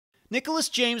Nicholas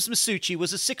James Maschuci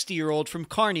was a 60-year-old from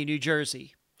Kearny, New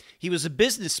Jersey. He was a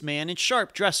businessman and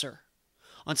sharp dresser.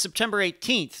 On September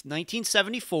 18,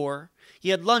 1974,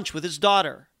 he had lunch with his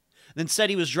daughter, then said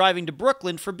he was driving to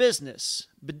Brooklyn for business,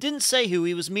 but didn't say who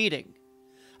he was meeting.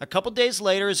 A couple days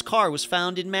later, his car was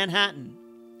found in Manhattan.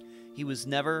 He was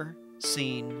never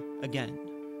seen again.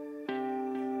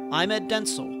 I'm Ed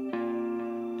Densel,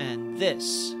 and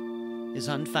this is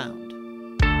Unfound.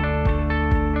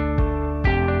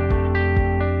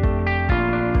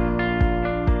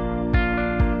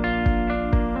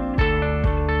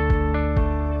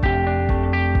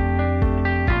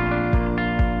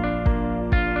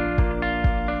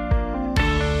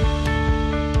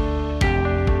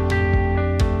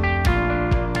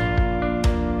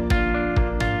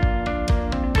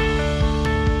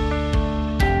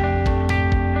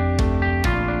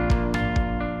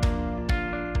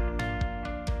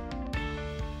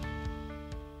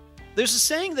 There's a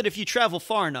saying that if you travel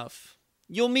far enough,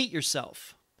 you'll meet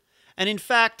yourself. And in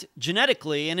fact,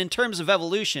 genetically and in terms of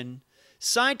evolution,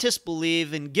 scientists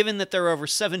believe, and given that there are over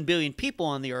 7 billion people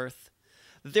on the Earth,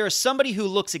 that there is somebody who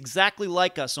looks exactly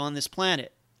like us on this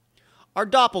planet. Our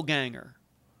doppelganger.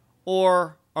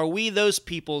 Or are we those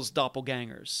people's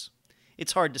doppelgangers?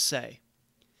 It's hard to say.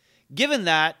 Given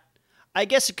that, I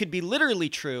guess it could be literally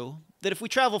true that if we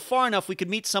travel far enough, we could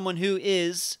meet someone who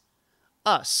is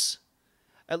us.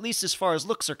 At least as far as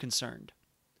looks are concerned.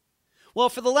 Well,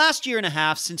 for the last year and a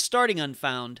half since starting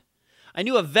Unfound, I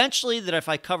knew eventually that if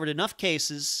I covered enough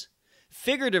cases,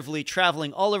 figuratively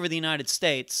traveling all over the United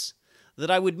States, that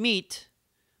I would meet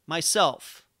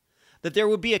myself. That there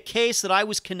would be a case that I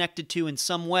was connected to in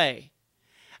some way.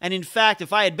 And in fact,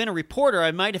 if I had been a reporter,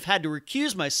 I might have had to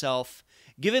recuse myself,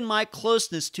 given my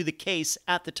closeness to the case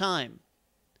at the time.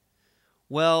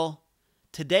 Well,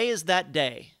 today is that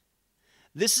day.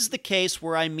 This is the case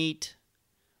where I meet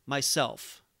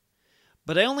myself.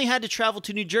 But I only had to travel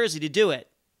to New Jersey to do it.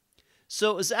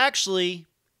 So it was actually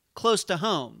close to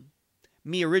home,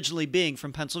 me originally being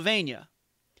from Pennsylvania.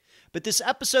 But this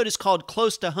episode is called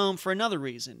Close to Home for another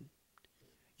reason.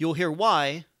 You'll hear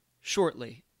why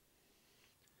shortly.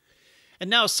 And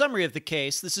now a summary of the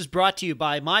case. This is brought to you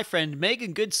by my friend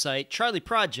Megan Goodsite,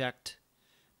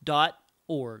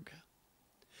 charlieproject.org.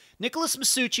 Nicholas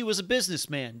Maschuci was a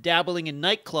businessman, dabbling in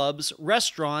nightclubs,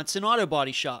 restaurants, and auto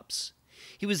body shops.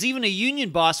 He was even a union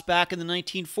boss back in the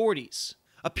 1940s,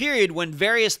 a period when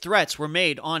various threats were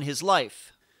made on his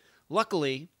life.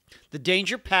 Luckily, the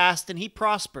danger passed and he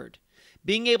prospered,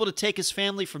 being able to take his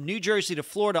family from New Jersey to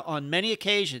Florida on many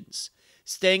occasions,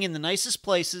 staying in the nicest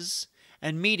places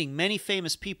and meeting many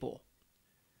famous people.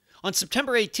 On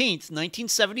September 18,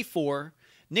 1974,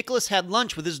 Nicholas had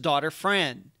lunch with his daughter,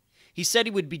 Fran. He said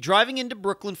he would be driving into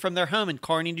Brooklyn from their home in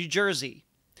Kearny, New Jersey.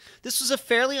 This was a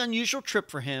fairly unusual trip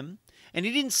for him, and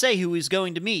he didn't say who he was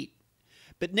going to meet.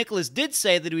 But Nicholas did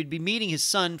say that he would be meeting his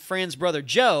son, Fran's brother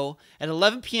Joe, at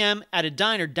 11 p.m. at a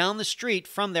diner down the street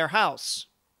from their house.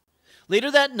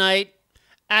 Later that night,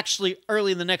 actually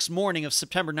early the next morning of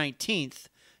September 19th,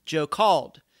 Joe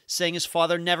called, saying his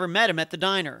father never met him at the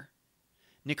diner.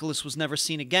 Nicholas was never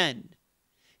seen again.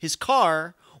 His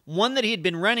car, one that he had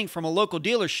been renting from a local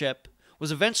dealership,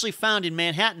 was eventually found in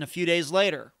Manhattan a few days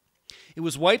later. It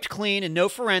was wiped clean and no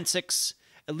forensics,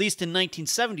 at least in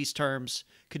 1970s terms,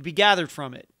 could be gathered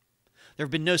from it. There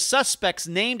have been no suspects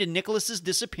named in Nicholas's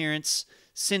disappearance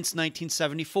since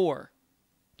 1974.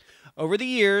 Over the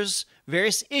years,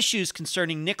 various issues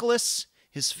concerning Nicholas,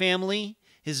 his family,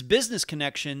 his business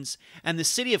connections, and the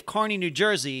city of Kearny, New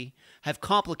Jersey have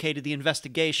complicated the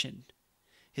investigation.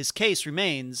 His case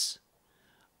remains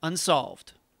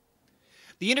unsolved.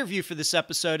 The interview for this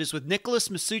episode is with Nicholas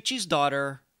Maschuci's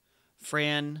daughter,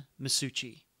 Fran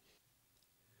Maschuci.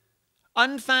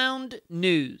 Unfound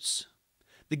News.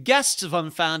 The guests of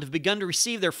Unfound have begun to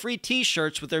receive their free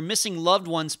t-shirts with their missing loved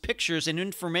ones' pictures and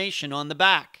information on the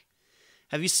back.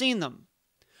 Have you seen them?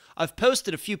 I've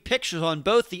posted a few pictures on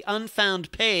both the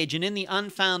Unfound page and in the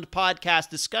Unfound podcast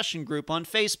discussion group on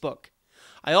Facebook.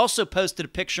 I also posted a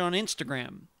picture on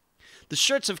Instagram. The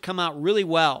shirts have come out really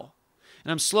well,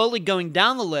 and I'm slowly going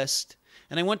down the list,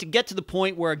 and I want to get to the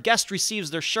point where a guest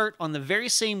receives their shirt on the very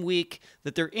same week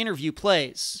that their interview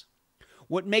plays.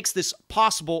 What makes this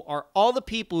possible are all the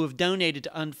people who have donated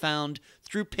to Unfound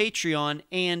through Patreon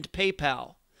and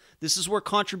PayPal. This is where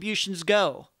contributions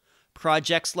go.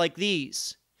 Projects like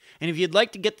these. And if you'd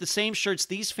like to get the same shirts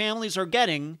these families are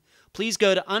getting, please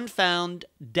go to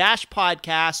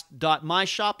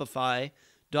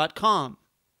unfound-podcast.myshopify.com.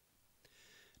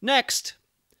 Next,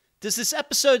 does this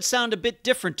episode sound a bit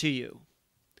different to you?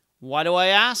 Why do I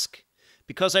ask?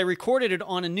 Because I recorded it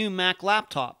on a new Mac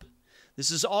laptop. This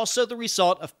is also the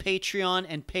result of Patreon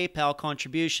and PayPal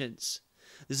contributions.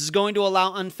 This is going to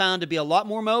allow Unfound to be a lot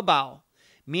more mobile,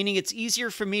 meaning it's easier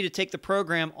for me to take the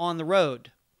program on the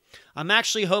road. I'm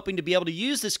actually hoping to be able to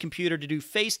use this computer to do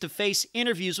face-to-face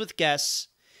interviews with guests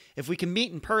if we can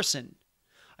meet in person.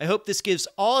 I hope this gives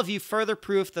all of you further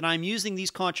proof that I'm using these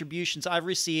contributions I've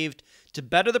received to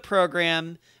better the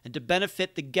program and to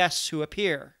benefit the guests who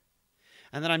appear,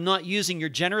 and that I'm not using your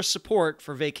generous support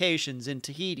for vacations in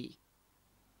Tahiti.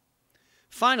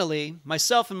 Finally,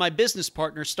 myself and my business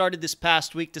partner started this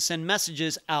past week to send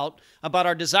messages out about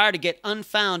our desire to get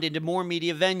Unfound into more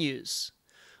media venues.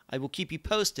 I will keep you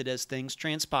posted as things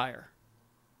transpire.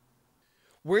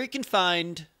 Where you can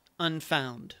find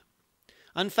Unfound.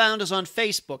 Unfound is on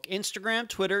Facebook, Instagram,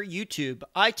 Twitter, YouTube,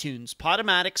 iTunes,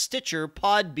 Podomatic, Stitcher,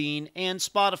 Podbean, and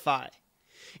Spotify.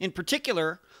 In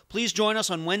particular, please join us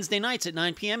on Wednesday nights at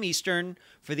 9 p.m. Eastern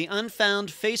for the Unfound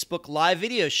Facebook live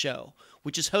video show,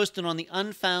 which is hosted on the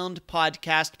Unfound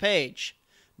podcast page,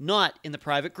 not in the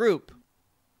private group.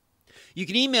 You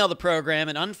can email the program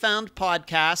at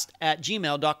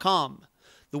unfoundpodcast@gmail.com.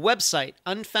 The website,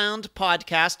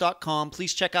 unfoundpodcast.com.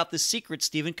 Please check out the secret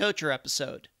Stephen Kocher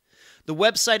episode. The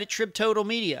website at Trib Total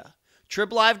Media,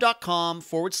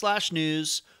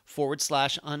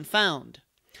 triblive.com/news/unfound.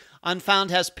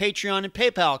 Unfound has Patreon and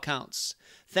PayPal accounts.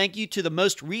 Thank you to the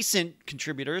most recent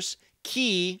contributors,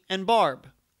 Key and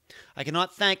Barb. I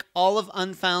cannot thank all of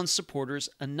Unfound's supporters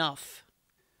enough.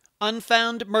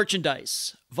 Unfound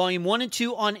merchandise, Volume 1 and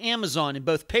 2 on Amazon in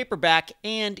both paperback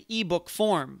and ebook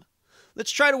form.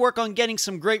 Let's try to work on getting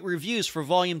some great reviews for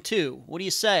Volume 2. What do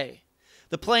you say?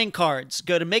 The playing cards,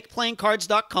 go to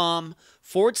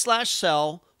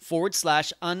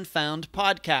makeplayingcards.com/sell/Unfound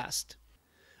podcast.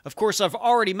 Of course, I've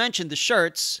already mentioned the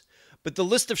shirts, but the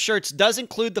list of shirts does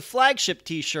include the flagship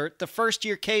t-shirt, the First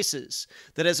Year Cases,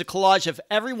 that has a collage of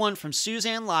everyone from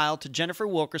Suzanne Lyle to Jennifer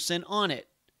Wilkerson on it.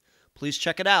 Please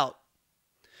check it out.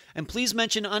 And please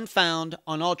mention Unfound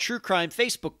on all true crime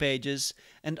Facebook pages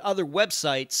and other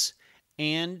websites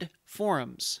and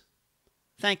forums.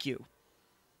 Thank you.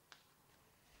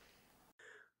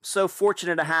 So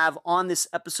fortunate to have on this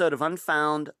episode of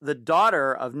Unfound the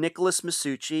daughter of Nicholas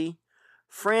Maschuci,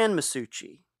 Fran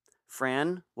Maschuci.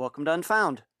 Fran, welcome to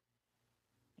Unfound.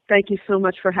 Thank you so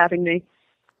much for having me.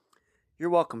 You're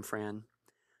welcome, Fran.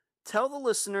 Tell the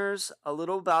listeners a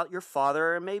little about your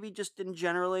father, and maybe just in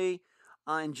general,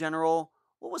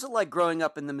 what was it like growing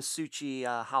up in the Maschuci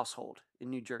household in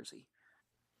New Jersey?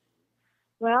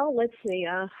 Well, let's see.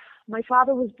 My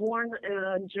father was born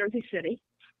in Jersey City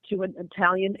to an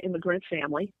Italian immigrant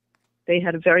family. They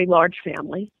had a very large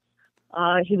family.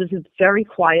 He was a very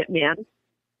quiet man.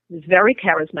 He was very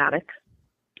charismatic.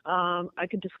 I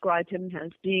could describe him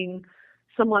as being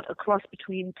somewhat a cross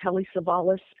between Telly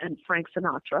Savalas and Frank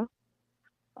Sinatra.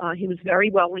 He was very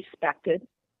well respected.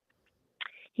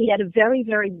 He had a very,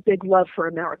 very big love for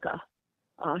America.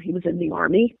 He was in the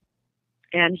Army,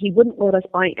 and he wouldn't let us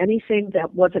buy anything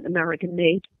that wasn't American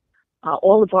made.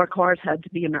 All of our cars had to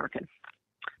be American.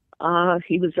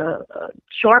 He was a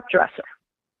sharp dresser.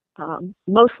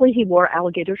 Mostly he wore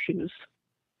alligator shoes,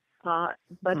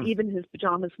 but even his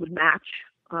pajamas would match.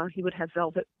 He would have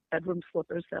velvet bedroom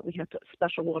slippers that we had to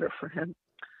special order for him.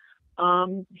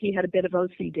 He had a bit of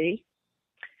OCD.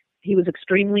 He was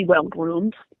extremely well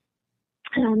groomed,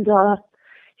 and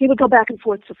he would go back and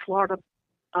forth to Florida,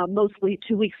 mostly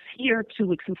 2 weeks here, 2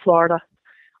 weeks in Florida.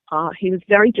 He was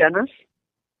very generous.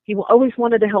 He always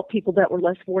wanted to help people that were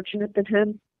less fortunate than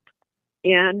him,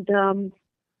 and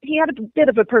he had a bit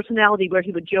of a personality where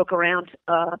he would joke around.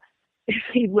 If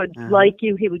he would like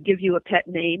you, he would give you a pet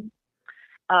name.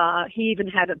 He even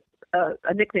had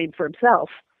a nickname for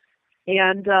himself.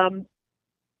 And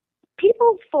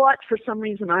people thought, for some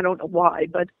reason, I don't know why,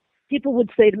 but people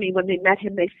would say to me when they met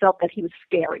him, they felt that he was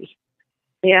scary.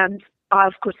 And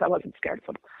of course, I wasn't scared of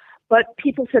him. But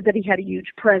people said that he had a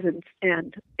huge presence,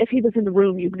 and if he was in the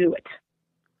room, you knew it.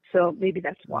 So maybe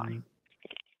that's why.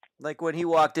 Like when he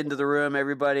walked into the room,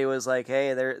 everybody was like,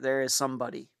 "Hey, there is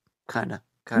somebody." Kind of.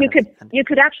 You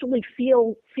could actually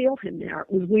feel him there.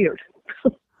 It was weird.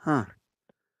 Huh.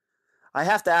 I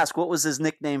have to ask, what was his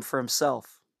nickname for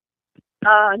himself?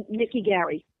 Nicky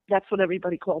Gary. That's what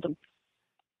everybody called him.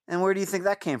 And where do you think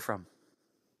that came from?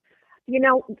 You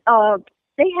know,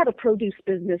 they had a produce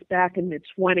business back in the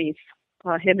 20s,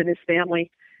 him and his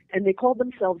family, and they called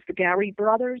themselves the Gary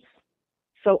Brothers.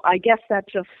 So I guess that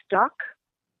just stuck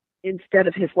instead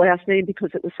of his last name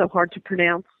because it was so hard to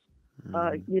pronounce.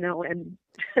 You know, and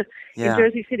in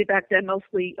Jersey City back then,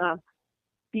 mostly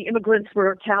the immigrants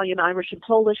were Italian, Irish, and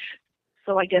Polish.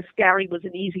 So I guess Gary was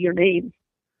an easier name.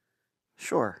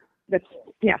 Sure.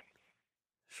 Yeah.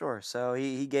 Sure. So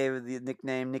he gave the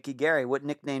nickname Nicky Gary. What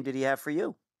nickname did he have for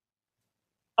you?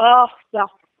 Oh, well,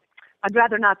 I'd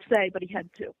rather not say, but he had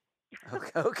two.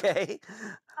 Okay. Okay.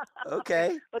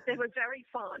 Okay. But they were very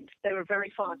fond. They were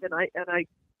very fond, and I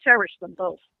cherish them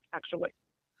both, actually.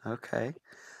 Okay.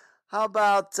 How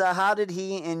about how did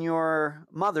he and your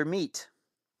mother meet?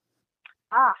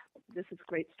 Ah, this is a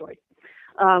great story.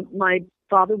 My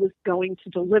father was going to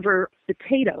deliver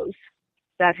potatoes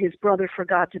that his brother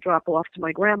forgot to drop off to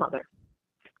my grandmother.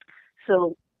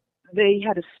 So they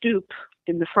had a stoop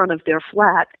in the front of their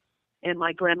flat, and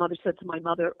my grandmother said to my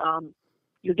mother,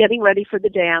 "You're getting ready for the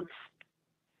dance.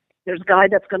 There's a guy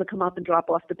that's going to come up and drop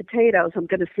off the potatoes. I'm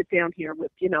going to sit down here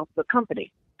with, the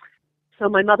company." So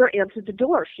my mother answered the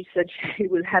door. She said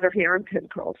had her hair in pin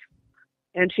curls,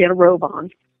 and she had a robe on.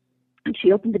 And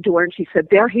she opened the door, and she said,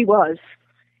 there he was,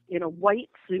 in a white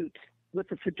suit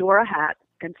with a fedora hat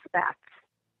and spats,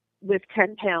 with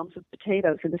 10 pounds of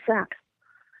potatoes in a sack.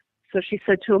 So she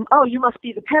said to him, "Oh, you must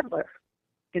be the peddler."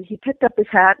 And he picked up his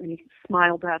hat, and he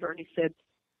smiled at her, and he said,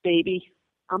 "Baby,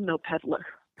 I'm no peddler."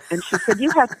 And she said,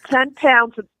 "You have 10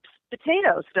 pounds of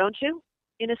potatoes, don't you,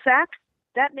 in a sack?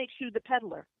 That makes you the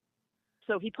peddler."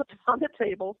 So he put them on the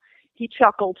table, he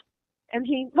chuckled, and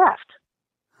he left.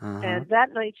 Uh-huh. And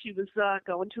that night she was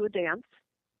going to a dance,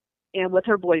 and with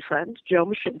her boyfriend, Joe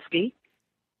Maschuci,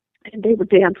 and they were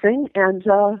dancing, and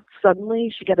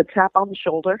suddenly she got a tap on the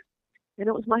shoulder, and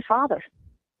it was my father.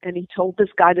 And he told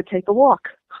this guy to take a walk.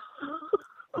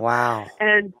 Wow.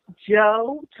 And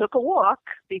Joe took a walk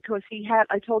because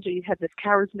I told you, he had this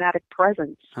charismatic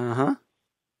presence. Uh-huh.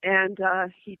 And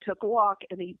he took a walk,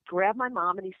 and he grabbed my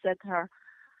mom, and he said to her,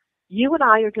 "You and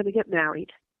I are going to get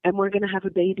married, and we're going to have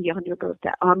a baby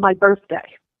on my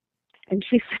birthday." And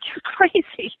she said, "You're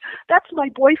crazy. That's my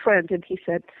boyfriend." And he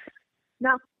said,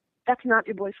 "No, that's not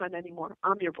your boyfriend anymore.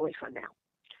 I'm your boyfriend now."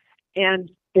 And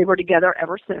they were together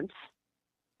ever since.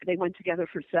 They went together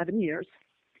for 7 years.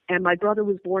 And my brother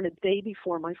was born a day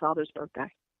before my father's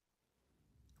birthday.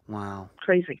 Wow.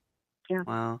 Crazy. Yeah.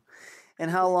 Wow. And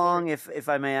how long, if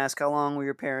I may ask, how long were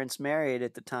your parents married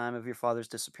at the time of your father's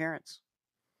disappearance?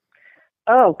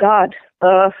 Oh, God.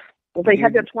 Well, they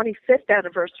had their You 25th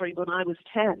anniversary when I was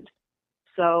 10.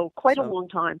 So quite a so long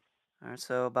time. all right,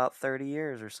 so about 30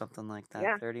 years or something like that.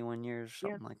 Yeah. 31 years,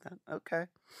 Yeah. something like that. Okay.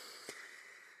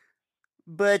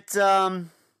 But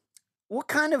what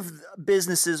kind of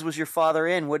businesses was your father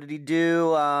in? What did he do?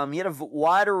 He had a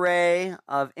wide array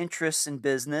of interests in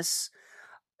business.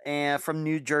 And from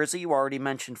New Jersey, you already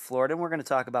mentioned Florida, and we're going to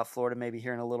talk about Florida maybe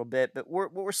here in a little bit. But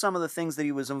what were some of the things that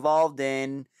he was involved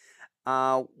in?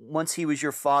 Once he was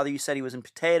your father, you said he was in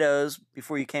potatoes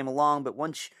before you came along. But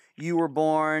once you were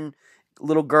born,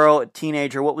 little girl, a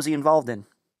teenager, what was he involved in?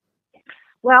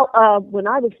 Well, when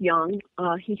I was young,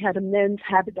 he had a men's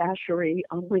haberdashery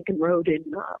on Lincoln Road in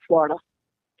Florida,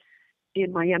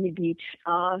 in Miami Beach.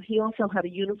 He also had a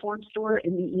uniform store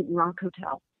in the Eaton Rock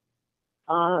Hotel.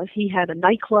 He had a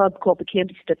nightclub called the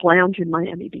Candy Stick Lounge in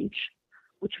Miami Beach,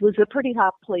 which was a pretty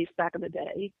hot place back in the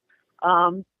day.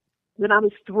 When I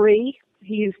was 3,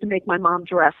 he used to make my mom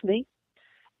dress me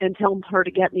and tell her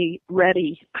to get me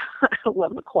ready at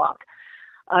 11 o'clock.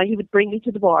 He would bring me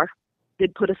to the bar.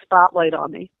 They'd put a spotlight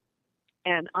on me,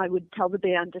 and I would tell the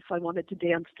band if I wanted to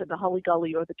dance to the Hully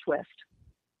Gully or the Twist.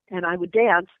 And I would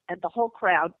dance, and the whole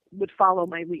crowd would follow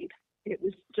my lead. It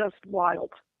was just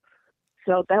wild.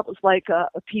 So that was like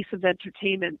a piece of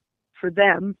entertainment for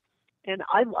them. And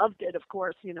I loved it, of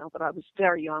course, but I was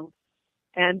very young.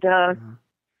 And Mhm.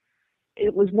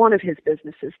 it was one of his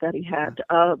businesses that he had.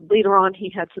 Later on, he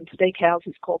had some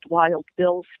steakhouses called Wild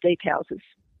Bill's Steakhouses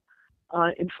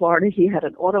in Florida. He had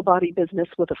an auto body business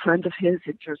with a friend of his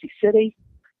in Jersey City.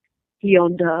 He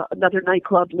owned another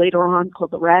nightclub later on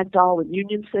called the Rag Doll in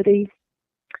Union City.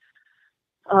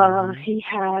 He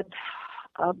had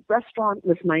a restaurant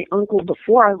with my uncle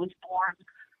before I was born.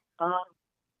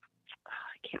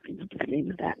 I can't remember the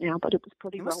name of that now, but it was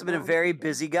pretty He well must have been a known. very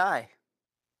busy guy.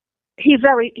 He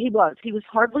was. He was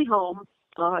hardly home.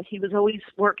 He was always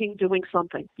working, doing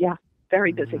something. Yeah,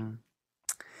 very busy. Mhm.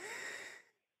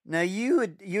 Now you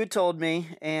had told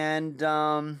me, and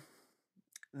that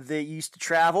you used to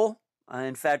travel.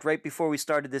 In fact, right before we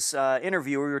started this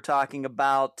interview, we were talking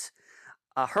about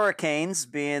hurricanes,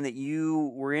 being that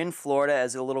you were in Florida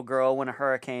as a little girl when a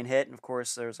hurricane hit. And of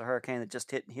course, there's a hurricane that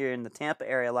just hit here in the Tampa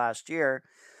area last year.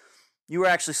 You were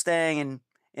actually staying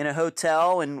in a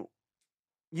hotel, and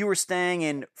you were staying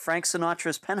in Frank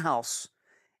Sinatra's penthouse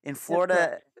in That's Florida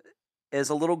correct. as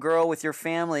a little girl with your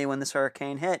family when this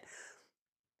hurricane hit.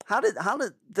 How did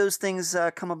those things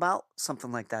come about?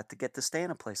 Something like that to get to stay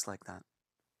in a place like that.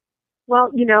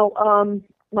 Well,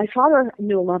 my father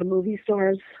knew a lot of movie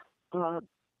stars. Uh,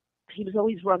 he was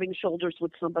always rubbing shoulders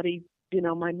with somebody.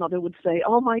 My mother would say,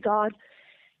 "Oh my God,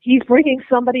 he's bringing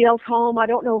somebody else home. I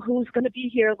don't know who's going to be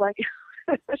here." Like,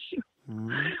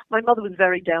 my mother was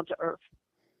very down to earth.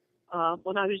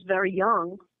 When I was very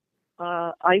young,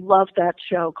 I loved that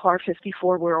show, Car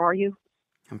 54. Where are you?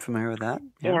 I'm familiar with that.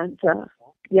 Yeah. And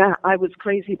yeah, I was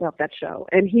crazy about that show.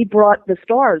 And he brought the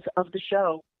stars of the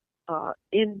show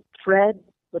in. Fred,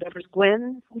 whatever's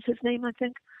Gwen was his name, I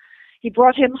think. He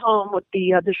brought him home with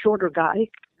the shorter guy.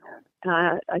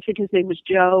 I think his name was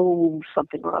Joe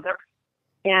something or other.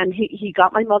 And he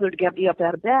got my mother to get me up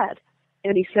out of bed.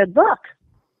 And he said,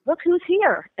 look who's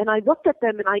here. And I looked at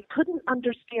them and I couldn't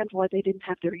understand why they didn't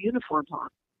have their uniforms on,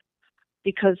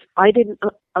 because I didn't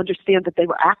understand that they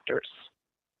were actors.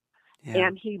 Yeah.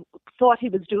 And he thought he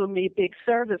was doing me a big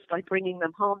service by bringing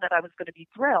them home, that I was going to be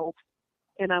thrilled.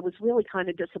 And I was really kind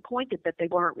of disappointed that they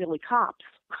weren't really cops.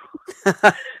 So,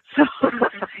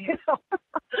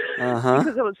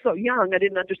 because I was so young, I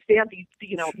didn't understand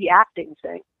the acting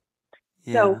thing.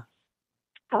 Yeah. So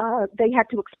they had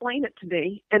to explain it to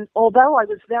me. And although I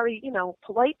was very,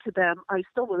 polite to them, I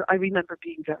remember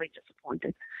being very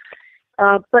disappointed.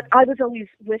 But I was always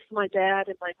with my dad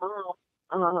and my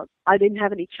mom. I didn't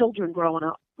have any children growing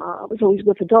up. I was always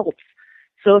with adults.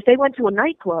 So if they went to a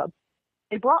nightclub,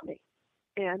 they brought me.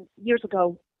 And years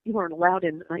ago, you weren't allowed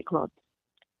in the nightclub.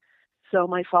 So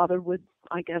my father would,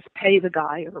 I guess, pay the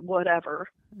guy or whatever.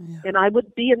 Yeah. And I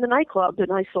would be in the nightclub, and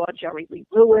I saw Jerry Lee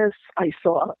Lewis. I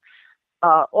saw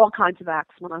all kinds of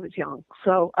acts when I was young.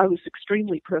 So I was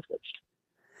extremely privileged.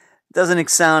 Doesn't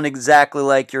sound exactly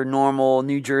like your normal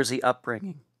New Jersey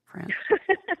upbringing, Fran.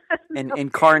 In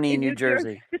Kearny, New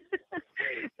Jersey.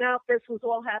 No, this was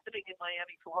all happening in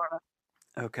Miami, Florida.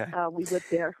 Okay. We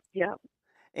lived there, yeah.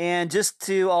 And just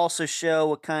to also show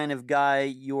what kind of guy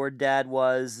your dad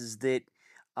was, is that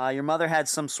your mother had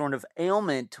some sort of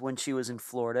ailment when she was in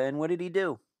Florida. And what did he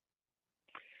do?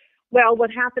 Well,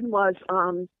 what happened was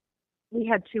we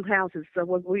had two houses. So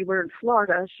when we were in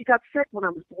Florida, she got sick when I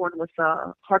was born with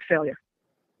heart failure.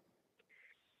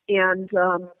 And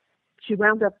she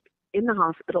wound up in the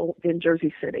hospital in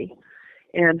Jersey City.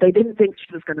 And they didn't think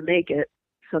she was going to make it.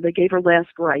 So they gave her last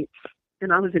rites.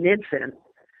 And I was an infant.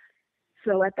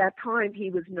 So at that time,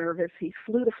 he was nervous. He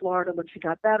flew to Florida when she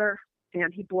got better,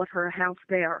 and he bought her a house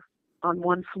there on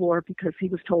one floor because he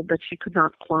was told that she could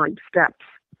not climb steps.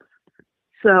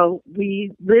 So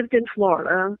we lived in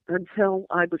Florida until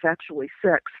I was actually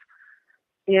 6,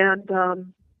 and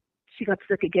she got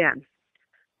sick again.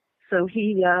 So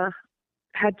he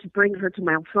had to bring her to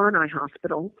Mount Sinai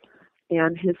Hospital,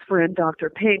 and his friend, Dr.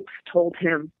 Pinks, told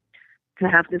him to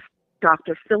have this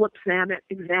Dr. Philip Zammit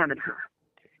examine her.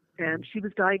 And she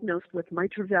was diagnosed with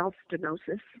mitral valve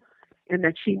stenosis and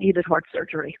that she needed heart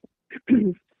surgery.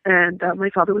 And my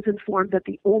father was informed that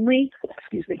the only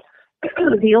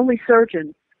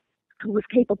surgeon who was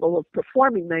capable of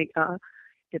performing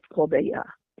it's called a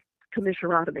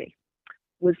commissurotomy,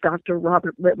 was Dr.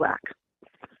 Robert Litwack.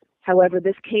 However,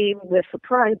 this came with a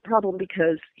problem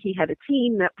because he had a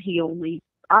team that he only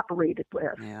operated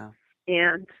with. Yeah.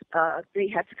 And they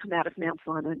had to come out of Mount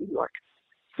Sinai, New York.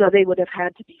 So they would have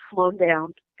had to be flown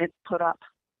down and put up.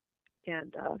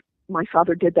 And my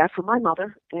father did that for my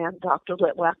mother, and Dr.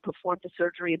 Litwack performed the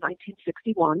surgery in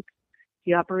 1961.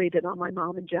 He operated on my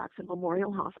mom in Jackson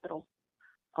Memorial Hospital,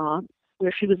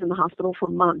 where she was in the hospital for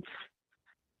months.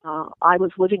 I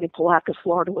was living in Palatka,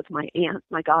 Florida with my aunt,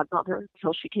 my godmother,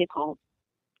 until she came home.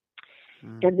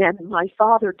 And then my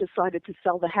father decided to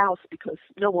sell the house because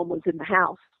no one was in the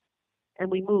house. And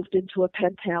we moved into a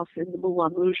penthouse in the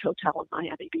Moulin Rouge Hotel in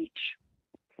Miami Beach.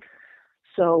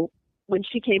 So when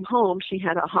she came home, she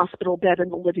had a hospital bed in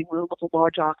the living room with a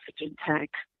large oxygen tank.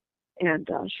 And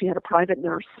she had a private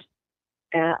nurse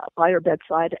by her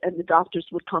bedside, and the doctors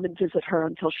would come and visit her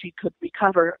until she could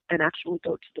recover and actually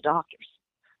go to the doctors.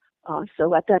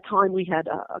 So at that time, we had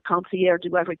a concierge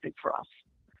do everything for us.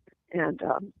 And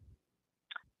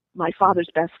my father's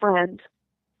best friend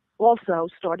also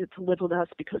started to live with us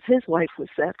because his wife was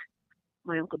sick,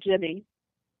 my Uncle Jimmy,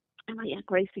 and my Aunt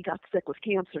Gracie got sick with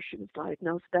cancer. She was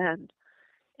diagnosed then,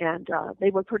 and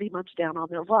they were pretty much down on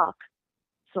their luck.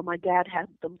 So my dad had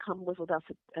them come live with us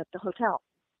at the hotel,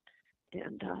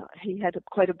 and he had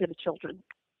quite a bit of children,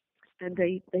 and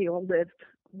they all lived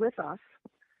with us.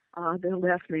 Their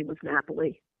last name was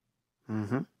Napoli.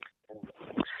 Mm-hmm.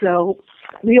 So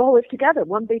we all lived together,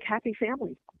 one big happy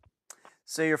family.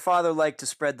 So your father liked to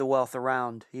spread the wealth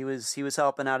around. He was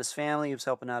helping out his family. He was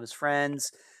helping out his friends.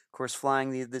 Of course, flying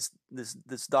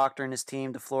this doctor and his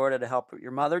team to Florida to help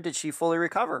your mother. Did she fully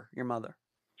recover, your mother?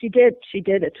 She did. She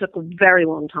did. It took a very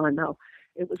long time, though.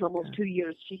 It was almost Okay. 2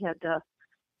 years. She had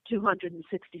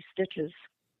 260 stitches.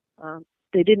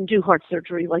 They didn't do heart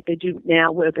surgery like they do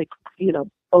now, where they,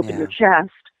 open your Yeah,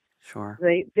 chest. sure.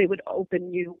 They would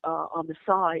open you on the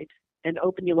side and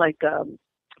open you like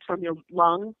from your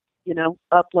lung,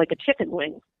 up like a chicken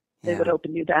wing. They would Yeah.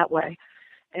 open you that way,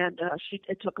 and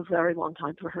it took a very long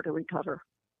time for her to recover.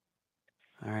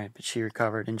 All right, but she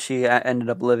recovered, and she ended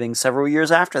up living several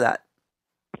years after that.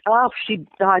 Oh, she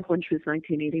died when she was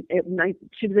 1980.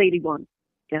 She was 81.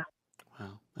 Yeah.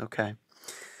 Wow. Okay.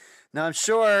 Now I'm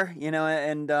sure,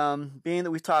 and being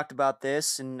that we've talked about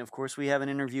this, and of course we have an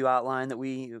interview outline that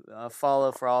we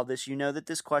follow for all this, you know that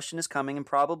this question is coming, and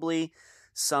probably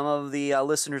some of the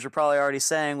listeners are probably already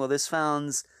saying, well, this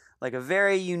sounds like a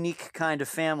very unique kind of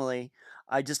family.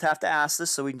 I just have to ask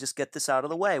this so we can just get this out of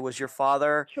the way. Was your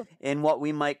father Sure. in what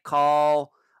we might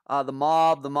call the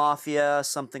mob, the mafia,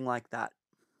 something like that?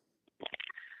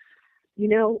 You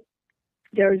know,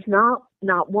 there is not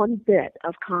one bit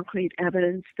of concrete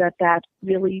evidence that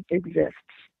really exists.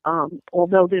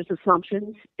 Although there's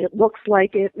assumptions, it looks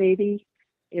like it. Maybe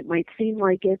it might seem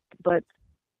like it, but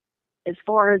as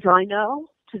far as I know,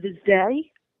 to this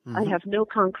day, I Mm-hmm. have no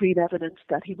concrete evidence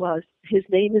that he was. His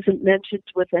name isn't mentioned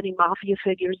with any mafia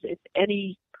figures in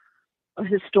any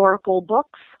historical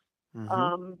books, Mm-hmm.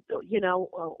 um,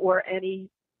 or any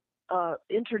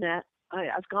internet.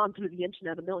 I've gone through the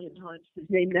internet a million times. His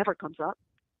name never comes up.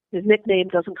 His nickname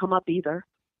doesn't come up either.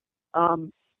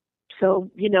 Um, so,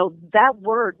 that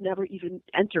word never even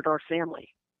entered our family.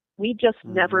 We just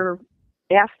Mm-hmm. never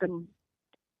asked him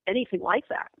anything like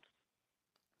that.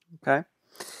 Okay.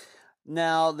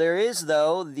 Now there is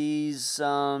though these.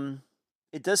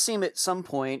 It does seem at some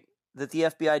point that the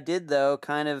FBI did though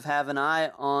kind of have an eye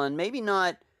on maybe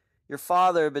not your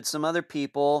father but some other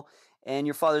people, and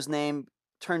your father's name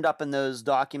turned up in those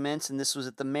documents, and this was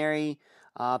at the Mary.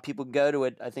 People go to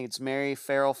it. I think it's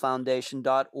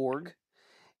maryfarrellfoundation.org.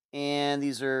 And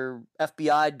these are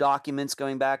FBI documents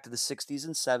going back to the 60s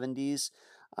and 70s.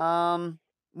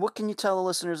 What can you tell the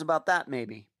listeners about that,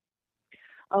 maybe?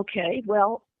 Okay,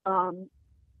 well,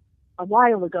 a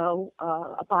while ago,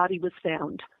 a body was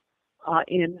found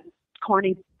in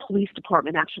Kearny Police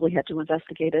Department. Actually, had to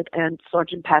investigate it, and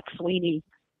Sergeant Pat Sweeney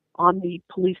on the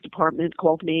police department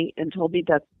called me and told me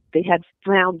that they had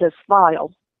found this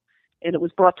file, and it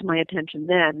was brought to my attention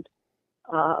then.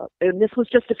 And this was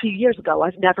just a few years ago.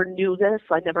 I've never knew this.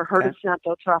 I never heard Okay. of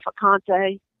Santo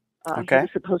Trafficante. He Okay. was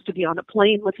supposed to be on a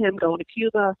plane with him going to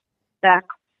Cuba back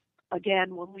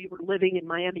again when we were living in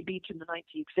Miami Beach in the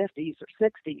 1950s or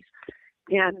 60s.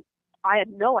 And I had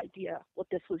no idea what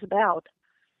this was about.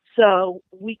 So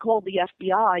we called the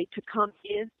FBI to come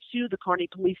into the Kearny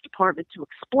Police Department to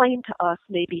explain to us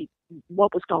maybe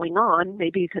what was going on.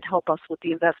 Maybe it could help us with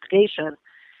the investigation.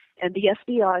 And the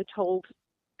FBI told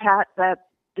Pat that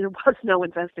there was no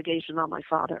investigation on my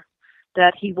father,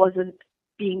 that he wasn't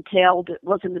being tailed, it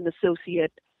wasn't an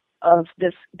associate of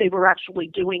this. They were actually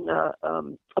doing a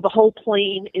whole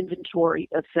plane inventory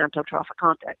of Santo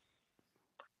Trafficante.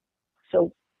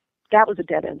 So that was a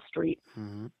dead end street.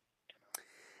 Mm-hmm.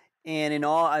 And in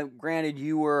all, granted,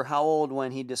 you were how old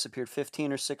when he disappeared?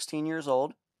 15 or 16 years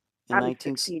old in I was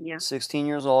 19, 16, yeah. 16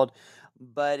 years old.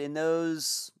 But in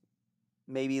those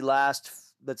maybe last,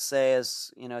 let's say,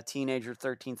 as a teenager,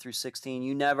 13 through 16,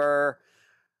 you never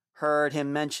heard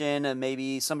him mention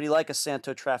maybe somebody like a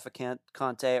Santo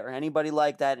Trafficante or anybody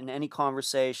like that in any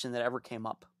conversation that ever came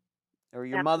up. Or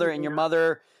Absolutely your not.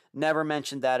 mother never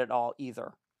mentioned that at all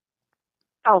either.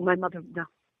 Oh, my mother, no.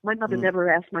 My mother Mm,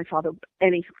 never asked my father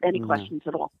any no. questions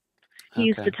at all. He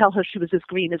used to Okay. tell her she was as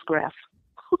green as grass.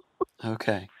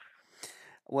 Okay.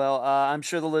 Well, I'm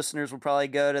sure the listeners will probably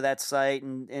go to that site,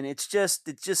 and it just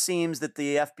seems that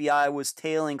the FBI was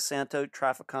tailing Santo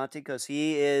Trafficante because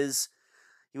he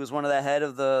was one of the head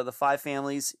of the five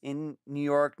families in New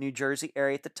York, New Jersey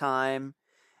area at the time,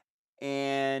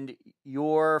 and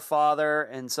your father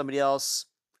and somebody else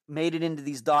made it into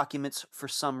these documents for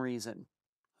some reason.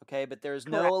 Okay, but there is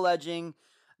no Correct. alleging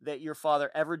that your father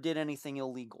ever did anything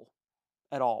illegal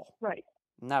at all. Right.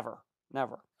 Never.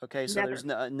 Never. Okay, so there's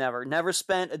Never. never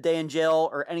spent a day in jail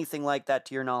or anything like that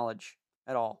to your knowledge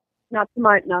at all. Not to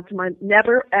my,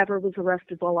 never ever was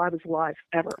arrested while I was alive,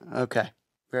 ever. Okay.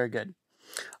 Very good.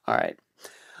 All right.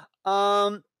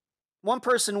 Um one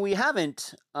person we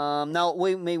haven't now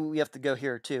wait, maybe we have to go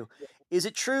here too. Is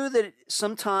it true that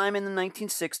sometime in the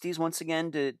 1960s, once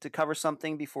again to cover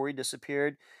something before he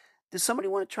disappeared, did somebody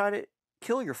want to try to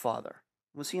kill your father?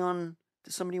 Was he on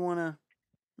did somebody want to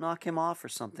knock him off or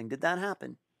something? Did that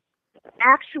happen?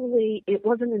 Actually, it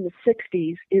wasn't in the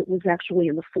 60s. It was actually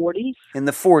in the 40s. In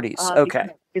the 40s, okay.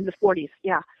 In the 40s,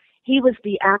 yeah. He was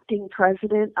the acting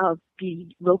president of the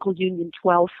local union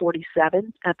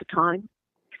 1247 at the time.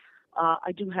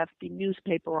 I do have the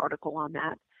newspaper article on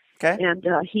that. Okay. And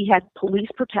he had police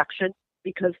protection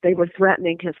because they were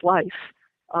threatening his life.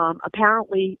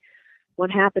 Apparently,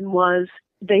 what happened was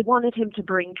they wanted him to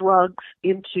bring drugs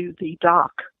into the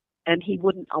dock, and he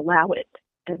wouldn't allow it.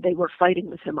 And they were fighting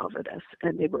with him over this.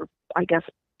 And they were, I guess,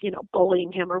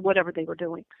 bullying him or whatever they were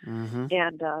doing. Mm-hmm.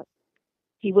 And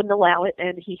he wouldn't allow it,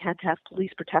 and he had to have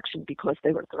police protection because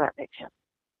they were threatening him.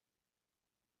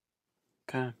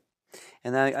 Okay.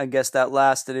 And I guess that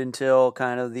lasted until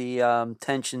kind of the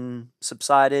tension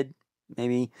subsided.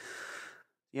 Maybe,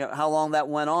 how long that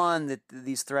went on, that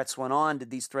these threats went on.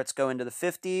 Did these threats go into the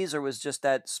 50s, or was just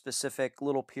that specific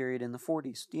little period in the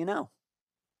 40s? Do you know?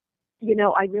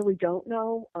 I really don't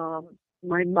know.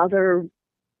 My mother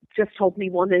just told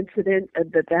me one incident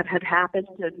that had happened,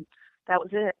 and that was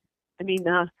it. I mean,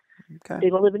 okay. They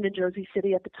were living in Jersey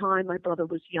City at the time. My brother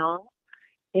was young,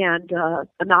 and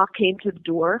a knock came to the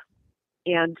door,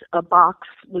 and a box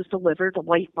was delivered. A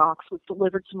white box was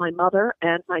delivered to my mother,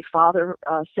 and my father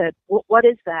said, "What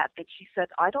is that?" And she said,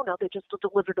 "I don't know. They just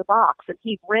delivered a box." And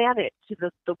he ran it to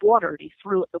the water, and he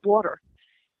threw it in the water.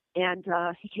 And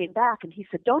he came back, and he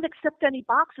said, "Don't accept any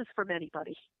boxes from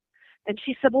anybody." And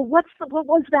she said, "Well, what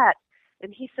was that?"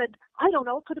 And he said, "I don't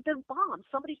know. It could have been bombs.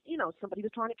 Somebody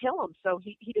was trying to kill him." So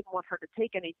he didn't want her to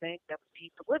take anything that was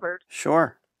being delivered.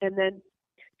 Sure. And then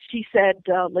she said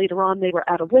later on they were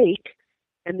at a wake,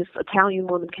 and this Italian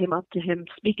woman came up to him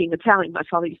speaking Italian. My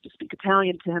father used to speak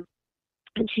Italian to him.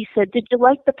 And she said, "Did you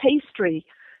like the pastry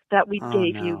that we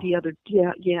gave you the other?"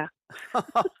 Yeah.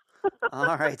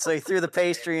 All right. So he threw the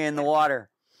pastry in the water.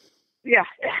 Yeah.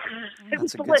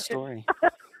 That's a delicious. Good story.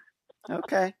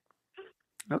 Okay.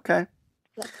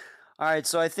 All right.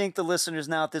 So I think the listeners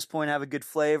now at this point have a good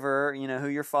flavor, who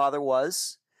your father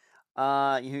was,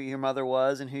 who your mother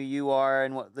was, and who you are,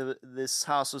 and what this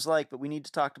house was like. But we need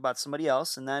to talk about somebody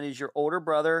else, and that is your older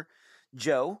brother,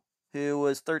 Joe, who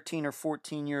was 13 or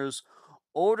 14 years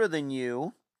older than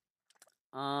you.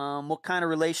 What kind of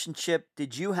relationship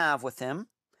did you have with him?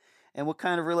 And what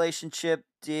kind of relationship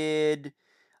did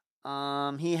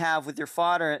he have with your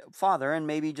father? And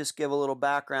maybe just give a little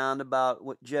background about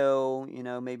what Joe,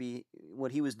 maybe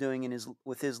what he was doing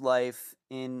with his life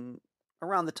in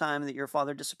around the time that your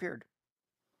father disappeared.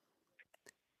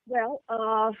 Well,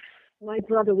 my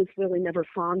brother was really never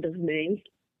fond of me.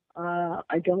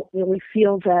 I don't really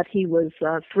feel that he was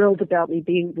thrilled about me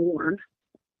being born.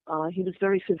 He was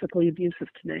very physically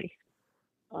abusive to me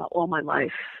all my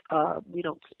life. We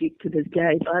don't speak to this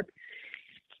day, but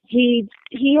he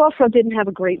also didn't have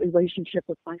a great relationship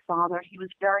with my father. He was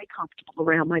very comfortable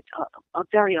around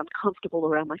very uncomfortable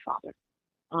around my father.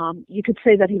 You could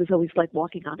say that he was always like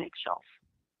walking on eggshells.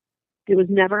 There was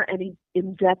never any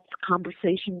in-depth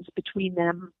conversations between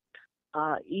them.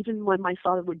 Even when my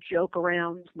father would joke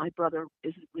around, my brother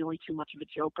isn't really too much of a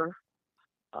joker.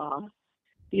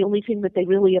 The only thing that they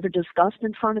really ever discussed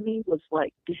in front of me was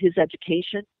like his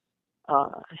education,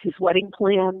 his wedding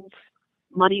plans,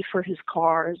 money for his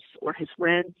cars or his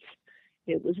rent.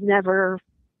 It was never,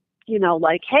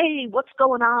 like, "Hey, what's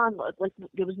going on?" Like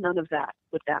there was none of that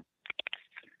with them.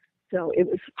 So it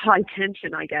was high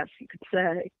tension, I guess you could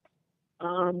say.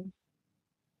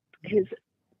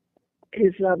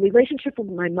 His relationship with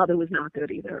my mother was not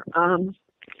good either.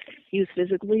 He was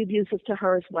physically abusive to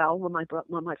her as well when my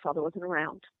father wasn't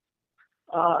around.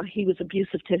 He was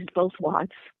abusive to his both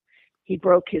wives. He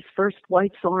broke his first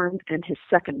wife's arm and his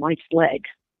second wife's leg,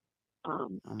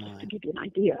 just to give you an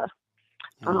idea.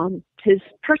 Yeah. His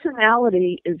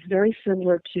personality is very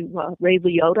similar to Ray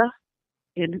Liotta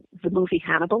in the movie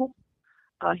Hannibal.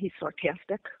 He's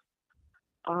sarcastic.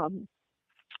 And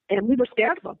we were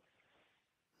scared of him.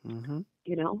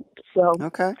 Mm-hmm. So.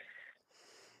 Okay.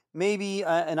 Maybe,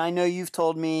 and I know you've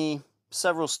told me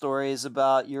several stories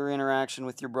about your interaction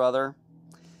with your brother,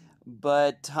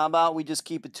 but how about we just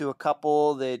keep it to a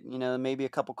couple that, maybe a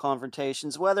couple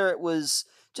confrontations, whether it was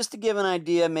just to give an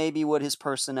idea, maybe what his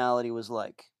personality was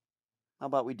like. How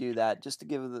about we do that, just to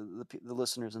give the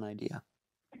listeners an idea?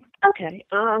 Okay.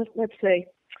 Let's see.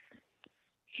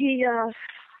 He's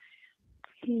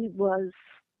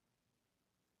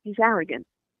arrogant.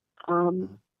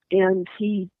 And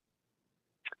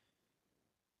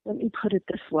let me put it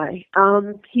this way.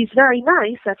 He's very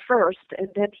nice at first, and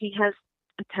then he has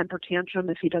a temper tantrum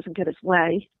if he doesn't get his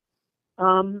way.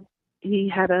 He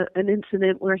had an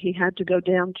incident where he had to go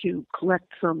down to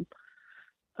collect some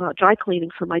dry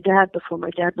cleaning for my dad before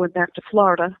my dad went back to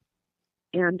Florida.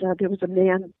 and there was a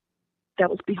man that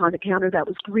was behind the counter that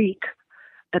was Greek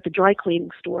at the dry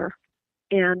cleaning store,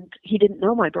 and he didn't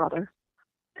know my brother.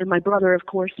 And my brother, of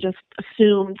course, just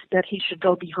assumed that he should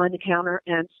go behind the counter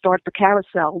and start the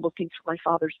carousel looking for my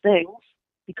father's things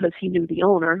because he knew the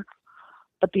owner,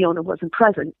 but the owner wasn't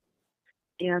present.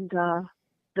 And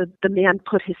the man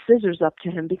put his scissors up to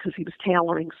him because he was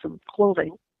tailoring some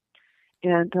clothing.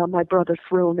 And my brother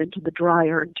threw him into the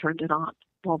dryer and turned it on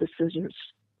while the scissors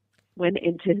went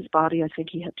into his body. I think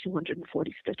he had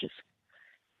 240 stitches.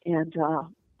 And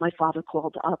my father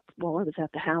called up while I was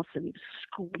at the house, and he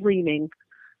was screaming,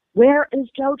 "Where is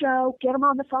JoJo? Get him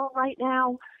on the phone right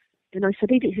now." And I said,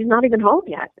 he's not even home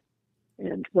yet.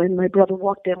 And when my brother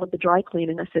walked in with the dry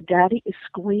cleaning, I said, "Daddy is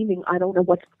screaming. I don't know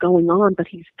what's going on, but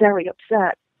he's very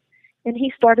upset." And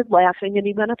he started laughing, and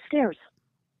he went upstairs.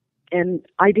 And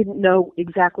I didn't know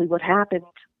exactly what happened.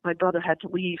 My brother had to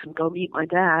leave and go meet my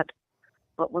dad.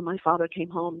 But when my father came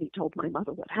home, he told my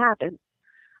mother what happened.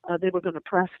 They were going to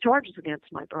press charges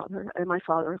against my brother, and my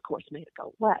father, of course, made it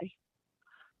go away.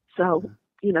 So,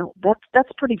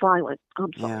 that's pretty violent.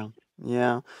 I'm sorry.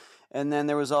 Yeah. And then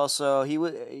there was also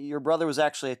your brother was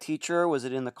actually a teacher. Was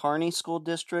it in the Kearny school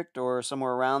district or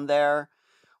somewhere around there,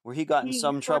 where he got in He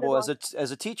some started trouble off,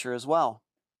 as a teacher as well,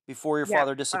 before your yes,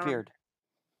 father disappeared?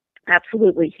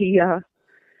 absolutely. He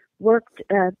worked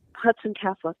at Hudson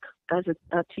Catholic as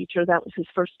a teacher. That was his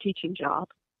first teaching job.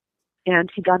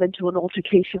 And he got into an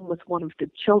altercation with one of the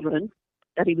children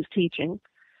that he was teaching.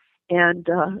 And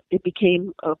it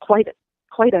became quite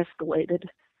escalated.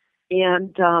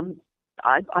 And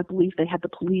I believe they had the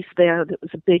police there. That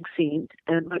was a big scene.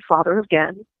 And my father,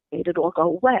 again, made it all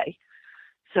go away.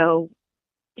 So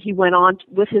he went on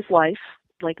with his life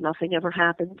like nothing ever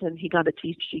happened, and he got a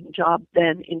teaching job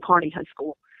then in Kearny High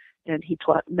School. And he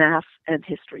taught math and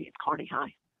history at Kearny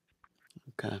High.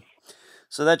 Okay.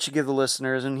 So that should give the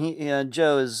listeners, and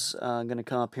Joe is going to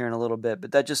come up here in a little bit,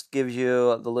 but that just gives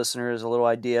you, the listeners, a little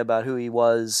idea about who he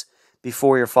was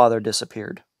before your father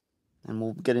disappeared. And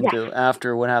we'll get into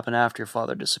what happened after your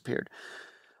father disappeared.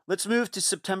 Let's move to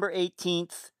September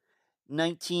 18th,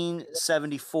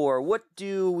 1974. What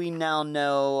do we now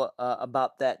know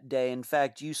about that day? In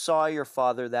fact, you saw your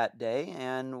father that day,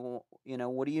 and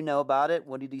what do you know about it?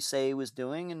 What did he say he was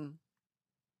doing? And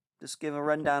just give a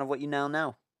rundown of what you now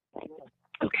know.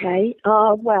 Okay.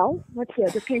 Well, let's see. I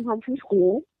just came home from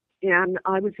school, and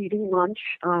I was eating lunch.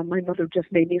 My mother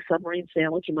just made me a submarine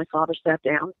sandwich, and my father sat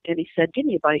down, and he said, "Give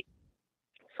me a bite."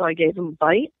 So I gave him a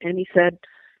bite, and he said,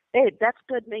 "Babe, that's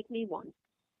good. Make me one."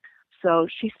 So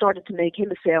she started to make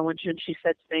him a sandwich, and she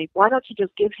said to me, "Why don't you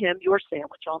just give him your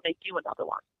sandwich? I'll make you another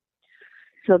one."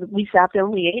 So we sat there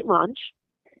and we ate lunch,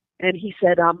 and he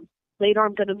said, "Later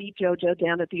I'm going to meet JoJo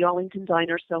down at the Arlington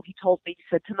Diner." So he told me, he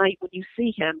said, "Tonight when you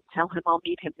see him, tell him I'll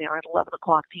meet him there at 11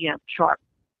 o'clock p.m. sharp."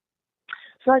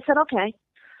 So I said, okay.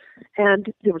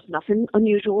 And there was nothing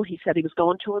unusual. He said he was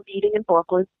going to a meeting in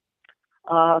Brooklyn,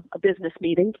 a business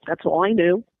meeting. That's all I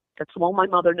knew. That's all my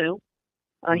mother knew.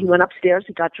 He went upstairs.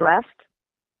 He got dressed.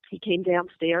 He came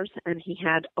downstairs, and he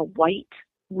had a white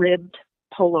ribbed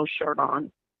polo shirt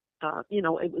on.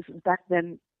 It was back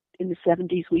then in the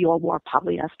 70s, we all wore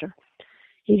polyester.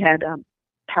 He had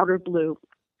powder blue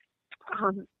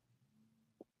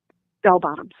bell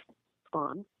bottoms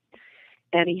on,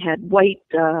 and he had white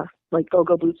like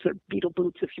go-go boots or beetle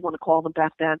boots, if you want to call them,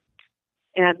 back then.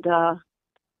 And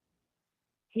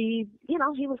he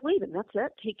was leaving. That's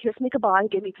it. He kissed me goodbye,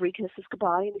 gave me 3 kisses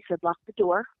goodbye, and he said, "Lock the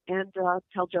door and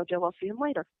tell JoJo I'll see him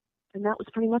later." And that was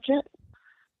pretty much it.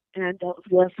 And that was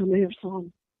the last time I ever saw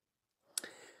him.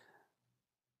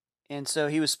 And so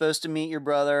he was supposed to meet your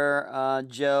brother,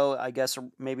 Joe, I guess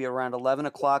maybe around 11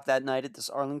 o'clock that night at this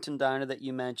Arlington Diner that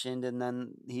you mentioned, and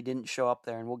then he didn't show up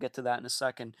there, and we'll get to that in a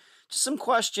second. Just some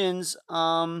questions,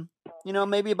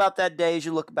 maybe about that day as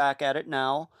you look back at it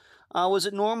now. Was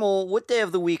it normal? What day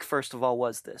of the week, first of all,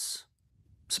 was this?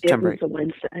 September. It was a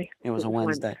Wednesday. It was a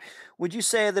Wednesday. Would you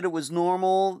say that it was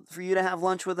normal for you to have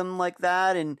lunch with him like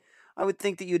that? And I would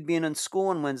think that you'd be in school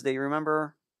on Wednesday. You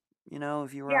remember?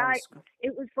 If you were out of school.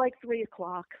 It was like 3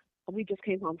 o'clock. We just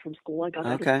came home from school. I got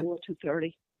out of school at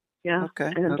 2:30. Yeah.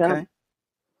 Okay. And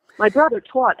my brother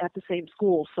taught at the same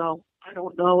school, so I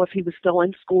don't know if he was still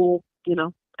in school,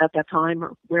 at that time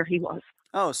or where he was.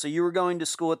 Oh, so you were going to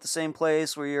school at the same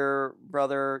place where your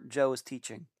brother Joe was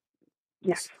teaching?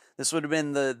 Yes. This would have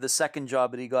been the second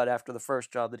job that he got after the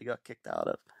first job that he got kicked out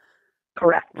of.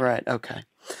 Correct. Right. Okay.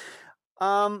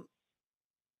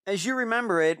 As you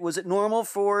remember it, was it normal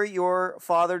for your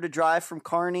father to drive from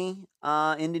Kearny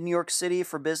into New York City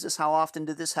for business? How often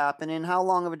did this happen, and how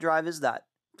long of a drive is that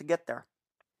to get there?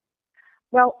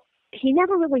 Well, he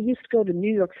never really used to go to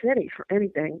New York City for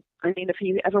anything. I mean, if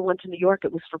he ever went to New York,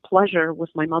 it was for pleasure with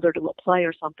my mother to a play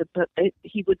or something, but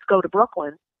he would go to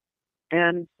Brooklyn.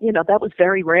 And, that was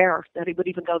very rare that he would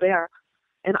even go there.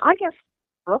 And I guess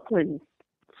Brooklyn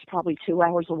was probably 2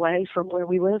 hours away from where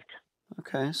we lived.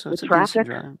 Okay, so with it's a traffic.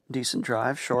 decent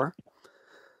drive, sure.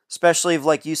 Especially if,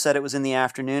 like you said, it was in the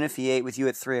afternoon. If he ate with you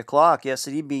at 3 o'clock, yes,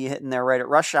 he'd be hitting there right at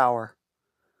rush hour.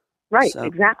 Right, So,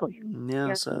 exactly.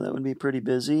 yeah, so that would be pretty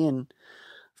busy. And,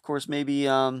 of course, maybe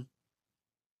there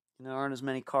aren't as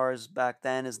many cars back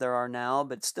then as there are now,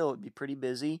 but still, it'd be pretty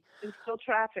busy. It's still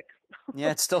traffic.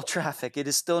 Yeah, it's still traffic. It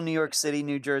is still New York City,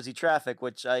 New Jersey traffic,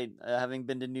 which having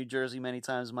been to New Jersey many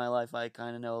times in my life, I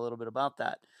kind of know a little bit about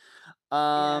that.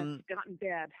 Yeah, it's gotten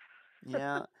bad.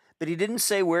 Yeah, but he didn't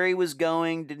say where he was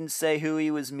going, didn't say who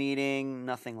he was meeting,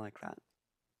 nothing like that.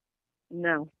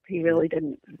 No, he really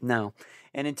didn't. No.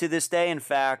 And to this day, in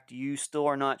fact, you still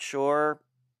are not sure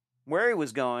where he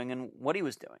was going and what he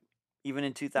was doing, even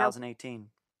in 2018.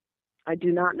 I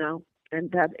do not know.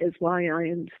 And that is why I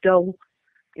am still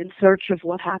in search of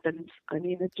what happened. I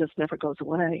mean, it just never goes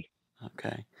away.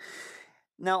 Okay.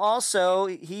 Now, also,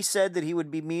 he said that he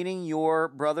would be meeting your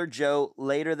brother Joe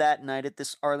later that night at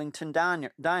this Arlington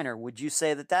diner. Would you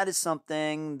say that that is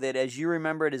something that, as you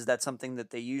remember it, is that something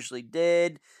that they usually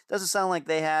did? Doesn't sound like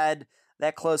they had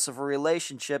that close of a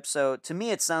relationship. So to me,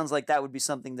 it sounds like that would be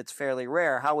something that's fairly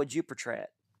rare. How would you portray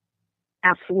it?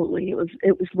 Absolutely.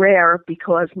 It was rare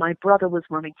because my brother was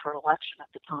running for election at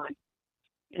the time,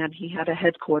 and he had a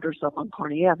headquarters up on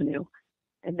Kearny Avenue.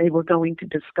 And they were going to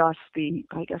discuss the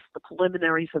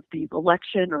preliminaries of the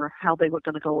election, or how they were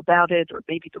going to go about it, or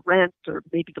maybe the rent, or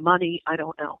maybe the money. I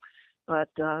don't know. But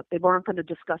they weren't going to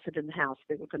discuss it in the house.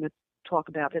 They were going to talk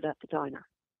about it at the diner.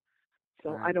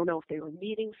 So Right. I don't know if they were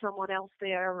meeting someone else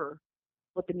there or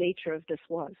what the nature of this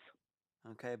was.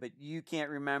 Okay, but you can't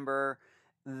remember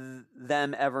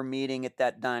them ever meeting at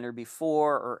that diner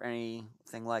before or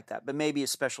anything like that, but maybe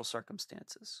special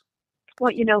circumstances.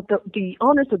 Well, the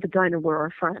owners of the diner were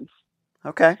our friends.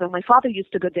 Okay. So my father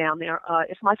used to go down there.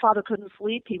 If my father couldn't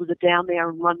sleep, he would go down there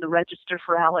and run the register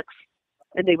for Alex,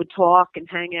 and they would talk and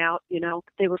hang out.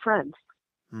 They were friends.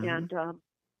 Mm-hmm. And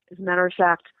as a matter of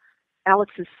fact,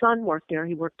 Alex's son worked there.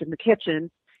 He worked in the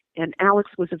kitchen, and Alex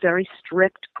was a very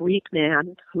strict Greek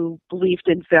man who believed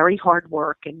in very hard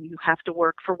work, and you have to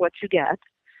work for what you get.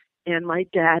 And my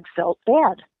dad felt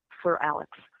bad for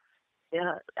Alex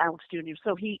Jr.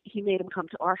 So he made him come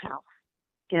to our house,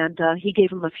 and he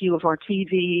gave him a few of our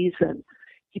TVs, and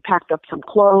he packed up some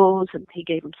clothes, and he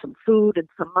gave him some food and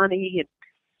some money, and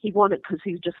he wanted, because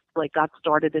he just got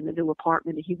started in a new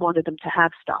apartment, and he wanted him to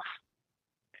have stuff.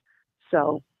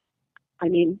 So, I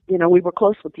mean, we were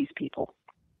close with these people.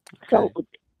 Okay.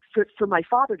 So for my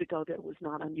father to go there was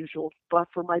not unusual, but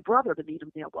for my brother to meet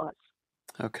him there was.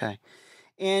 Okay.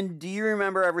 And do you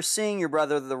remember ever seeing your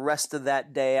brother the rest of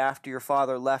that day after your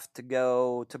father left to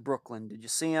go to Brooklyn? Did you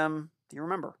see him? Do you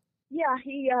remember? Yeah,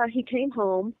 he came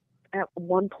home at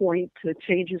one point to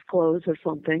change his clothes or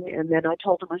something, and then I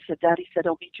told him, I said, Daddy said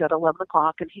I'll meet you at 11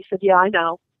 o'clock, and he said, yeah, I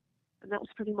know. And that was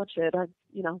pretty much it.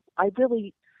 I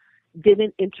really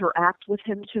didn't interact with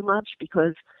him too much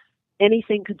because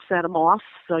anything could set him off,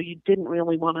 so you didn't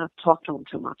really want to talk to him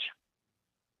too much.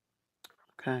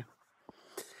 Okay.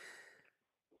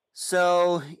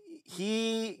 So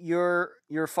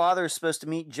your father is supposed to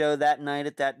meet Joe that night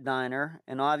at that diner,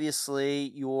 and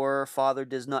obviously your father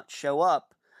does not show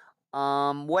up.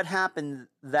 What happened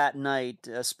that night,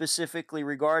 specifically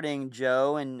regarding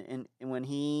Joe, and when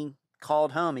he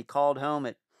called home? He called home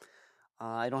at,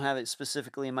 I don't have it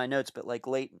specifically in my notes, but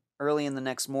early in the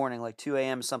next morning, like 2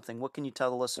 a.m. something. What can you tell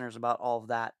the listeners about all of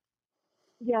that?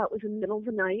 Yeah, it was in the middle of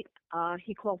the night.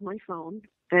 He called my phone,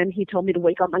 and he told me to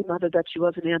wake up my mother that she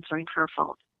wasn't answering her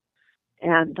phone.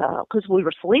 And because we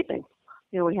were sleeping,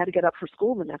 we had to get up for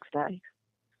school the next day.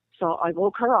 So I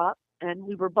woke her up, and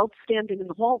we were both standing in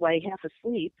the hallway half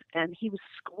asleep, and he was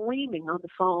screaming on the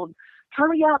phone,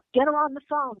 hurry up, get her on the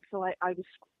phone. So I was,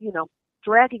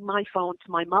 dragging my phone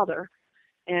to my mother,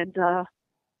 and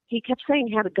he kept saying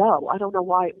he had to go. I don't know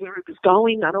where he was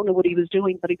going. I don't know what he was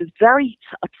doing, but he was very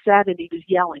upset, and he was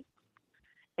yelling.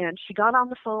 And she got on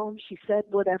the phone. She said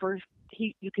whatever.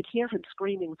 You could hear him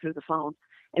screaming through the phone.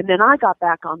 And then I got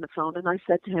back on the phone, and I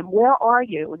said to him, where are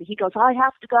you? And he goes, I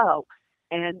have to go.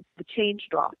 And the change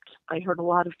dropped. I heard a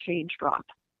lot of change drop.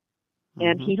 Mm-hmm.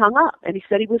 And he hung up, and he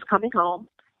said he was coming home.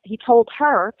 He told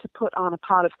her to put on a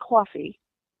pot of coffee,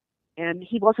 and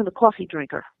he wasn't a coffee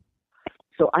drinker.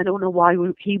 So I don't know why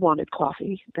he wanted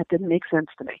coffee. That didn't make sense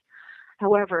to me.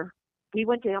 However, we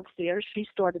went downstairs. She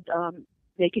started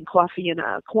making coffee in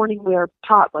a Corningware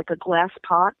pot, like a glass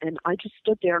pot, and I just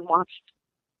stood there and watched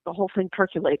the whole thing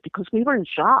percolate because we were in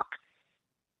shock.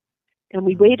 And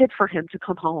we waited for him to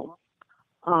come home.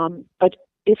 But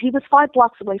if he was 5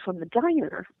 blocks away from the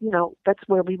diner, that's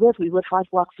where we live. We live 5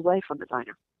 blocks away from the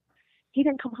diner. He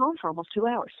didn't come home for almost 2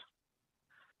 hours.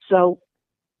 So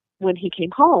when he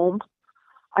came home,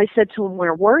 I said to him,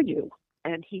 "Where were you?"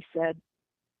 And he said,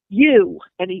 "You."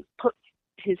 And he put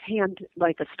his hand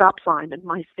like a stop sign in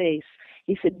my face.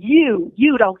 He said, you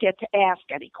don't get to ask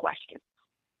any questions.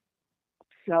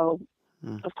 So,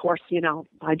 of course,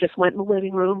 I just went in the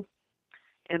living room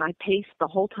and I paced the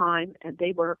whole time, and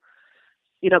they were,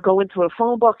 go into a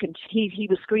phone book, and he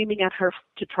was screaming at her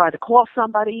to try to call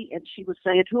somebody, and she was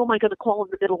saying, "Who am I going to call in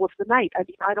the middle of the night? I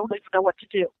mean, I don't even know what to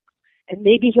do. And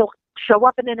maybe he'll show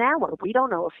up in an hour. We don't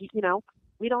know if we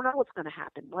don't know what's going to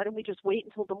happen. Why don't we just wait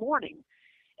until the morning?"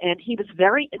 And he was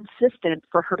very insistent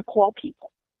for her to call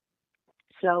people.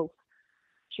 So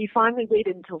she finally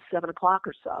waited until 7 o'clock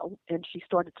or so, and she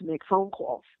started to make phone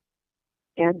calls.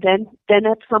 And then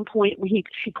at some point,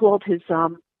 she called his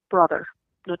brother,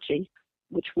 Nucci,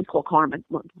 which we call Carmen.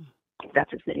 Well,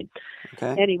 that's his name.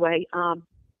 Okay. Anyway, and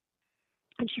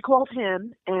she called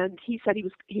him, and he said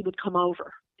he would come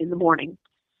over in the morning.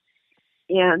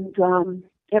 And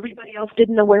everybody else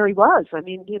didn't know where he was. I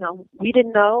mean, we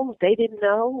didn't know. They didn't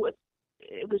know.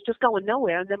 It was just going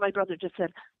nowhere. And then my brother just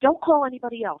said, "Don't call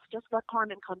anybody else. Just let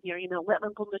Carmen come here. Let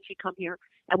Uncle Nucci come here,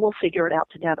 and we'll figure it out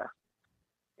together."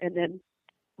 And then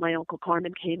my Uncle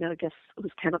Carmen came, and I guess it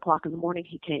was 10 o'clock in the morning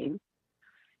he came.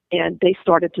 And they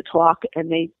started to talk, and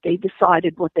they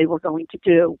decided what they were going to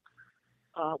do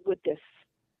with this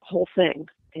whole thing.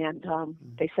 And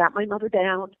they sat my mother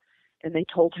down, and they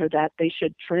told her that they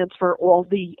should transfer all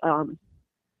the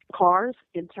cars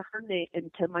into her name,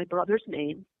 into my brother's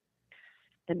name,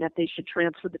 and that they should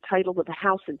transfer the title of the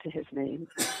house into his name,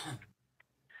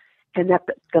 and that,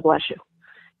 God bless you,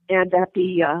 and that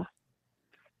the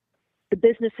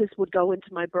businesses would go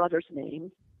into my brother's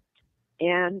name.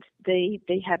 And they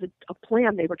had a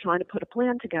plan. They were trying to put a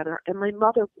plan together, and my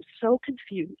mother was so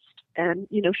confused, and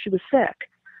she was sick,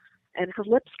 and her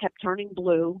lips kept turning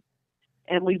blue.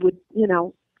 And we would,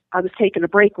 I was taking a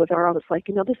break with her. I was like,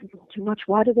 this is too much.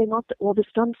 Why do they want all this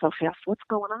done so fast? What's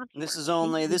going on here?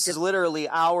 This is literally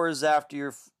hours after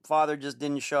your father just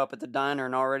didn't show up at the diner,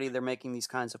 and already they're making these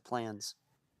kinds of plans.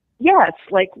 Yeah, it's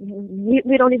like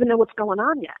we don't even know what's going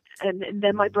on yet. And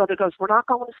then my brother goes, "We're not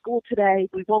going to school today.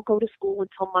 We won't go to school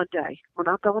until Monday. We're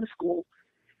not going to school.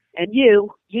 And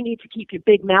you need to keep your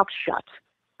big mouth shut.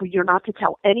 But you're not to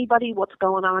tell anybody what's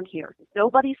going on here.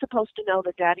 Nobody's supposed to know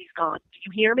that Daddy's gone. Do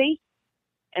you hear me?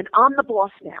 And I'm the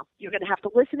boss now. You're going to have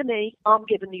to listen to me. I'm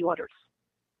giving the orders."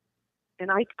 And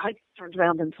I turned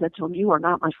around and said to him, "You are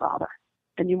not my father,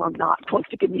 and you are not supposed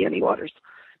to give me any orders,"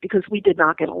 because we did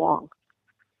not get along.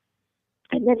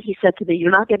 And then he said to me, "You're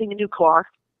not getting a new car,"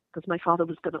 because my father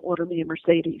was going to order me a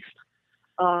Mercedes.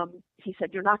 He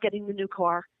said, "You're not getting the new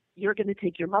car. You're going to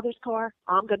take your mother's car.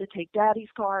 I'm going to take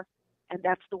Daddy's car, and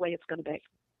that's the way it's going to be."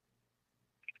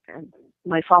 And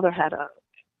my father had a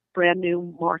brand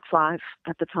new Mark V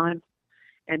at the time,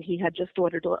 and he had just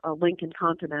ordered a Lincoln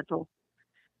Continental.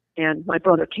 And my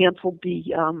brother canceled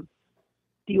the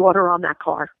order on that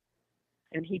car,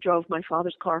 and he drove my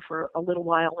father's car for a little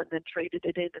while, and then traded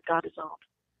it in and got his own.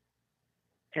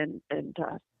 And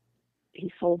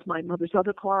he sold my mother's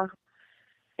other car,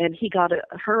 and he got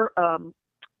her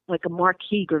like a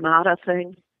Marquis Granada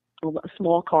thing, a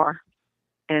small car,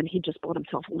 and he just bought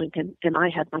himself a Lincoln, and I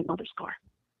had my mother's car.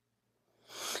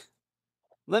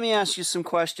 Let me ask you some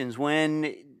questions.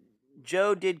 When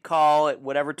Joe did call at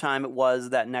whatever time it was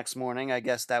that next morning, I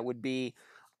guess that would be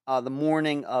the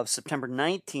morning of September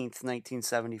 19th,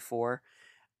 1974.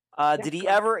 Did he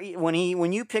ever, when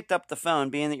you picked up the phone,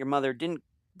 being that your mother didn't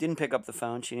pick up the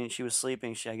phone, she was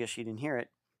sleeping, I guess she didn't hear it.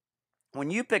 When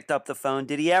you picked up the phone,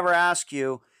 did he ever ask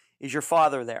you, "Is your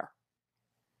father there?"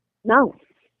 No.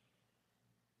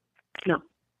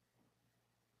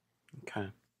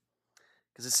 Okay.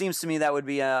 Because it seems to me that would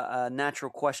be a natural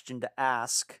question to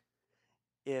ask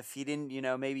if he didn't,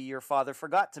 maybe your father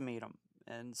forgot to meet him.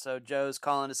 And so Joe's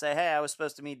calling to say, "Hey, I was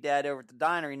supposed to meet Dad over at the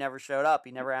diner. He never showed up.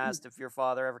 He never asked if your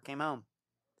father ever came home."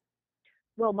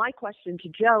 Well, my question to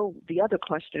Joe, the other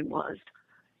question was,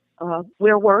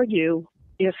 where were you?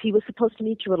 If he was supposed to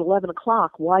meet you at 11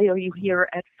 o'clock, why are you here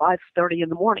at 5:30 in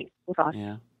the morning with us?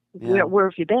 Yeah. Where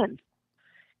have you been?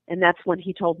 And that's when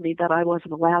he told me that I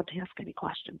wasn't allowed to ask any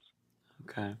questions.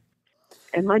 Okay.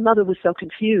 And my mother was so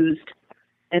confused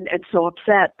and so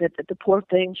upset that the poor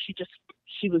thing,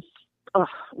 it was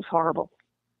horrible.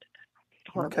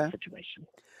 Horrible situation.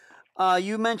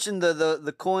 You mentioned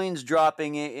the coins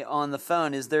dropping on the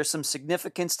phone. Is there some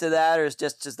significance to that, or is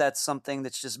just that something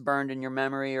that's just burned in your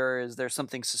memory, or is there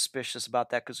something suspicious about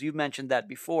that? Because you mentioned that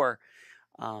before.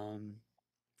 Um,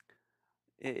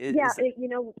 Yeah, is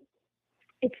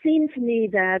it seemed to me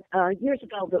that years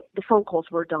ago the phone calls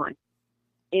were a dime.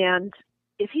 And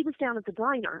if he was down at the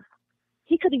diner,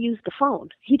 he could have used the phone.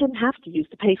 He didn't have to use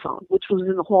the payphone, which was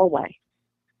in the hallway,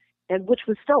 and which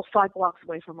was still 5 blocks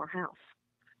away from our house.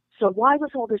 So why was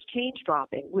all this change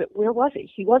dropping? Where was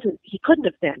he? He wasn't. He couldn't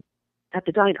have been at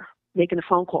the diner making a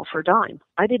phone call for a dime.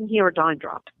 I didn't hear a dime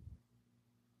drop.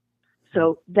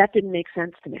 So that didn't make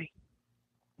sense to me.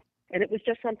 And it was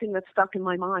just something that stuck in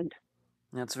my mind.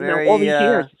 that's All very these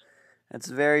years. that's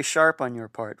very sharp on your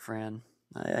part, Fran.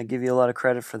 I give you a lot of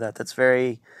credit for that. That's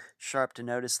very sharp to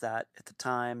notice that at the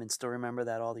time and still remember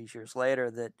that all these years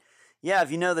later. That, yeah,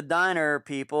 if you know the diner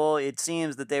people, it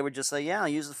seems that they would just say, "Yeah,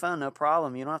 use the phone, no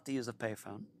problem. You don't have to use a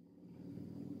payphone."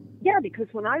 Yeah, because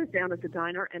when I was down at the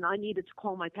diner and I needed to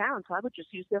call my parents, I would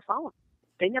just use their phone.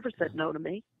 They never said no to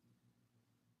me.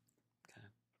 Okay.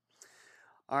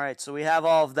 All right, so we have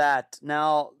all of that.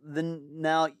 Now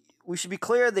we should be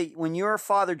clear that when your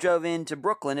father drove into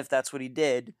Brooklyn, if that's what he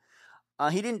did,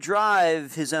 he didn't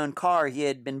drive his own car. He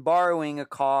had been borrowing a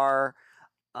car.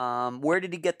 Where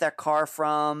did he get that car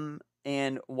from,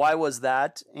 and why was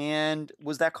that? And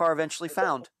was that car eventually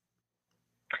found?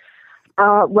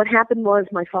 What happened was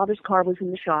my father's car was in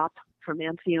the shop for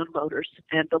Mancione Motors,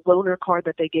 and the loaner car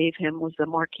that they gave him was the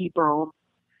Marquis Brougham,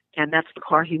 and that's the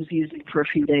car he was using for a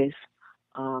few days.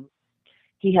 Um,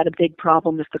 he had a big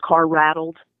problem. If the car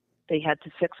rattled, they had to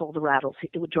fix all the rattles.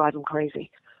 It would drive him crazy.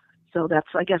 So that's,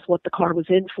 I guess, what the car was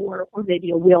in for, or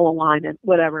maybe a wheel alignment,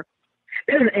 whatever.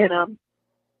 And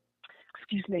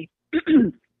excuse me.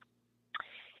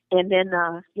 And then,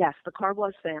 yes, the car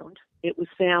was found. It was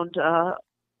found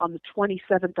on the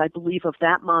 27th, I believe, of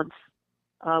that month,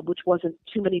 which wasn't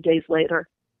too many days later.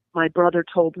 My brother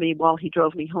told me while he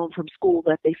drove me home from school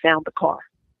that they found the car,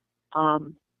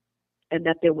 and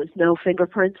that there was no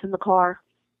fingerprints in the car,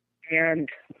 and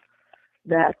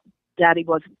that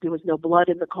there was no blood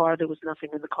in the car. There was nothing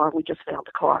in the car. We just found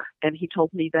the car. And he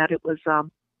told me that it was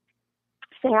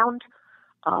found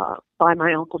by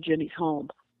my Uncle Jimmy's home,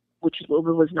 which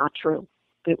was not true.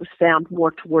 It was found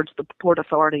more towards the Port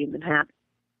Authority in Manhattan.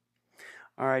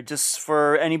 All right, just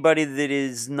for anybody that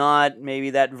is not maybe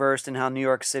that versed in how New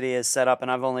York City is set up,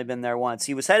 and I've only been there once.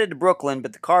 He was headed to Brooklyn,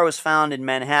 but the car was found in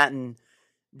Manhattan.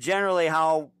 Generally,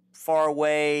 how far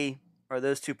away are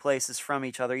those two places from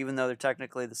each other, even though they're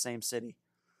technically the same city?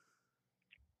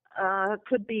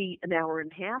 Could be an hour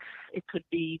and a half. It could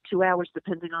be 2 hours,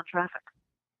 depending on traffic.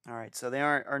 All right, so they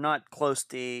are not close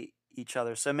to each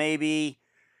other. So maybe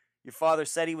your father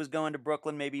said he was going to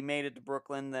Brooklyn, maybe made it to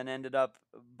Brooklyn, then ended up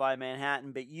by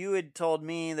Manhattan. But you had told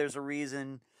me there's a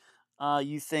reason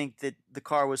you think that the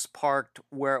car was parked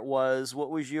where it was. What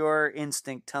was your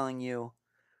instinct telling you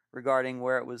regarding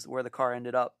where the car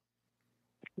ended up?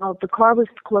 Well, the car was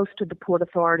close to the Port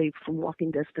Authority from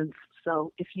walking distance.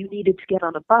 So if you needed to get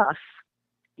on a bus,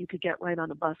 you could get right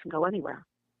on a bus and go anywhere.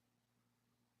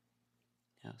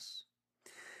 Yes.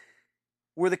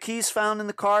 Were the keys found in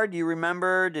the car? Do you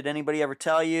remember? Did anybody ever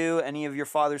tell you any of your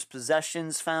father's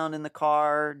possessions found in the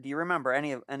car? Do you remember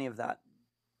any of that?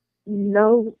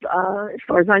 No, as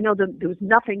far as I know, there was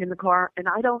nothing in the car, and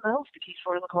I don't know if the keys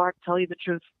were in the car, to tell you the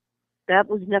truth. That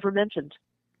was never mentioned.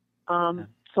 Okay.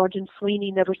 Sergeant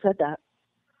Sweeney never said that.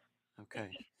 Okay.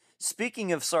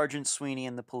 Speaking of Sergeant Sweeney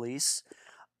and the police,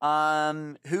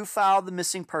 who filed the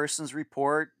missing persons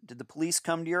report? Did the police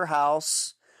come to your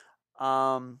house?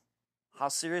 How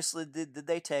seriously did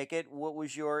they take it? What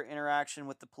was your interaction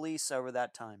with the police over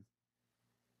that time?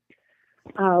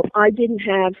 I didn't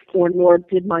have, or nor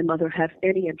did my mother have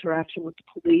any interaction with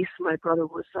the police. My brother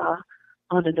was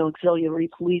on an auxiliary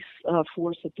police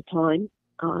force at the time.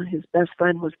 His best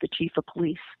friend was the chief of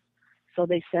police. So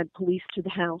they sent police to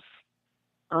the house.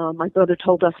 My brother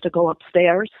told us to go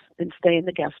upstairs and stay in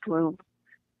the guest room.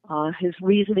 His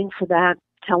reasoning for that,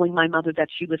 telling my mother that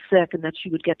she was sick and that she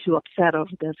would get too upset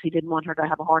over this, he didn't want her to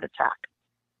have a heart attack.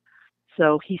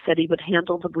 So he said he would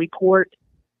handle the report,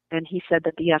 and he said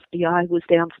that the FBI was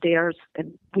downstairs,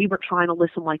 and we were trying to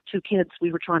listen like two kids.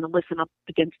 We were trying to listen up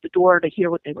against the door to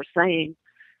hear what they were saying.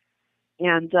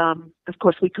 And, of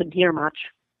course, we couldn't hear much.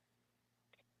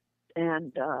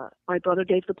 And my brother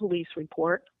gave the police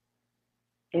report,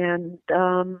 and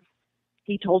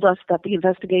he told us that the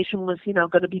investigation was,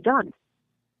 going to be done.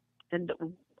 And,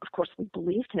 of course, we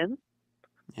believed him.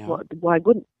 Yeah. Why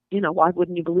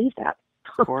wouldn't you believe that?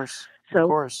 Of course. Of So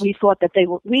course. we thought that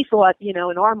we thought, in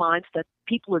our minds that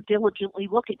people are diligently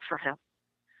looking for him.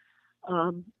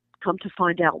 Come to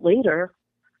find out later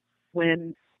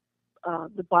when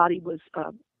the body was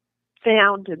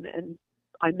found and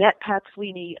I met Pat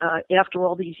Sweeney after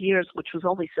all these years, which was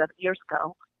only 7 years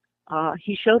ago.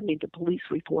 He showed me the police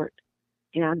report,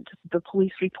 and the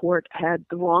police report had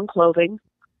the wrong clothing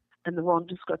and the wrong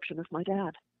description of my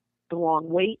dad, the wrong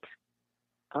weight,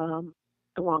 the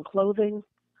wrong clothing,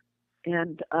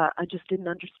 and I just didn't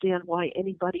understand why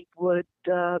anybody would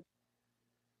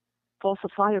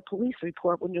falsify a police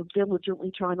report when you're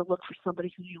diligently trying to look for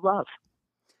somebody who you love.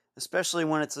 Especially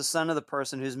when it's the son of the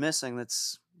person who's missing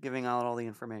that's giving out all the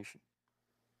information.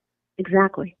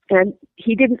 Exactly. And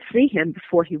he didn't see him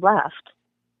before he left.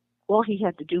 All he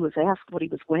had to do was ask what he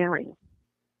was wearing.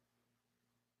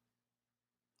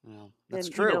 Well, that's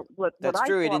and, true. What That's I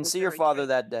true. He thought didn't was see your very father strange.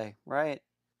 that day, right?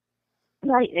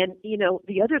 Right. And,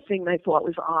 the other thing I thought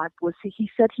was odd was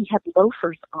he said he had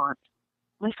loafers on.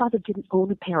 My father didn't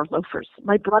own a pair of loafers.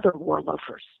 My brother wore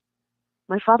loafers.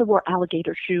 My father wore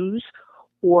alligator shoes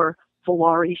or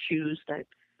Volare shoes that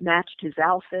matched his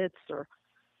outfits, or,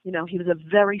 he was a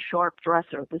very sharp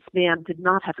dresser. This man did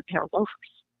not have a pair of loafers.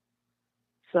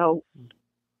 So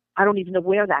I don't even know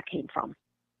where that came from.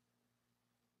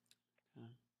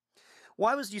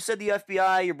 Why was, you said the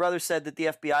FBI, your brother said that the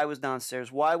FBI was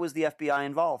downstairs. Why was the FBI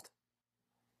involved?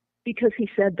 Because he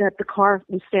said that the car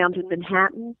was found in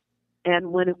Manhattan,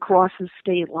 and when it crosses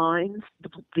state lines,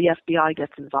 the FBI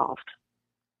gets involved.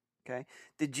 Okay.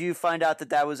 Did you find out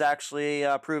that was actually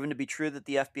proven to be true, that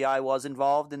the FBI was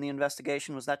involved in the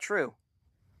investigation? Was that true?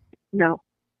 No,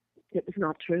 it was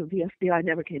not true. The FBI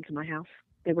never came to my house.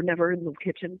 They were never in the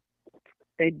kitchen.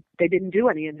 They didn't do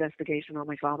any investigation on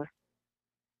my father.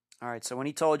 All right. So when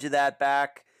he told you that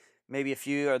back, maybe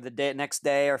next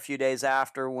day or a few days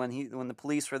after, when the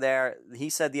police were there, he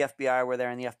said the FBI were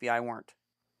there and the FBI weren't.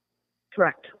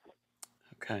 Correct.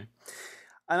 Okay.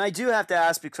 And I do have to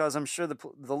ask, because I'm sure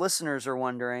the listeners are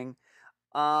wondering,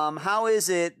 how is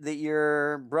it that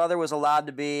your brother was allowed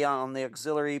to be on the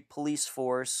auxiliary police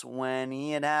force when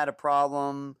he had a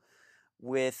problem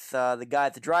with the guy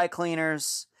at the dry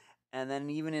cleaners, and then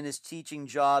even in his teaching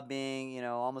job being,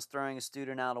 almost throwing a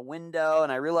student out a window?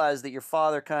 And I realize that your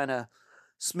father kind of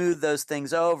smoothed those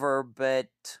things over, but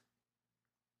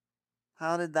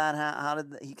how did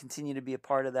he continue to be a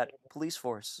part of that police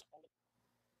force?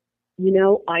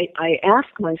 I ask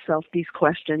myself these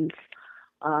questions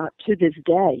to this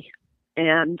day,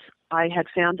 and I had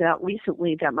found out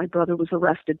recently that my brother was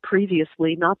arrested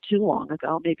previously, not too long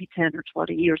ago, maybe 10 or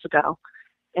 20 years ago,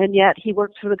 and yet he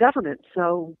worked for the government.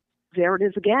 So there it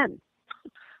is again.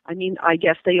 I mean, I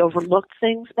guess they overlooked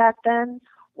things back then,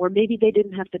 or maybe they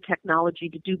didn't have the technology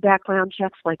to do background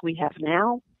checks like we have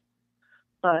now.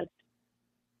 But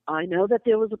I know that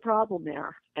there was a problem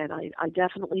there, and I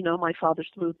definitely know my father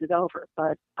smoothed it over,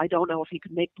 but I don't know if he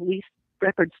could make police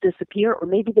records disappear, or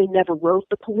maybe they never wrote,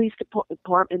 the police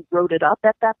department wrote it up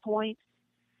at that point.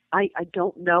 I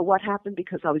don't know what happened,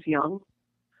 because I was young,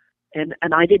 and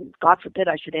I didn't, God forbid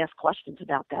I should ask questions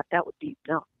about that. That would be,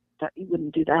 no, that you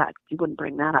wouldn't do that. You wouldn't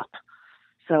bring that up.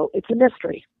 So it's a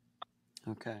mystery.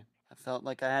 Okay. I felt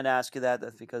like I had to ask you that.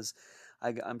 That's because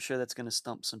I'm sure that's going to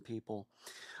stump some people.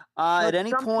 At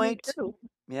any point,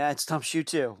 yeah, it stumps you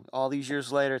too. All these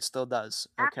years later, it still does.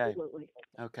 Okay. Absolutely.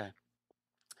 Okay.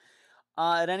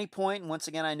 At any point, and once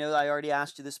again, I know I already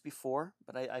asked you this before,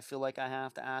 but I feel like I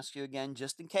have to ask you again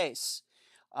just in case.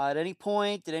 At any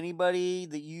point, did anybody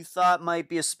that you thought might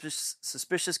be a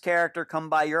suspicious character come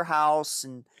by your house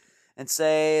and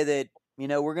say that,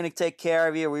 we're going to take care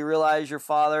of you, we realize your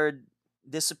father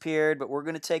disappeared, but we're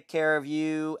going to take care of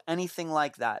you? Anything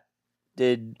like that?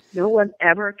 No one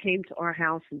ever came to our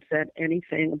house and said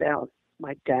anything about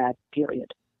my dad,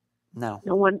 period. No.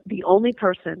 No one. The only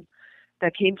person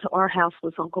that came to our house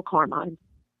was Uncle Carmine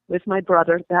with my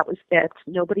brother. That was it.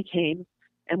 Nobody came,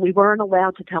 and we weren't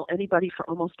allowed to tell anybody for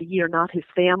almost a year, not his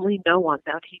family, no one,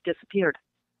 that he disappeared.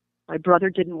 My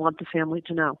brother didn't want the family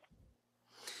to know.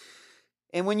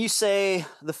 And when you say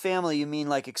the family, you mean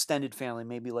like extended family,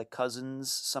 maybe like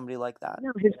cousins, somebody like that?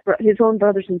 No, his own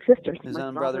brothers and sisters. His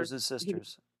own brothers and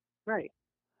sisters. Right.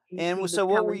 And so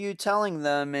what were you telling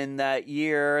them in that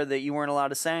year that you weren't allowed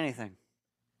to say anything?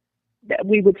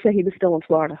 We would say he was still in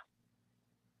Florida.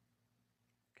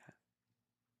 Okay.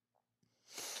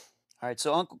 All right,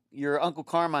 so your Uncle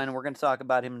Carmine, and we're going to talk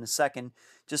about him in a second.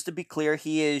 Just to be clear,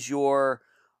 he is your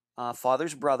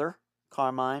father's brother,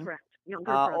 Carmine. Correct. Younger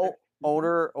brother.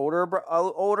 Older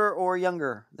or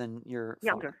younger than your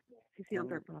younger. father? He's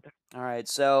younger brother. All right,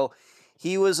 so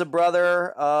he was a brother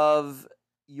of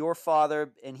your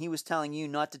father, and he was telling you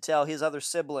not to tell his other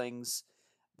siblings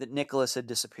that Nicholas had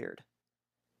disappeared.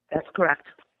 That's correct.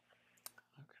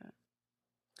 Okay.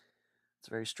 It's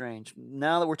very strange.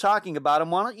 Now that we're talking about him,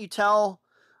 why don't you tell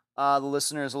the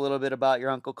listeners a little bit about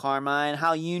your Uncle Carmine,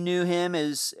 how you knew him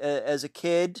as a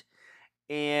kid,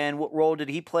 and what role did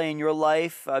he play in your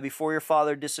life before your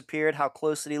father disappeared? How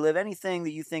close did he live? Anything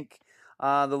that you think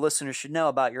the listeners should know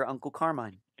about your Uncle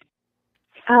Carmine?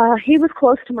 He was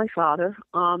close to my father.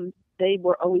 They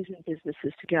were always in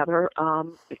businesses together.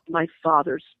 My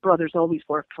father's brothers always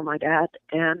worked for my dad,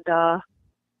 and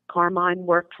Carmine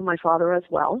worked for my father as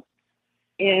well.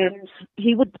 And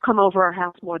he would come over our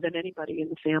house more than anybody in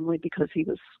the family because he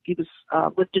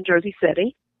lived in Jersey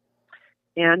City,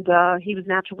 and he was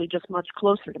naturally just much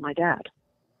closer to my dad.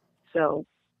 So,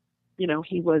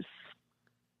 he was,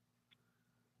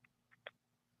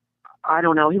 I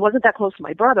don't know, he wasn't that close to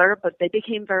my brother, but they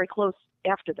became very close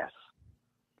after this.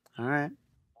 All right.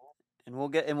 And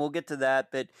we'll get to that,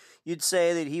 but you'd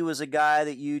say that he was a guy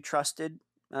that you trusted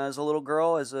as a little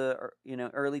girl, as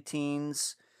early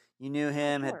teens. You knew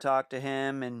him, Sure. had talked to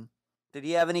him, and did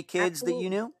he have any kids Absolutely. that you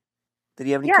knew? Did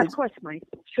he have any Yeah, kids? of course.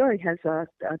 Sure, he has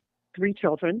 3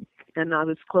 children, and I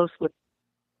was close with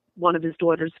one of his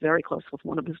daughters, very close with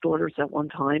one of his daughters at one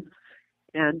time.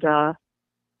 And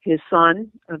his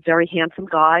son, a very handsome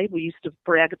guy. We used to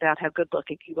brag about how good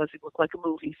looking he was. He looked like a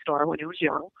movie star when he was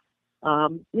young.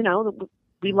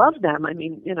 We loved them. I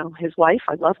mean, his wife,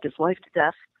 I loved his wife to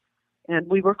death. And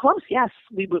we were close, yes.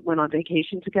 We went on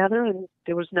vacation together, and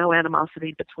there was no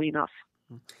animosity between us.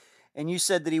 And you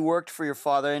said that he worked for your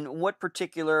father. In what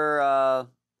particular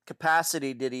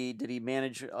capacity did he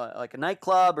manage, like a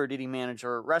nightclub, or did he manage a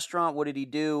restaurant? What did he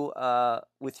do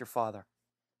with your father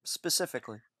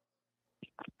specifically?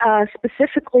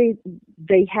 Specifically,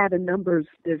 they had a numbers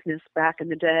business back in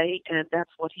the day, and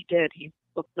that's what he did. He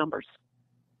booked numbers.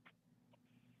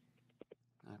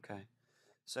 Okay.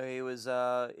 So he was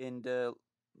into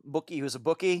bookie. He was a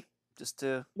bookie, just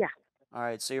to. Yeah. All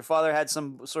right. So your father had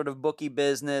some sort of bookie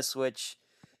business, which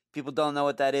people don't know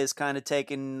what that is. Kind of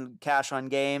taking cash on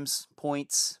games,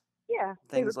 points. Yeah,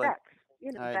 they were Things like.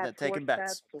 bets. All right, taking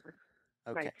bets.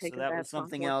 Okay, Right, so taking that was bets on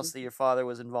something else horses. that your father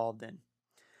was involved in.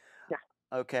 Yeah.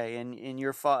 Okay, and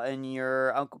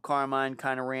your Uncle Carmine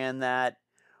kind of ran that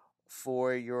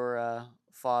for your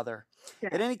father. Yeah.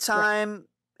 At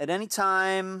any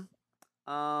time,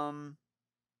 um,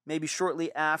 maybe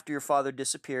shortly after your father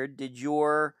disappeared, did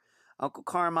your Uncle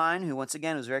Carmine, who once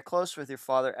again was very close with your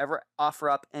father, ever offer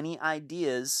up any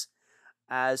ideas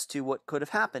as to what could have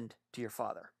happened to your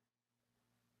father?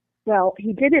 Well,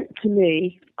 he didn't to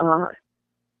me.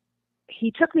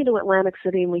 He took me to Atlantic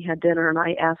City and we had dinner, and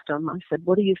I asked him, I said,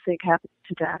 "What do you think happened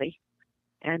to Daddy?"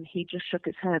 And he just shook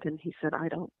his head and he said, I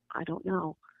don't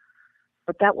know.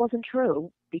 But that wasn't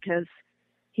true, because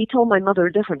he told my mother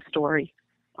a different story.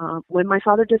 When my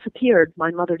father disappeared,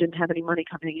 my mother didn't have any money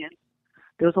coming in.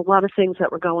 There was a lot of things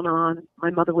that were going on. My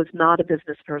mother was not a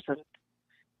business person.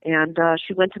 And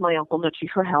she went to my Uncle Nucci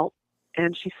for help.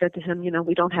 And she said to him,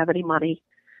 we don't have any money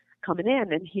coming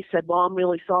in. And he said, well, I'm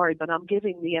really sorry, but I'm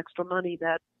giving the extra money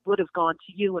that would have gone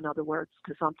to you, in other words,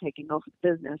 because I'm taking over the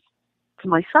business, to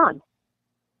my son.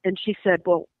 And she said,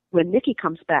 well, when Nicky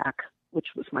comes back, which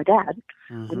was my dad,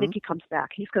 when Nicky comes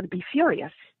back, he's going to be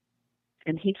furious.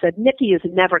 And he said, Nicky is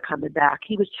never coming back.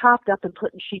 He was chopped up and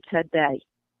put in Sheepshead Bay.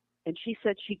 And she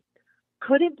said she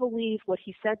couldn't believe what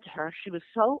he said to her. She was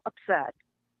so upset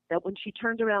that when she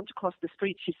turned around to cross the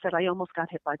street, she said, I almost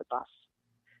got hit by the bus.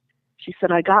 She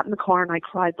said, I got in the car and I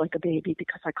cried like a baby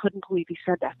because I couldn't believe he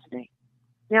said that to me.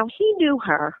 Now, he knew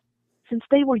her since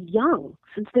they were young,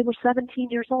 since they were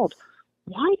 17 years old.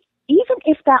 Why, even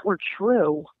if that were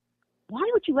true, why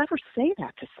would you ever say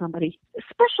that to somebody,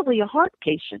 especially a heart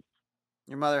patient?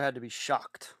 Your mother had to be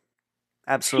shocked.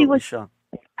 Absolutely shocked.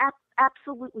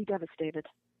 Absolutely devastated.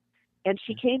 And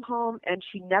she came home and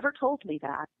she never told me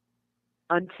that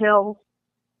until,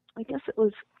 I guess it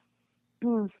was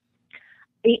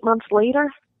 8 months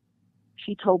later.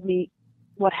 She told me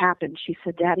what happened. She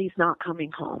said, Daddy's not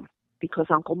coming home because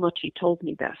Uncle Nucci told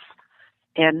me this.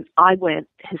 And I went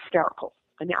hysterical.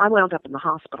 I mean, I wound up in the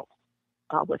hospital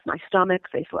with my stomach.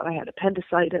 They thought I had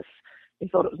appendicitis. They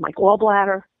thought it was my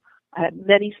gallbladder. I had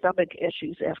many stomach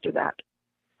issues after that.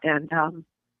 And,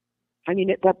 I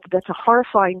mean, that's a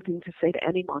horrifying thing to say to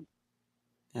anyone.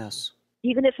 Yes.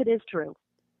 Even if it is true.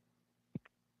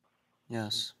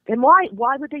 Yes. And why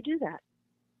would they do that?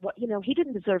 What, he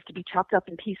didn't deserve to be chopped up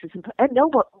in pieces, and no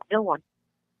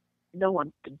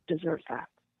one deserves that.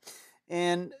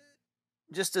 And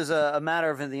just as a matter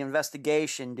of the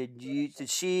investigation, did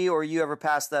she or you ever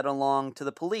pass that along to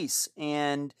the police?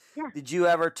 And Yeah. did you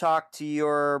ever talk to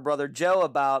your brother Joe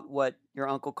about what your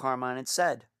Uncle Carmine had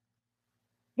said?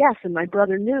 Yes, and my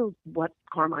brother knew what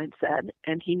Carmine said,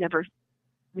 and he never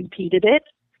repeated it.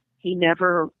 He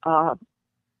never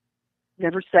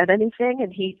said anything,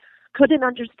 and he couldn't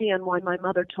understand why my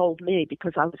mother told me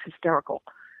because I was hysterical.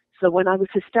 So when I was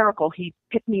hysterical, he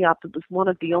picked me up. It was one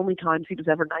of the only times he was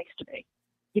ever nice to me.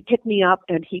 He picked me up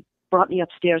and he brought me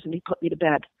upstairs and he put me to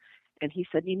bed. And he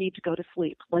said, "You need to go to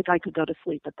sleep." Like I could go to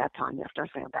sleep at that time after I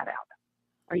found that out.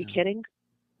 Are you kidding?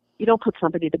 You don't put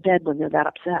somebody to bed when they're that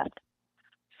upset.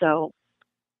 So,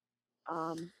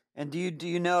 and do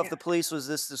you know if the police was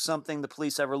this is something the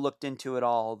police ever looked into at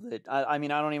all? That I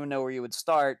mean, I don't even know where you would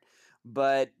start,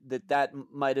 but that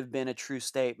might have been a true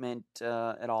statement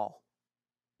at all.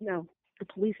 No, the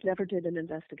police never did an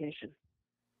investigation.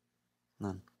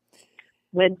 None.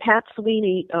 When Pat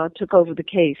Sweeney took over the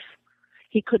case,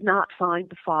 he could not find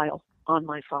the file on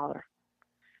my father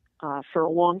for a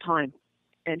long time.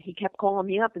 And he kept calling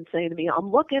me up and saying to me,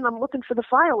 I'm looking for the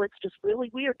file. It's just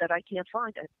really weird that I can't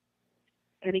find it.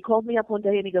 And he called me up one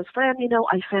day and he goes, Fran,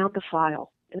 I found the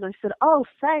file. And I said, oh,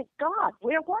 thank God.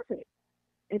 Where was it?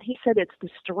 And he said, it's the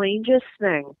strangest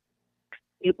thing.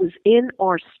 It was in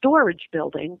our storage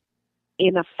building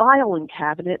in a filing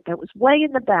cabinet that was way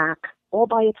in the back, all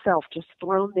by itself, just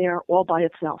thrown there all by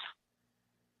itself.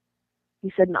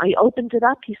 He said, and I opened it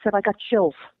up. He said, I got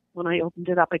chills when I opened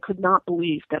it up. I could not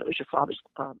believe that it was your father's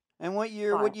And what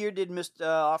year? file. What year did Mr.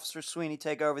 Officer Sweeney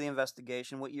take over the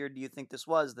investigation? What year do you think this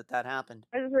was that happened?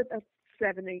 It was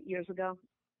 7-8 years ago.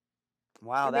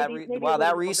 Wow, maybe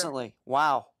that recently.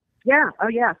 Wow. Yeah. Oh,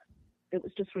 yeah. It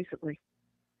was just recently.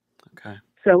 Okay.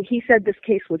 So he said this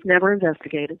case was never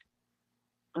investigated.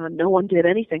 No one did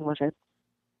anything with it.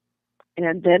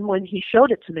 And then when he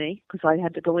showed it to me, because I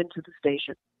had to go into the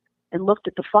station and looked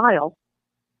at the file,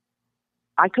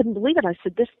 I couldn't believe it. I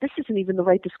said, this isn't even the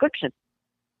right description.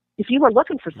 If you were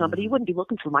looking for somebody, you wouldn't be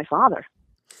looking for my father.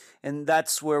 And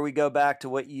that's where we go back to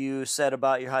what you said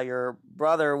about how your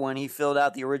brother, when he filled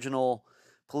out the original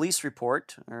police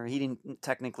report, or he didn't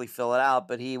technically fill it out,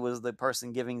 but he was the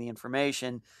person giving the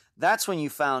information. That's when you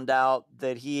found out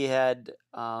that he had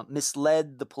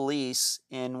misled the police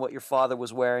in what your father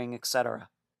was wearing, etc.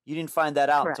 You didn't find that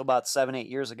out until about 7-8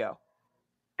 years ago.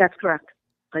 That's correct.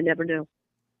 I never knew.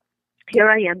 Here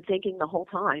I am thinking the whole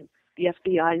time the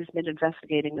FBI has been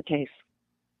investigating the case.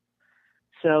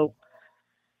 So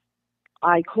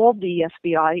I called the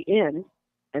FBI in,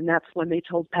 and that's when they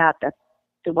told Pat that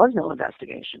there was no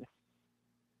investigation.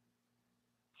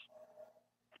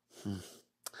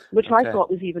 Which I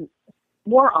thought was even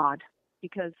more odd,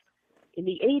 because in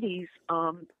the 80s,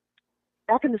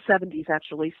 back in the 70s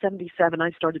actually, 77,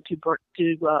 I started to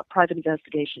do private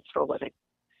investigations for a living.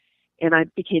 And I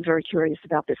became very curious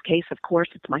about this case. Of course,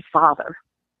 it's my father.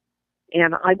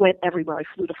 And I went everywhere. I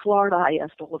flew to Florida. I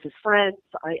asked all of his friends.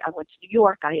 I went to New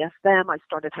York. I asked them. I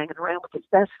started hanging around with his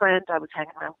best friend. I was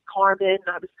hanging around with Carmen.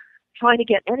 I was trying to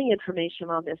get any information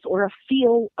on this or a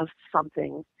feel of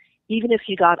something, even if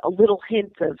you got a little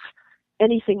hint of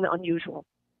anything unusual.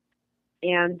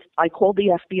 And I called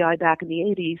the FBI back in the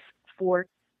 80s for,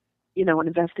 an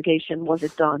investigation. Was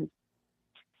it done?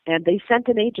 And they sent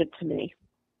an agent to me.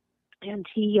 And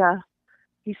he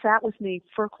sat with me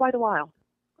for quite a while,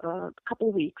 a couple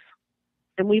of weeks,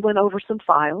 and we went over some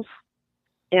files.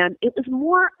 And it was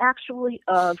more actually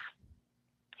of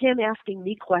him asking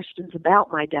me questions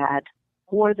about my dad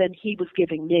more than he was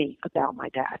giving me about my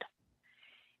dad.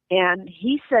 And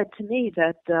he said to me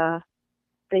that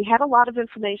they had a lot of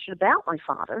information about my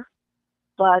father,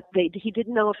 but he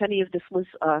didn't know if any of this was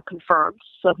confirmed,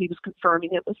 so he was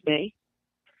confirming it with me.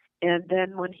 And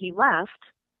then when he left,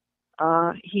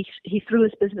 he threw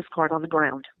his business card on the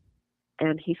ground,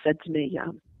 and he said to me,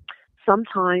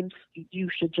 sometimes you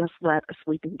should just let a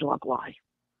sleeping dog lie.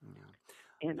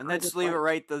 Yeah. And let's leave it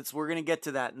right. We're going to get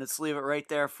to that, and let's leave it right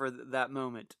there for that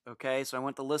moment, okay? So I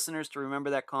want the listeners to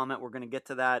remember that comment. We're going to get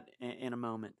to that in a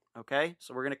moment, okay?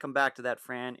 So we're going to come back to that,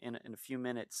 Fran, in a few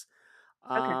minutes.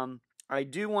 Okay. I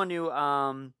do want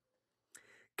to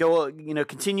go,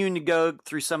 continuing to go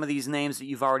through some of these names that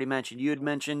you've already mentioned. You had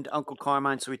mentioned Uncle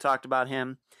Carmine, so we talked about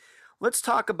him. Let's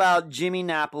talk about Jimmy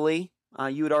Napoli.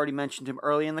 You had already mentioned him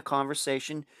early in the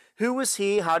conversation. Who was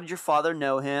he? How did your father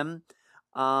know him?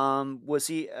 Was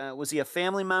he a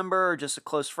family member or just a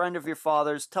close friend of your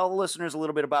father's? Tell the listeners a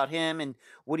little bit about him and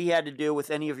what he had to do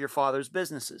with any of your father's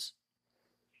businesses.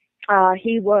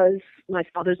 He was my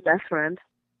father's best friend.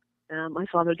 My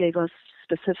father gave us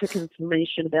specific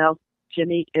information about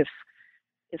Jimmy. If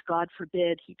God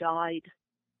forbid he died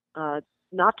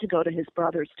not to go to his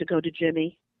brothers, to go to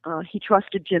Jimmy. He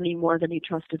trusted Jimmy more than he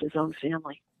trusted his own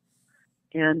family.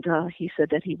 And he said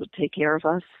that he would take care of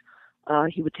us.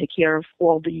 He would take care of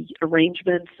all the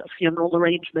arrangements, funeral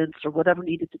arrangements, or whatever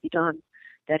needed to be done,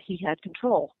 that he had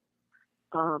control.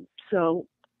 So,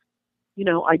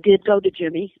 I did go to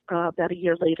Jimmy. About a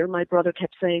year later, my brother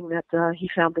kept saying that he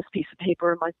found this piece of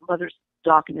paper in my mother's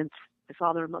documents, my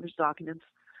father and mother's documents,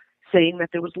 saying that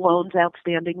there was loans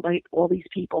outstanding by all these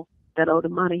people that owed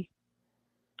him money.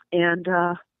 And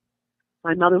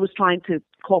my mother was trying to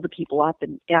call the people up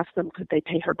and ask them could they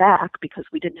pay her back because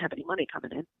we didn't have any money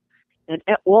coming in. And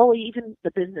even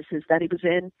the businesses that he was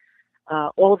in,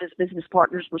 all of his business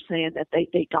partners were saying that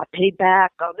they got paid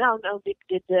back. Oh, no, they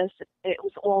did this. It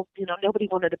was all, nobody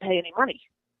wanted to pay any money.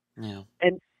 Yeah.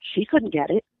 And she couldn't get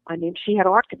it. I mean, she had a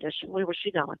heart condition. Where was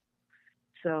she going?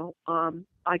 So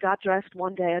I got dressed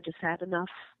one day. I just had enough.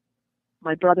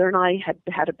 My brother and I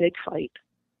had a big fight,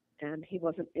 and he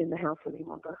wasn't in the house any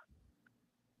longer.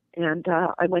 And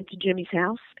I went to Jimmy's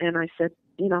house, and I said,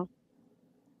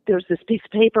 there's this piece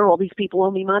of paper. All these people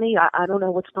owe me money. I don't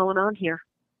know what's going on here.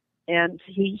 And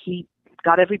he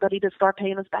got everybody to start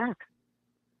paying us back.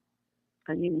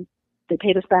 I mean, they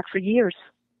paid us back for years.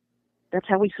 That's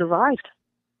how we survived.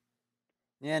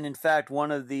 Yeah, and in fact,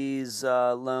 one of these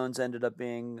loans ended up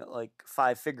being like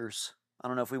 5 figures. I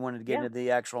don't know if we wanted to get into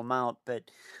the actual amount, but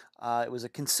it was a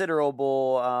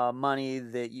considerable money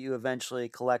that you eventually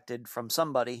collected from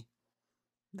somebody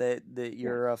that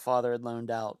your father had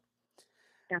loaned out.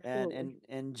 Absolutely.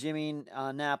 And Jimmy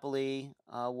Napoli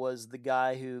was the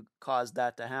guy who caused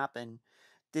that to happen.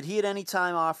 Did he at any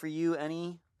time offer you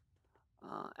any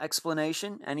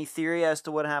explanation, any theory as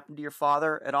to what happened to your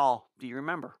father at all? Do you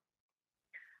remember?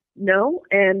 No,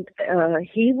 and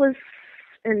he was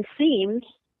and seemed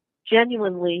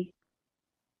genuinely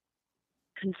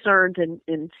concerned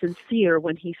and sincere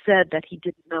when he said that he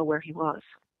didn't know where he was.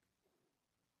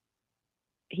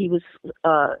 He was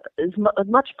as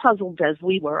much puzzled as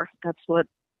we were. That's what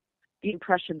the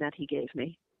impression that he gave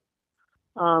me.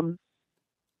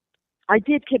 I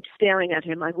did keep staring at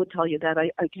him. I would tell you that.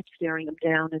 I kept staring him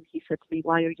down, and he said to me,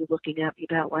 "Why are you looking at me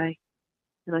that way?"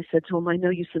 And I said to him, "I know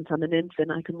you since I'm an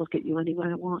infant. I can look at you any way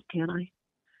I want, can't I?"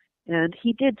 And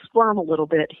he did squirm a little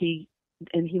bit. He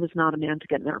was not a man to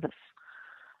get nervous.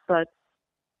 But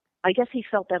I guess he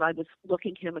felt that I was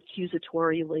looking at him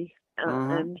accusatorially,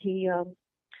 and he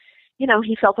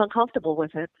felt uncomfortable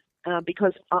with it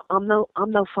because I'm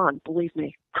no fun, believe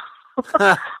me.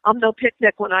 I'm no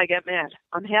picnic when I get mad.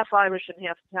 I'm half Irish and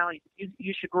half Italian.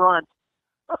 You should run.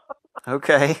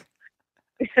 Okay.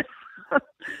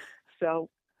 So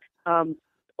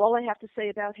all I have to say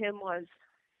about him was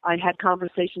I had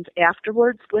conversations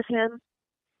afterwards with him,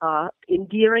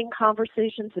 endearing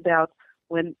conversations about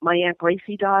when my Aunt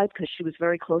Gracie died, because she was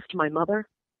very close to my mother,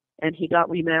 and he got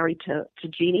remarried to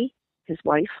Jeannie, his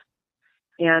wife.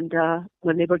 And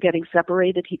when they were getting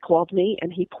separated, he called me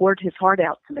and he poured his heart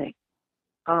out to me.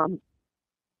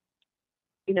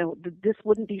 This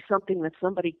wouldn't be something that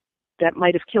somebody that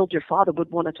might have killed your father would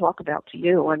want to talk about to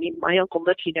you. I mean, my Uncle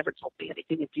Mitchie never told me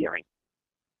anything endearing.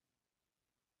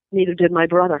 Neither did my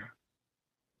brother.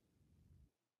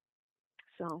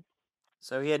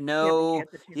 So he had no,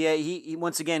 he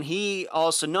once again, he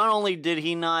also, not only did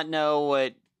he not know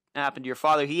what happened to your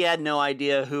father, he had no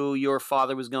idea who your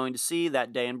father was going to see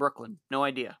that day in Brooklyn. No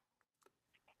idea.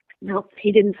 No,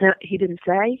 he didn't say, he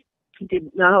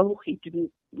didn't know, we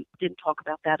didn't talk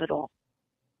about that at all.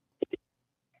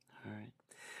 All right.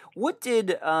 What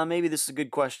did, maybe this is a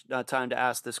good question, time to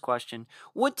ask this question.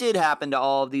 What did happen to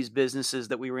all of these businesses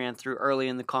that we ran through early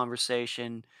in the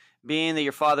conversation? Being that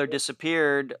your father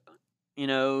disappeared,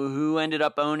 who ended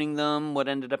up owning them? What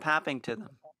ended up happening to them?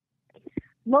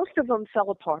 Most of them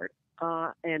fell apart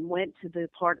and went to the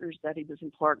partners that he was in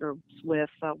partners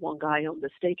with. One guy owned the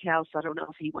steakhouse. I don't know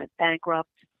if he went bankrupt.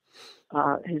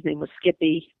 His name was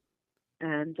Skippy.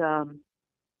 And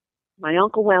my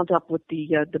uncle wound up with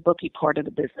the bookie part of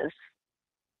the business.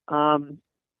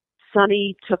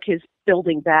 Sonny took his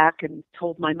building back and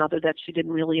told my mother that she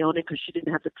didn't really own it because she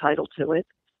didn't have the title to it.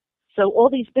 So all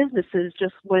these businesses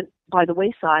just went by the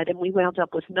wayside, and we wound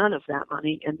up with none of that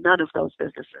money and none of those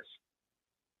businesses.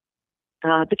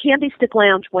 The Candy Stick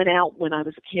Lounge went out when I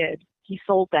was a kid. He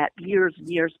sold that years and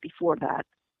years before that.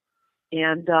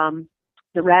 And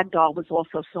the Rag Doll was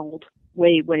also sold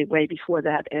way, way, way before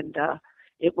that. And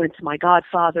it went to my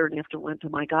godfather, and after it went to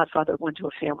my godfather, it went to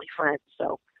a family friend.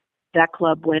 So that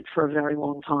club went for a very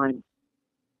long time.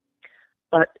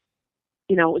 But,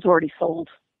 it was already sold.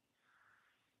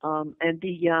 And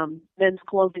the men's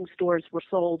clothing stores were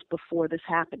sold before this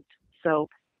happened. So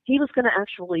he was going to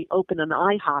actually open an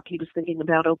IHOP. He was thinking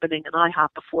about opening an IHOP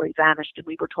before he vanished, and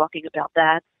we were talking about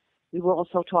that. We were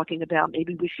also talking about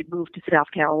maybe we should move to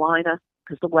South Carolina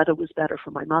because the weather was better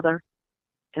for my mother.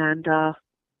 And,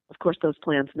 of course, those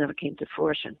plans never came to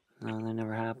fruition. No, they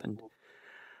never happened.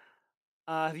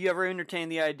 Have you ever entertained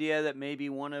the idea that maybe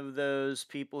one of those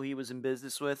people he was in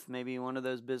business with, maybe one of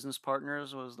those business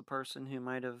partners, was the person who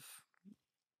might have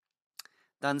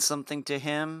done something to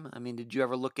him? I mean, did you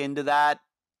ever look into that?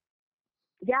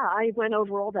 Yeah, I went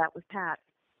over all that with Pat.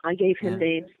 I gave him Yeah.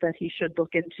 names that he should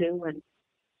look into and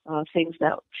things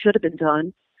that should have been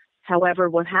done. However,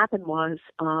 what happened was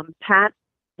Pat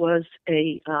was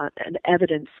an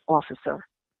evidence officer,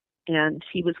 and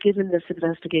he was given this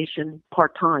investigation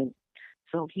part-time.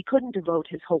 So he couldn't devote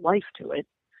his whole life to it,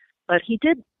 but he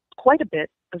did quite a bit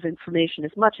of information,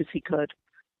 as much as he could.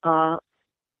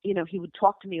 He would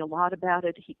talk to me a lot about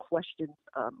it. He questioned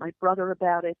my brother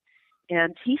about it,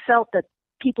 and he felt that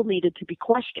people needed to be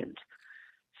questioned.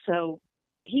 So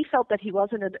he felt that he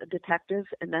wasn't a detective,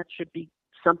 and that should be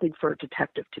something for a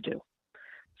detective to do.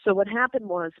 So what happened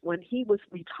was, when he was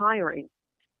retiring,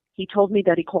 he told me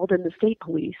that he called in the state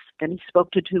police and he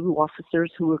spoke to 2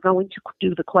 officers who were going to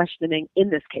do the questioning in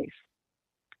this case.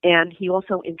 And he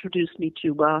also introduced me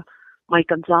to Mike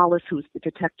Gonzalez, who's the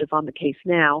detective on the case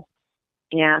now.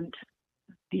 And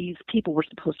these people were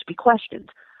supposed to be questioned.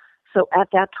 So at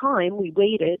that time, we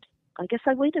waited. I guess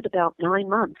I waited about 9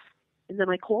 months. And then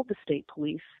I called the state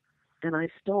police, and I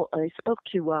spoke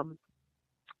to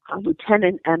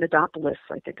Lieutenant Anadopoulos,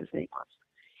 I think his name was.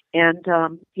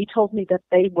 And he told me that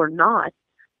they were not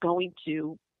going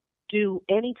to do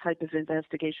any type of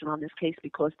investigation on this case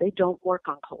because they don't work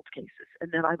on cold cases,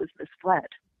 and that I was misled,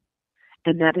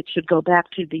 and that it should go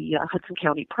back to the Hudson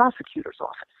County prosecutor's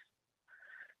office.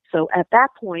 So at that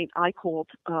point, I called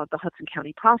the Hudson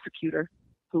County prosecutor,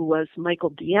 who was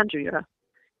Michael DeAndrea,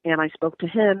 and I spoke to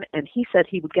him, and he said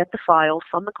he would get the file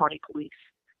from the Kearny police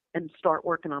and start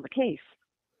working on the case.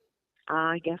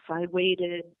 I guess I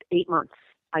waited 8 months.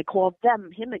 I called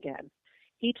him again.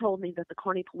 He told me that the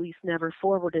Kearny police never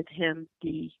forwarded him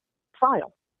the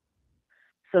file.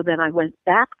 So then I went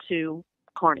back to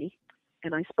Kearny,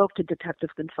 and I spoke to Detective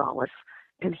Gonzalez,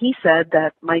 and he said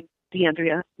that Mike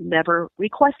DeAndrea never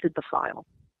requested the file.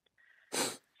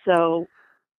 So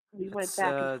we went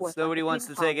back and forth. Nobody wants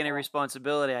to take any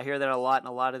responsibility. I hear that a lot in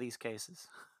a lot of these cases.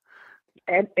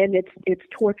 And it's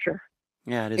torture.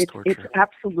 Yeah, it is torture. It's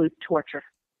absolute torture.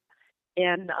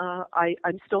 And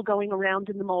I'm still going around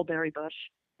in the mulberry bush.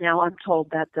 Now I'm told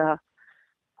that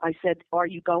I said, "Are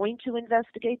you going to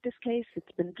investigate this case?"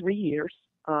 It's been 3 years.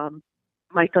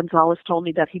 Mike Gonzalez told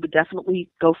me that he would definitely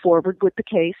go forward with the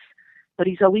case, but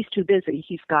he's always too busy.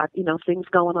 He's got, things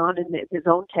going on in his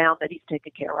own town that he's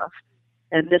taking care of.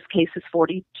 And this case is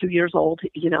 42 years old.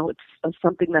 It's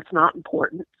something that's not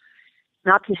important.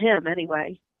 Not to him,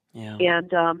 anyway. Yeah.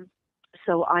 And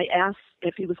so I asked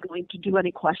if he was going to do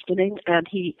any questioning, and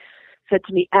he said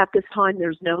to me, "At this time,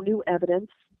 there's no new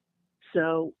evidence,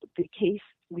 so the case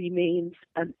remains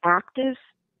an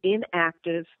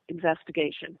inactive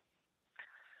investigation."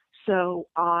 So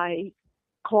I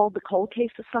called the Cold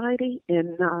Case Society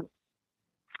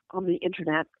on the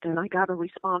internet, and I got a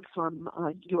response from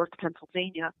York,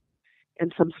 Pennsylvania,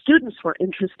 and some students were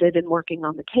interested in working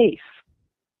on the case.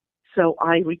 So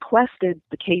I requested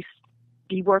the case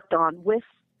be worked on with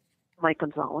Mike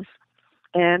Gonzalez,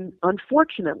 and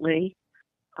unfortunately,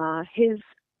 his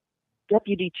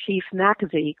deputy chief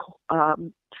McAvee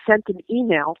sent an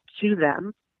email to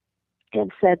them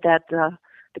and said that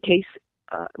the case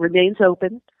remains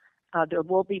open. There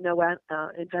will be no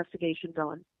investigation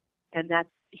done, and that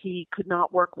he could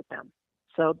not work with them.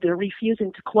 So they're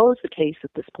refusing to close the case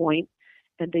at this point,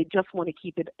 and they just want to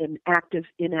keep it an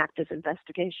inactive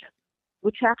investigation,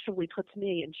 which actually puts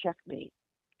me in checkmate.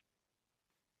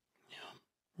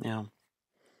 Yeah.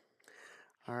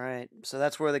 All right. So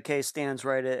that's where the case stands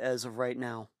as of right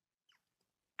now.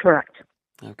 Correct.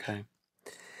 Okay.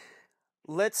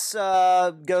 Let's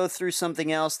go through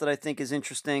something else that I think is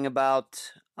interesting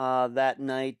about that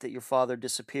night that your father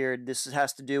disappeared. This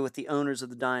has to do with the owners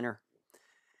of the diner.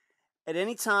 At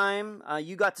any time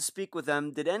you got to speak with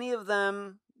them, did any of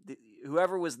them,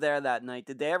 whoever was there that night,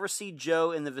 did they ever see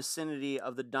Joe in the vicinity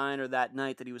of the diner that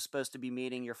night that he was supposed to be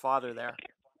meeting your father there?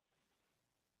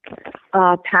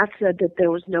 Pat said that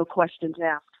there was no questions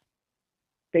asked.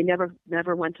 They never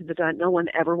went to the diner. No one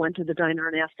ever went to the diner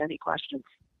and asked any questions.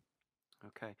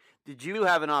 Okay. Did you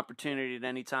have an opportunity at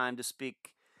any time to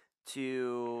speak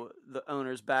to the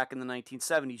owners back in the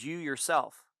 1970s, you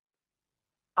yourself?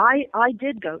 I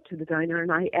did go to the diner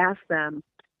and I asked them,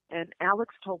 and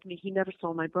Alex told me he never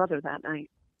saw my brother that night.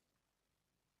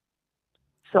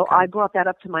 So Okay. I brought that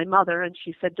up to my mother, and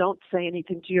she said, "Don't say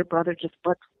anything to your brother.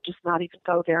 Let's just not even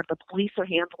go there. The police are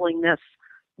handling this.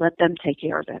 Let them take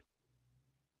care of it."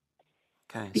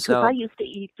 Okay. Because I So, used to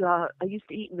eat. I used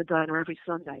to eat in the diner every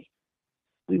Sunday.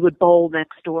 We would bowl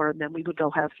next door, and then we would go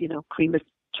have, cream of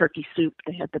turkey soup.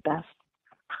 They had the best.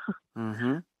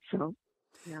 mm-hmm. So,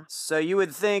 yeah. So you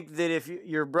would think that if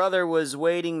your brother was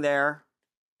waiting there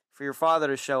for your father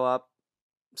to show up,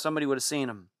 somebody would have seen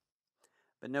him,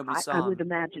 but nobody I saw would him.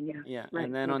 imagine, yeah. Yeah, and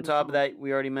Right. then on Nobody top of saw him. that,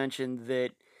 we already mentioned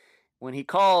that when he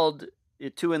called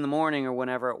at 2 in the morning or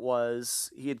whenever it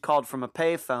was, he had called from a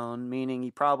payphone, meaning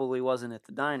he probably wasn't at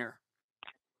the diner.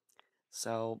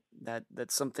 So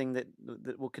that's something that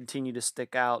will continue to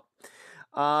stick out.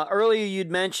 Earlier,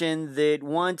 you'd mentioned that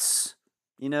once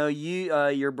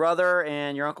your brother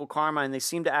and your uncle Carmine, they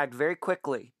seem to act very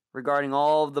quickly regarding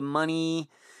all of the money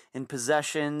and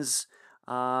possessions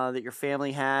that your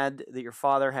family had, that your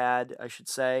father had, I should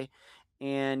say.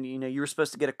 And you were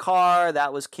supposed to get a car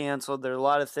that was canceled. There are a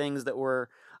lot of things that were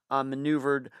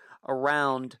maneuvered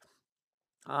around.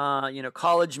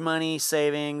 College money,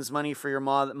 savings, money for your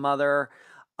mother.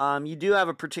 You do have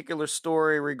a particular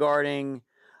story regarding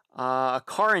a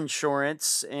car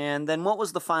insurance, and then what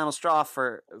was the final straw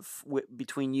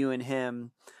between you and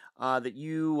him that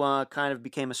you kind of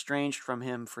became estranged from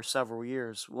him for several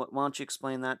years? Why don't you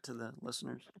explain that to the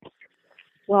listeners?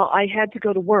 Well, I had to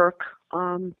go to work.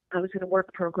 I was in a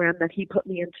work program that he put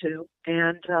me into,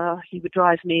 and he would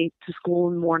drive me to school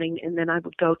in the morning, and then I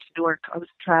would go to Newark. I was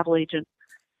a travel agent,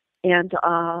 and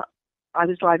I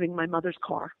was driving my mother's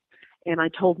car. And I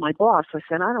told my boss, I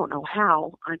said, "I don't know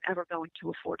how I'm ever going to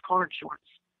afford car insurance."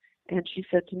 And she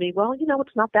said to me, "Well,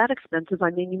 it's not that expensive. I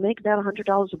mean, you make about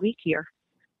 $100 a week here."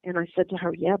 And I said to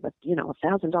her, "Yeah, but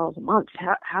 $1,000 a month.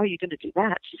 How are you going to do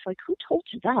that?" She's like, "Who told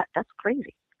you that? That's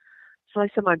crazy." So I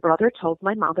said, "My brother told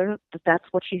my mother that that's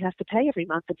what she has to pay every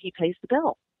month, and he pays the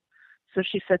bill." So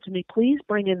she said to me, "Please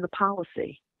bring in the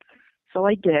policy." So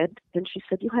I did, and she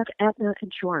said, "You have Aetna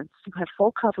insurance. You have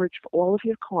full coverage for all of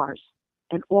your cars,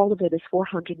 and all of it is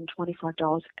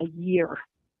 $425 a year,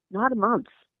 not a month,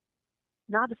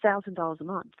 not $1,000 a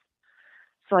month."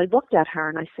 So I looked at her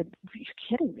and I said, "Are you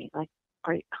kidding me? Like,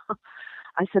 are you?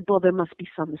 I said, "Well, there must be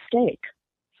some mistake."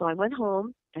 So I went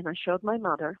home and I showed my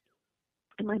mother,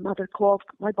 and my mother called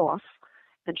my boss,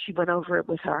 and she went over it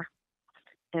with her,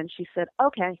 and she said,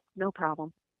 "Okay, no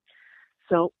problem."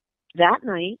 So that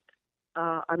night,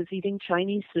 I was eating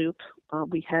Chinese soup.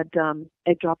 We had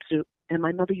egg drop soup, and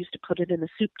my mother used to put it in a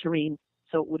soup tureen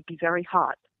so it would be very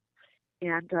hot.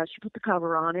 And she put the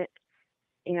cover on it,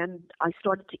 and I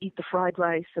started to eat the fried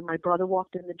rice, and my brother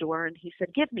walked in the door, and he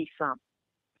said, "Give me some."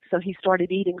 So he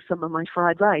started eating some of my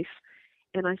fried rice,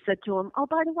 and I said to him, "Oh,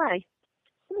 by the way,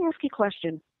 let me ask you a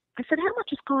question." I said, "How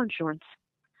much is car insurance?"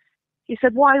 He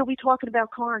said, "Why are we talking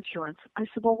about car insurance?" I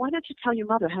said, "Well, why don't you tell your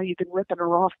mother how you've been ripping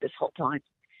her off this whole time?"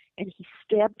 And he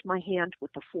stabbed my hand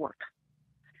with a fork.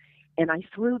 And I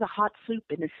threw the hot soup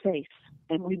in his face.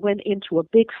 And we went into a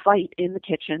big fight in the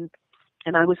kitchen.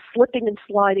 And I was slipping and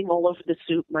sliding all over the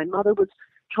soup. My mother was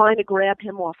trying to grab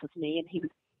him off of me,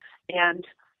 and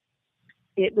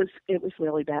it was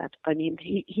really bad. I mean,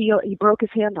 he broke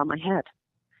his hand on my head,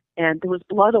 and there was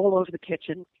blood all over the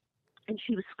kitchen. And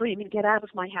she was screaming, "Get out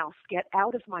of my house! Get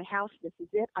out of my house! This is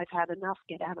it! I've had enough!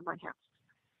 Get out of my house!"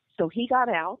 So he got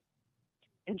out,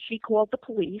 and she called the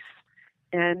police,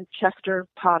 and Chester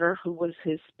Potter, who was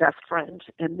his best friend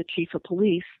and the chief of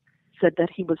police, said that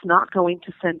he was not going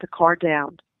to send the car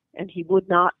down, and he would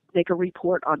not make a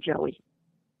report on Joey.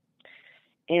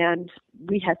 And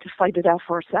we had to fight it out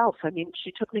for ourselves. I mean,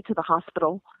 she took me to the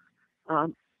hospital.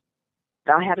 Um,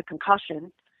 I had a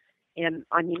concussion, and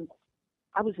I mean,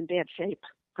 I was in bad shape.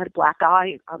 I had a black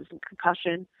eye. I was in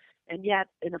concussion, and yet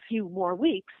in a few more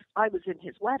weeks, I was in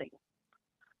his wedding.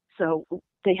 So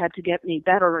they had to get me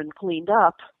better and cleaned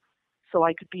up so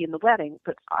I could be in the wedding.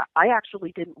 But I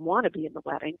actually didn't want to be in the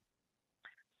wedding.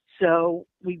 So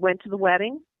we went to the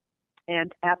wedding,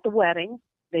 and at the wedding,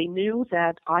 they knew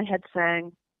that I had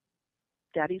sang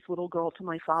Daddy's Little Girl to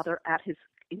my father at his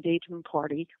engagement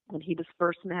party when he was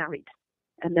first married,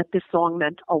 and that this song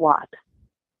meant a lot.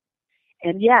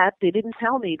 And yet, they didn't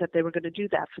tell me that they were going to do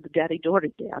that for the daddy-daughter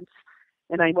dance.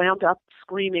 And I wound up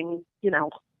screaming,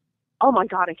 "Oh my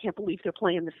God, I can't believe they're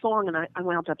playing this song." And I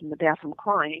wound up in the bathroom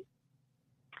crying.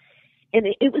 And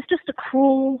it was just a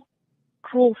cruel,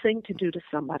 cruel thing to do to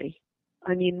somebody.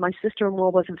 I mean, my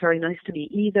sister-in-law wasn't very nice to me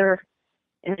either.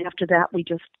 And after that, we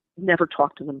just never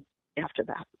talked to them after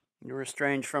that. You were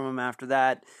estranged from him after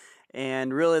that.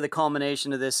 And really the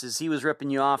culmination of this is he was ripping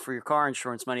you off for your car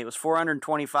insurance money. It was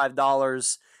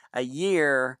 $425 a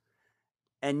year.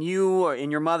 And you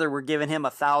and your mother were giving him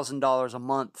 $1,000 a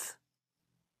month.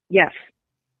 Yes.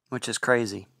 Which is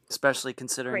crazy, especially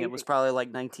considering Crazy. it was probably like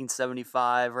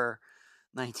 1975 or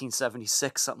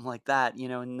 1976, something like that, in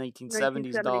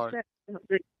 1970s dollars.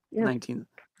 1976. Yeah.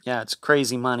 Yeah, it's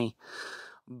crazy money.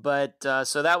 But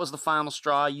so that was the final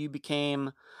straw. You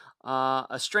became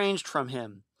estranged from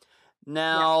him.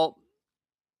 Now,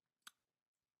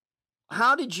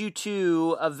 how did you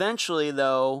two eventually,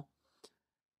 though,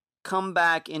 come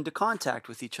back into contact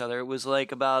with each other? It was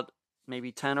like about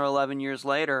maybe 10 or 11 years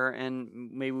later,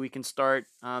 and maybe we can start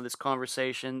this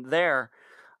conversation there.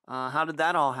 How did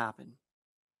that all happen?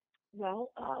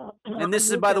 Well, And this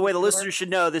is, by the way, the listeners should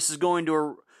know this is going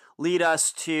to lead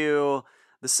us to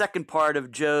the second part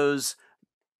of Joe's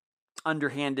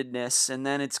underhandedness, and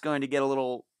then it's going to get a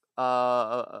little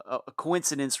a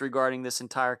coincidence regarding this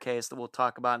entire case that we'll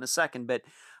talk about in a second. But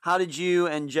how did you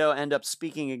and Joe end up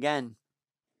speaking again?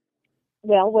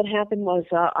 Well, what happened was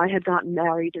I had gotten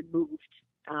married and moved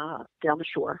down the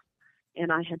shore,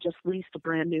 and I had just leased a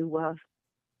brand new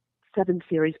 7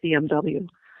 Series BMW,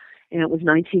 and it was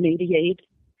 1988.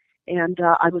 And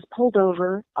I was pulled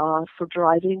over for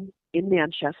driving in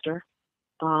Manchester.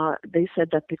 They said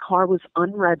that the car was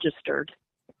unregistered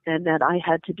and that I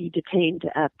had to be detained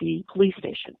at the police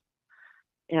station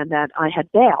and that I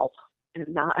had bail.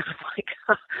 And I was like,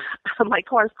 my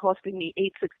car's costing me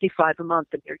 $865 a month,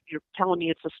 and you're telling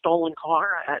me it's a stolen car?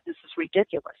 This is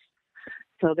ridiculous.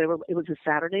 So it was a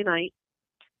Saturday night,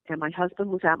 and my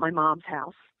husband was at my mom's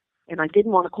house, and I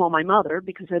didn't want to call my mother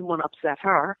because I didn't want to upset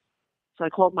her. So I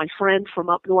called my friend from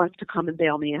up north to come and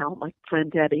bail me out, my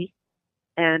friend Debbie.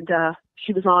 And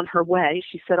she was on her way.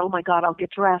 She said, "Oh, my God, I'll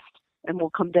get dressed, and we'll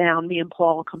come down. Me and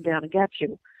Paul will come down and get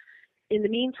you." In the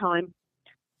meantime,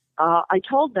 I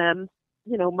told them,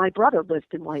 my brother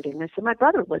lived in Whiting. I said, "My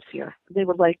brother lives here." They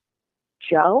were like,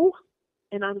 "Joe?"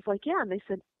 And I was like, "Yeah." And they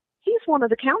said, "He's one of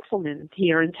the councilmen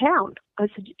here in town." I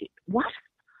said, "What?"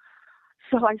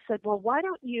 So I said, "Well, why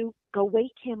don't you go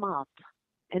wake him up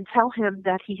and tell him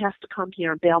that he has to come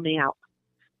here and bail me out?"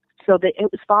 So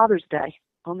it was Father's Day.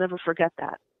 I'll never forget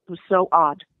that. It was so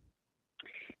odd.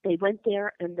 They went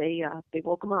there and they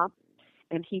woke him up,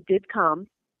 and he did come,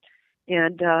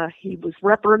 and he was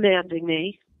reprimanding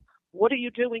me. "What are you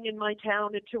doing in my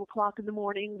town at 2:00 in the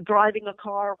morning, driving a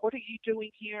car? What are you doing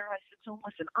here?" I said, "So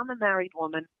listen, I'm a married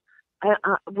woman.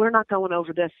 We're not going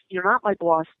over this. You're not my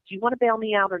boss. Do you want to bail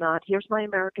me out or not? Here's my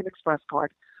American Express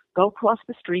card. Go across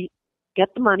the street,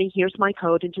 get the money. Here's my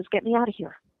code, and just get me out of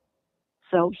here."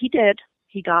 So he did.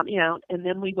 He got me out, and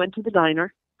then we went to the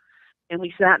diner, and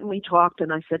we sat and we talked,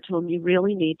 and I said to him, "You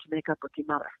really need to make up with your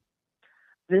mother.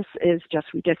 This is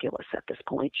just ridiculous at this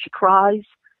point. She cries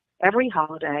every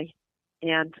holiday,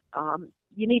 and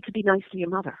you need to be nice to your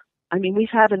mother. I mean, we've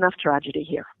had enough tragedy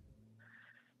here."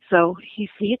 So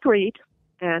he agreed,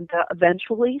 and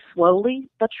eventually, slowly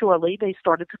but surely, they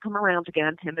started to come around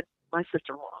again, him and my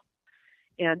sister-in-law.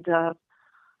 And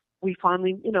we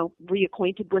finally,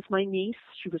 reacquainted with my niece.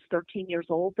 She was 13 years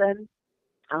old then,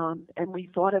 and we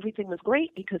thought everything was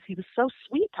great because he was so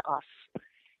sweet to us,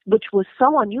 which was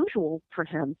so unusual for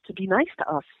him to be nice to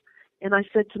us. And I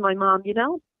said to my mom,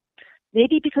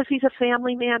 maybe because he's a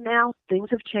family man now, things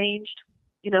have changed.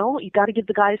 You got to give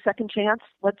the guy a second chance.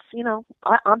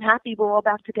 I'm happy we're all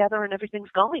back together and everything's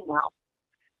going well.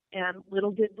 And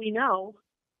little did we know,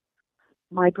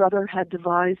 my brother had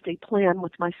devised a plan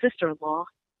with my sister-in-law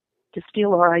to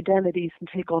steal our identities and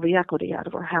take all the equity out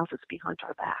of our houses behind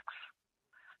our backs.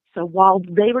 So while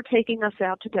they were taking us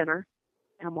out to dinner,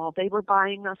 and while they were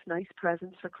buying us nice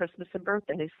presents for Christmas and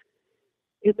birthdays,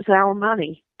 it was our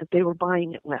money that they were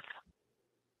buying it with.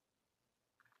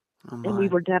 Oh, and we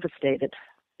were devastated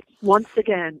once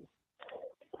again.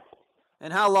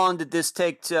 And how long did this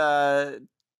take to,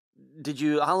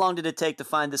 how long did it take to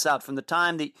find this out? From the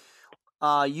time that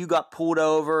you got pulled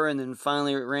over and then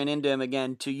finally ran into him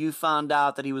again to you found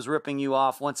out that he was ripping you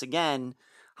off once again,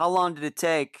 how long did it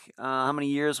take? How many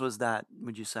years was that,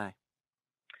 would you say?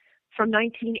 From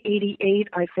 1988,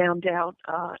 I found out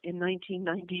in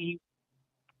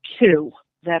 1992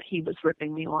 that he was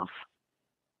ripping me off.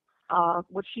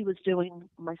 What she was doing,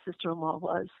 my sister-in-law,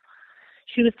 was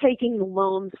she was taking the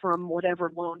loans from whatever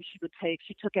loan she would take.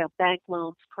 She took out bank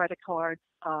loans, credit cards,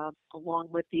 along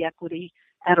with the equity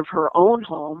out of her own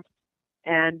home,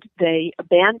 and they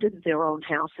abandoned their own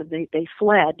house and they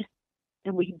fled,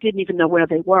 and we didn't even know where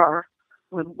they were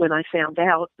when I found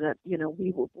out that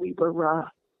we were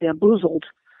bamboozled.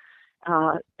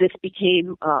 This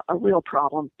became a real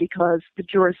problem because the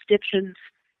jurisdictions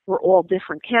were all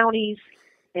different counties,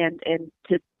 and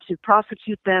to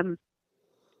prosecute them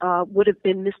would have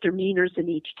been misdemeanors in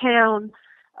each town.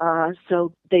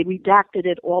 So they redacted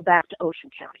it all back to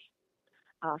Ocean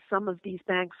County. Some of these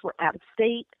banks were out of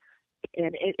state,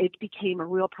 and it became a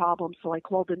real problem. So I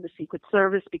called in the Secret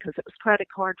Service because it was credit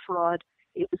card fraud,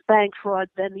 it was bank fraud.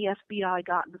 Then the FBI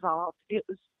got involved. It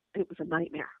was a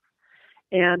nightmare,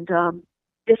 and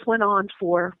this went on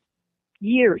for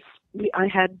years. I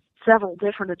had several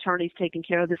different attorneys taking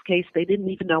care of this case. They didn't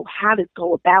even know how to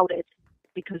go about it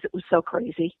because it was so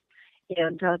crazy.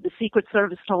 And the Secret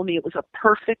Service told me it was a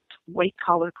perfect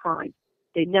white-collar crime.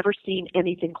 They'd never seen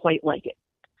anything quite like it.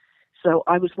 So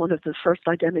I was one of the first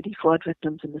identity fraud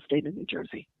victims in the state of New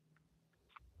Jersey.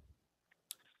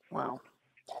 Wow.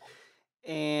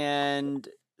 And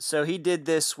so he did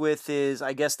this with his,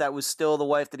 I guess that was still the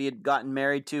wife that he had gotten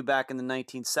married to back in the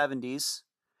 1970s.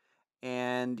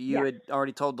 And you had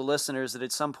already told the listeners that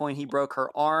at some point he broke her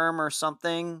arm or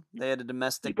something. They had a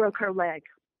domestic... He broke her leg.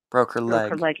 Broke her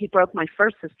leg. He broke my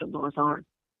first sister-in-law's arm.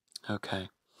 Okay.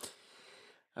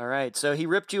 All right. So he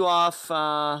ripped you off,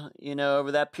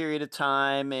 over that period of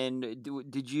time. And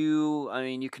did you,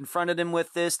 you confronted him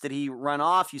with this. Did he run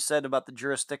off? You said about the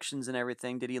jurisdictions and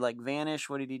everything. Did he vanish?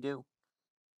 What did he do?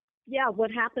 Yeah,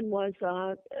 what happened was,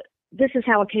 this is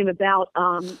how it came about.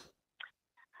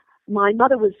 My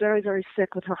mother was very, very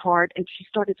sick with her heart, and she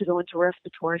started to go into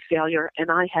respiratory failure,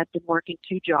 and I had been working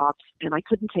 2 jobs, and I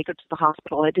couldn't take her to the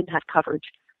hospital. I didn't have coverage.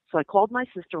 So I called my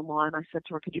sister-in-law, and I said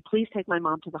to her, could you please take my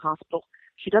mom to the hospital?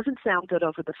 She doesn't sound good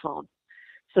over the phone.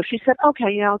 So she said,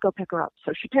 okay, yeah, I'll go pick her up.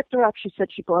 So she picked her up. She said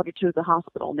she brought her to the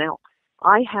hospital. Now,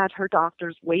 I had her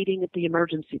doctors waiting at the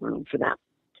emergency room for them.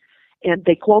 And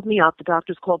they called me up. The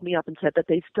doctors called me up and said that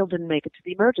they still didn't make it to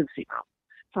the emergency room.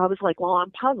 So I was like, well,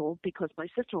 I'm puzzled because my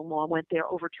sister-in-law went there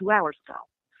over 2 hours ago.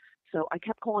 So I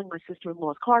kept calling my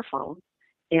sister-in-law's car phone,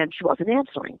 and she wasn't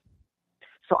answering.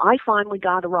 So I finally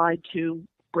got a ride to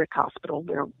Brick Hospital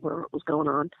where it was going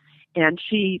on, and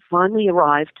she finally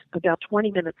arrived about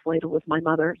 20 minutes later with my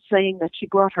mother, saying that she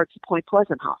brought her to Point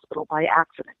Pleasant Hospital by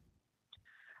accident.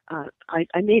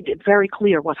 I made it very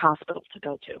clear what hospital to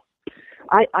go to.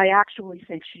 I actually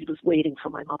think she was waiting for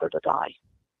my mother to die.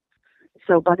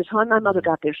 So by the time my mother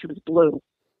got there, she was blue,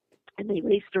 and they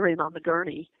raced her in on the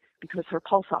gurney because her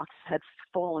pulse ox had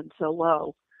fallen so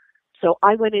low. So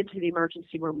I went into the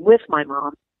emergency room with my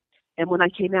mom, and when I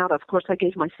came out, of course, I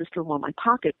gave my sister-in-law my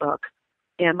pocketbook,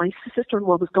 and my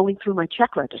sister-in-law was going through my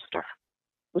check register,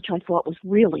 which I thought was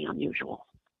really unusual.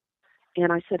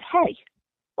 And I said, hey,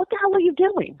 what the hell are you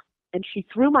doing? And she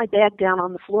threw my bag down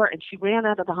on the floor, and she ran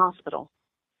out of the hospital,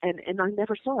 and I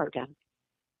never saw her again.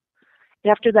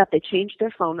 After that, they changed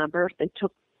their phone number. They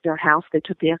took their house. They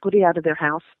took the equity out of their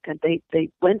house, and they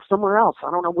went somewhere else. I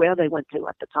don't know where they went to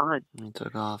at the time. They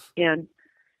took off. And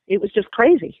it was just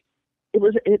crazy.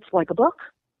 It's like a book.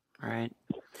 Right.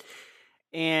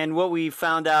 And what we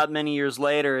found out many years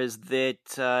later is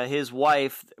that his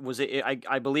wife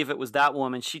I believe it was that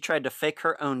woman. She tried to fake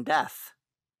her own death.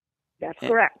 That's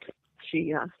correct.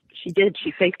 She did.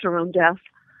 She faked her own death.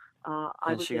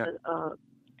 I was in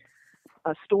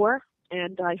a store,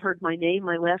 and I heard my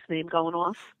last name going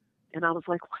off, and I was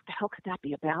like, what the hell could that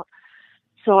be about?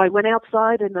 So I went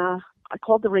outside, and I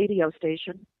called the radio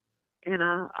station, and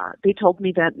they told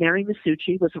me that Mary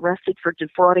Maschuci was arrested for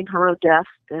defrauding her own death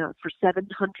for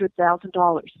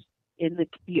 $700,000 in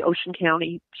the Ocean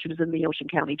County. She was in the Ocean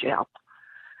County jail.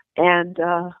 And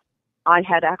I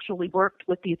had actually worked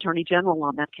with the Attorney General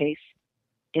on that case.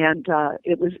 And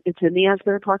it's in the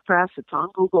Asbury Park Press. It's on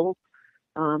Google.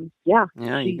 You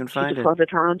can find it. She defrauded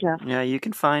her own death. Yeah, you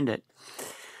can find it.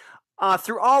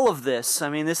 Through all of this,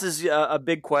 this is a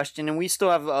big question, and we still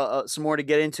have some more to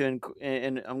get into,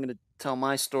 and I'm going to tell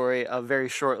my story very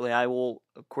shortly. I will,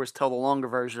 of course, tell the longer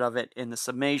version of it in the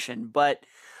summation. But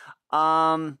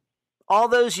all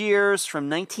those years from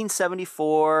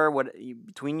 1974,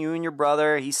 between you and your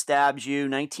brother, he stabs you.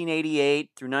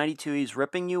 1988 through 92, he's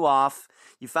ripping you off.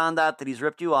 You found out that he's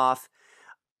ripped you off.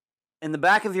 In the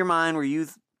back of your mind, were you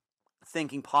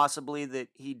thinking possibly that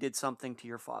he did something to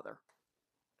your father?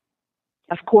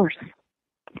 Of course.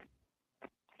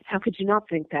 How could you not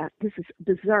think that? This is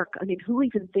berserk. Who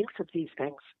even thinks of these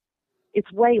things?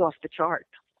 It's way off the chart.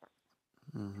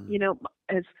 Mm-hmm.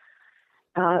 As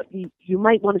you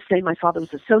might want to say my father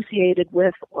was associated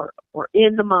with or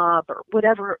in the mob or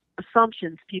whatever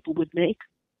assumptions people would make.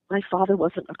 My father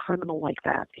wasn't a criminal like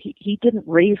that. He didn't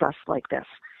raise us like this.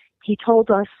 He told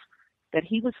us that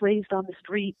he was raised on the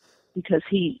street because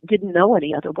he didn't know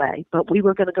any other way, but we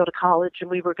were going to go to college and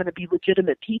we were going to be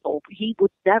legitimate people. He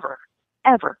would never,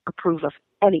 ever approve of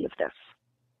any of this.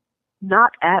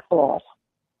 Not at all.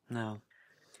 No.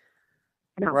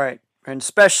 No. Right. And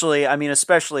especially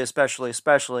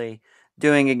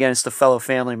doing against a fellow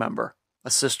family member, a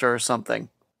sister or something.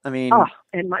 I mean,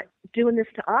 and doing this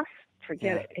to us,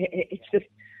 forget yeah. it. It's just,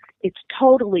 it's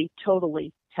totally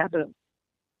taboo.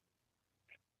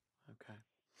 Okay.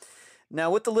 Now,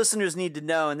 what the listeners need to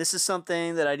know, and this is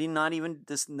something that I did not even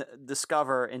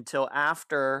discover until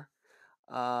after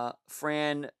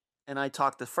Fran and I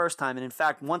talked the first time. And in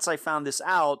fact, once I found this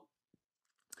out,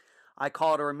 I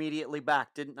called her immediately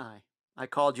back, didn't I? I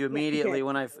called you Yes, you immediately did.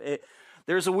 when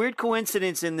there's a weird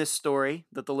coincidence in this story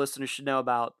that the listeners should know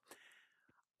about.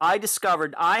 I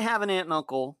discovered I have an aunt and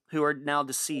uncle who are now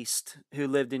deceased who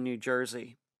lived in New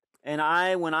Jersey. And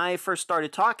when I first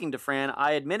started talking to Fran,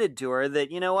 I admitted to her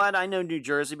that, you know what, I know New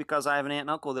Jersey because I have an aunt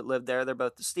and uncle that lived there. They're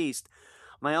both deceased.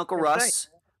 My uncle That's right. Russ,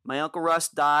 my uncle Russ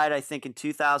died, I think, in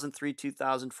 2003,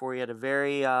 2004. He had a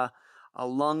very a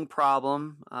lung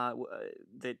problem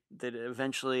that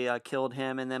eventually killed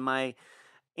him. And then my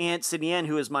aunt Sidiane,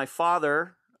 who is my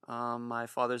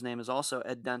father's name is also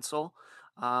Ed Densel.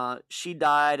 She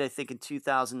died, I think, in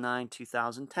 2009,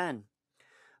 2010.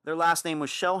 Their last name was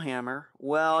Shellhammer.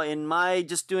 Well, in my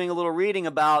just doing a little reading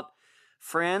about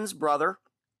Fran's brother,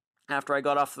 after I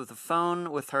got off the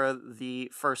phone with her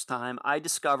the first time, I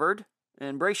discovered,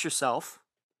 and brace yourself,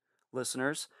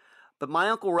 listeners, but my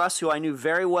Uncle Russ, who I knew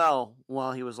very well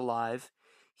while he was alive,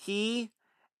 he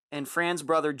and Fran's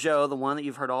brother Joe, the one that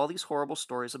you've heard all these horrible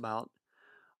stories about,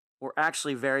 were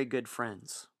actually very good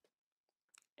friends.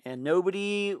 And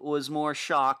nobody was more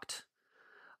shocked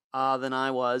than I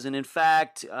was. And in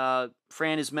fact,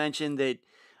 Fran has mentioned that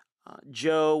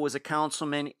Joe was a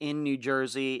councilman in New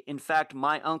Jersey. In fact,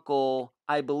 my uncle,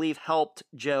 I believe, helped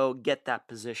Joe get that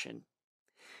position.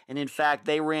 And in fact,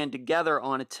 they ran together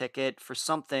on a ticket for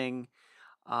something,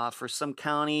 for some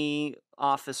county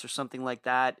office or something like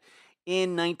that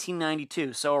in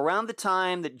 1992. So around the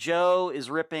time that Joe is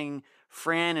ripping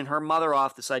Fran and her mother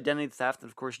off this identity theft, and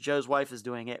of course Joe's wife is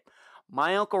doing it,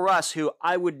 my Uncle Russ, who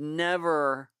I would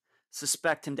never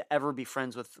suspect him to ever be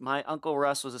friends with, my Uncle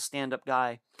Russ was a stand-up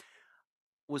guy,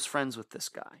 was friends with this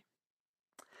guy.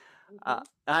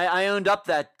 I owned up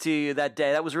that to you that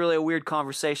day. That was really a weird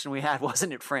conversation we had,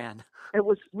 wasn't it, Fran? It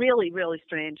was really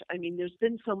strange. I mean, there's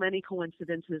been so many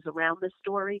coincidences around this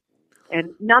story,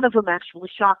 and none of them actually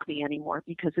shock me anymore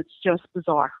because it's just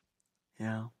bizarre.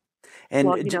 Yeah. And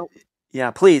well,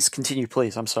 yeah, please continue,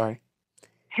 please. I'm sorry.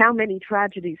 How many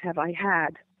tragedies have I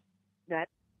had that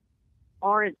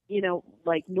aren't,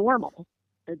 like normal?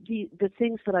 The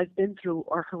things that I've been through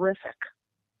are horrific.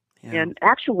 Yeah. And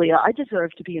actually, I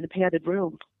deserve to be in a padded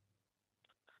room.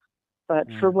 But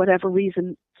for whatever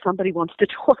reason, somebody wants to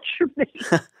torture me.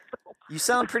 You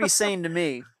sound pretty sane to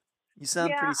me. You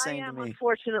sound pretty sane I am, to me.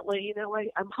 Unfortunately,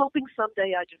 I'm hoping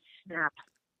someday I just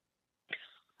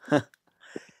snap.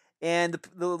 And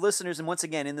the listeners, and once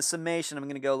again, in the summation, I'm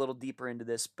going to go a little deeper into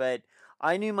this, but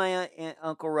I knew my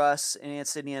Uncle Russ and Aunt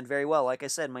Sidney Ann very well. Like I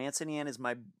said, my Aunt Sidney Ann is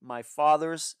my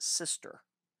father's sister.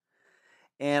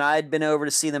 And I had been over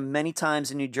to see them many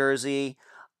times in New Jersey,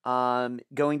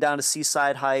 going down to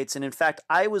Seaside Heights. And in fact,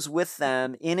 I was with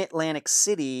them in Atlantic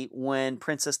City when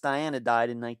Princess Diana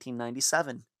died in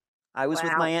 1997. I was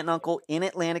with my aunt and uncle in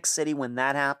Atlantic City when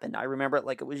that happened. I remember it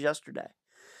like it was yesterday.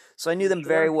 So I knew them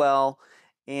very well,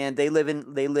 and they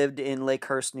lived in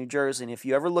Lakehurst, New Jersey. And if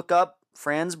you ever look up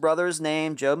Fran's brother's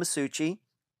name, Joe Maschuci,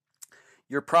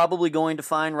 you're probably going to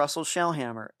find Russell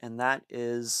Shellhammer, and that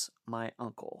is my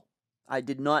uncle. I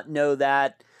did not know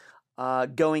that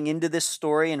going into this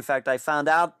story. In fact, I found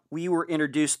out we were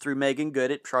introduced through Megan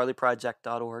Good at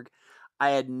charlieproject.org.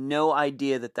 I had no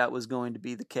idea that was going to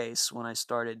be the case when I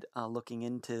started looking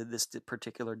into this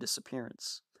particular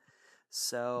disappearance.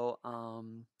 So,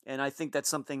 and I think that's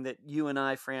something that you and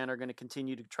I, Fran, are going to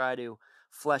continue to try to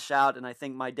flesh out. And I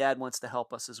think my dad wants to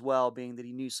help us as well, being that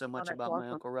he knew so much about my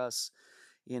Uncle Russ.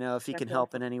 If he can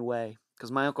help in any way.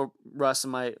 Because my Uncle Russ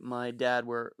and my dad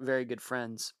were very good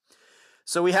friends.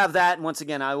 So we have that, and once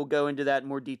again, I will go into that in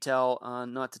more detail,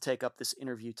 not to take up this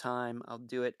interview time. I'll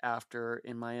do it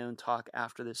in my own talk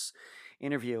after this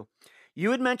interview.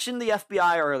 You had mentioned the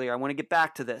FBI earlier. I want to get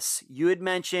back to this. You had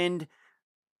mentioned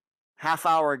half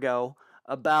hour ago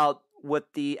about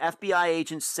what the FBI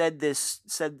agent said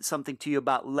something to you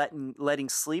about letting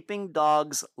sleeping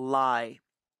dogs lie.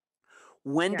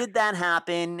 When did that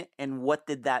happen, and what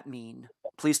did that mean?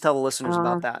 Please tell the listeners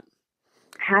about that.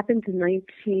 Happened in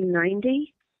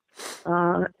 1990,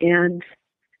 and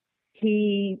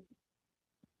he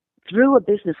threw a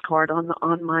business card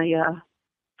on my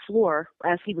floor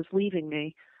as he was leaving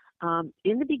me.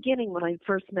 In the beginning, when I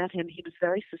first met him, he was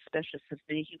very suspicious of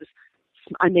me.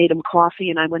 I made him coffee,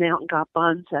 and I went out and got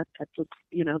buns at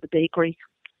the bakery,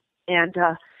 and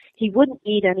he wouldn't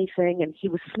eat anything, and he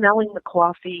was smelling the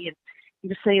coffee, and he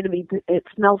was saying to me, it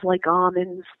smells like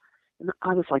almonds. And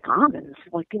I was like, almonds?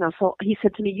 Like, so he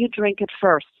said to me, you drink it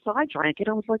first. So I drank it.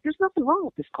 I was like, there's nothing wrong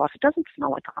with this coffee. It doesn't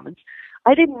smell like almonds.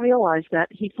 I didn't realize that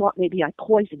he thought maybe I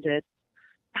poisoned it.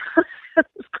 It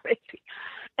was crazy.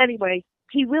 Anyway,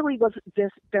 he really was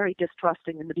very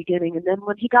distrusting in the beginning. And then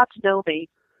when he got to know me,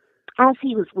 as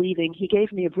he was leaving, he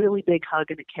gave me a really big hug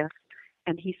and a kiss.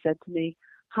 And he said to me,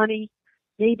 honey,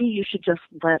 maybe you should just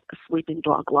let a sleeping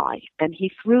dog lie. And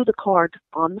he threw the card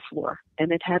on the floor,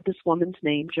 and it had this woman's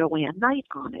name, Joanne Knight,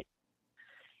 on it.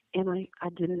 And I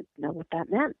didn't know what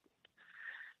that meant.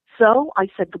 So I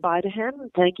said goodbye to him,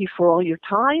 and thank you for all your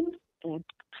time, and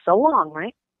so long,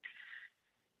 right?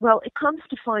 Well, it comes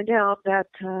to find out that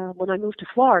when I moved to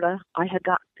Florida, I had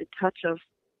gotten in touch of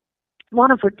one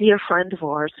of a dear friend of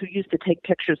ours who used to take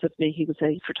pictures of me. He was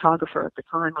a photographer at the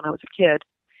time when I was a kid.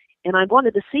 And I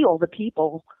wanted to see all the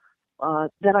people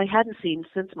that I hadn't seen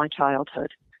since my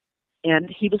childhood.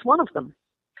 And he was one of them.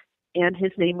 And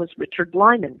his name was Richard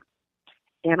Lyman.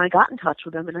 And I got in touch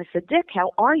with him, and I said, Dick,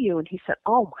 how are you? And he said,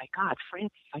 oh, my God,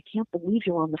 Francis, I can't believe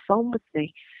you're on the phone with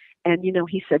me. And,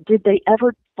 he said, did they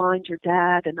ever find your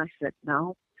dad? And I said,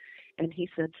 no. And he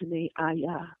said to me, I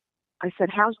said,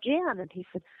 how's Jan? And he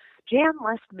said, Jan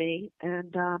left me.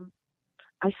 And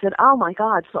I said, oh, my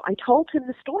God. So I told him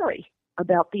the story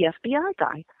about the FBI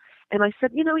guy. And I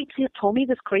said, he told me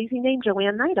this crazy name,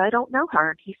 Joanne Knight. I don't know her.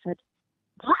 And he said,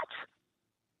 what?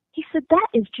 He said, that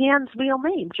is Jan's real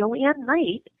name. Joanne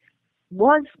Knight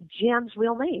was Jan's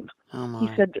real name. Oh my.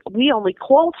 He said, we only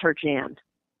called her Jan.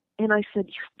 And I said,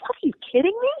 what, are you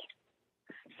kidding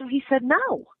me? So he said,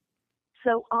 no.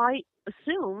 So I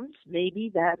assumed maybe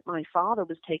that my father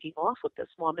was taking off with this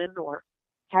woman or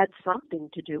had something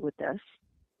to do with this.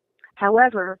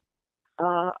 However,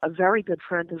 a very good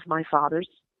friend of my father's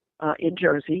in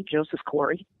Jersey, Joseph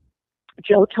Corey,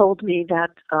 Joe told me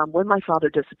that when my father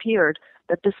disappeared,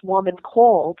 that this woman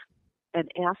called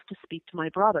and asked to speak to my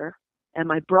brother, and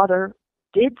my brother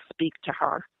did speak to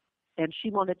her, and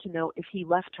she wanted to know if he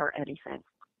left her anything.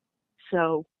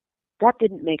 So that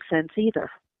didn't make sense either.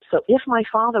 So if my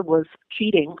father was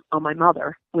cheating on my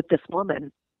mother with this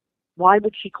woman, why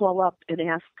would she call up and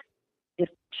ask if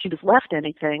she was left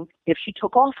anything if she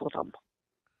took off with him?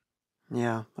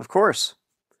 Yeah, of course.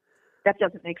 That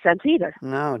doesn't make sense either.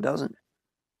 No, it doesn't.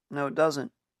 No, it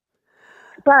doesn't.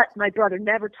 But my brother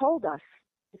never told us.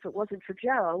 If it wasn't for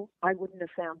Joe, I wouldn't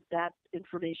have found that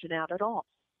information out at all.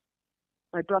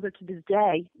 My brother to this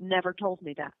day never told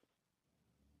me that.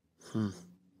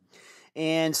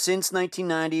 And since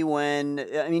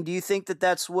 1990, do you think that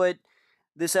that's what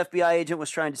this FBI agent was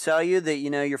trying to tell you, that,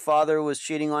 your father was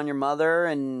cheating on your mother,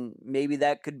 and maybe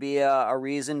that could be a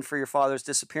reason for your father's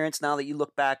disappearance? Now that you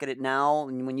look back at it now,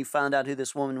 and when you found out who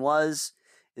this woman was,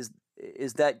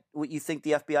 is that what you think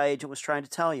the FBI agent was trying to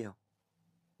tell you?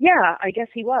 Yeah, I guess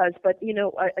he was. But,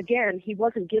 again, he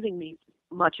wasn't giving me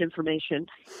much information.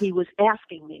 He was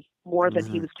asking me more than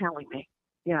he was telling me.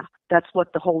 Yeah, that's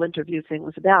what the whole interview thing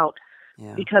was about.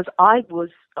 Yeah. Because I was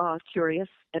curious,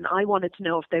 and I wanted to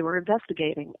know if they were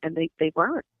investigating, and they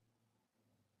weren't.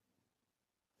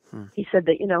 He said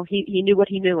that, he knew what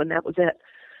he knew, and that was it.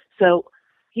 So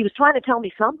he was trying to tell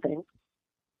me something.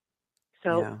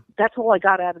 So that's all I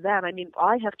got out of that.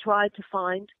 I have tried to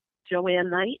find Joanne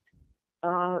Knight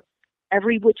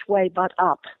every which way but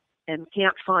up, and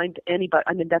can't find anybody.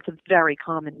 That's a very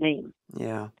common name.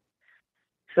 Yeah.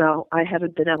 So I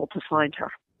haven't been able to find her.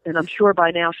 And I'm sure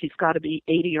by now she's got to be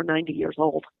 80 or 90 years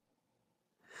old.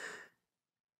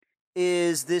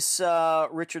 Is this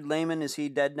Richard Lehman? Is he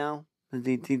dead now?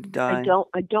 Did he die?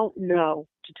 I don't know,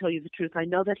 to tell you the truth. I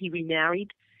know that he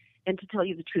remarried, and to tell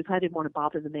you the truth, I didn't want to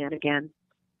bother the man again.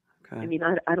 Okay.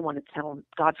 I don't want to tell him,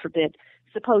 God forbid.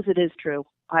 Suppose it is true.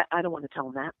 I don't want to tell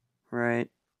him that. Right.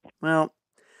 Well,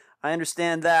 I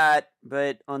understand that,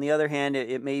 but on the other hand,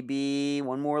 it may be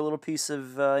one more little piece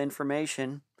of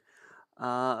information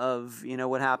of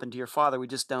what happened to your father. We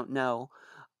just don't know.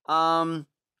 How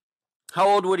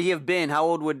old would he have been? How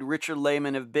old would Richard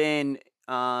Lehman have been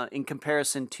in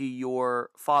comparison to your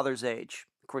father's age?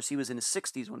 Of course, he was in his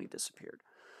 60s when he disappeared.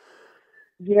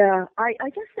 Yeah, I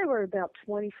guess they were about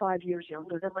 25 years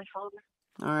younger than my father.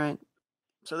 All right.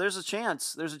 So there's a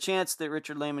chance. There's a chance that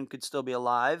Richard Lehman could still be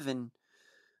alive, and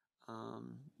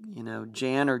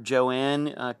Jan or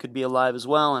Joanne could be alive as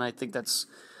well. And I think that's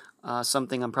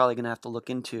something I'm probably going to have to look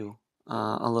into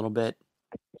a little bit.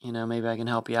 Maybe I can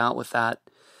help you out with that.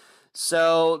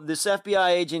 So this FBI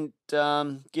agent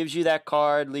gives you that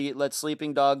card, Let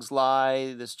Sleeping Dogs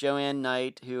Lie, this Joanne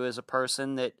Knight, who is a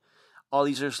person that all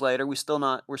these years later, we're still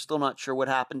not sure what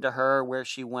happened to her, where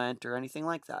she went, or anything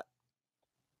like that.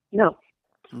 No.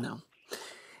 No.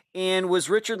 And was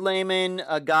Richard Lehman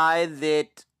a guy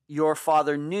that your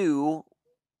father knew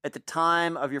at the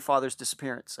time of your father's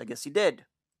disappearance? I guess he did.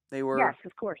 They Yes, were,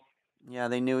 of course. yeah,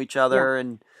 they knew each Yeah. other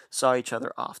and saw each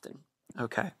other often.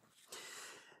 Okay.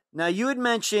 Now, you had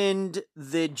mentioned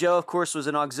that Joe, of course, was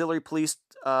an auxiliary police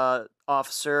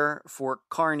officer for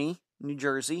Kearny, New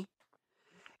Jersey,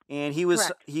 and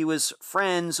Correct. he was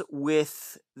friends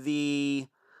with the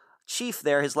chief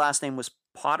there. His last name was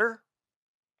Potter.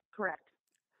 Correct.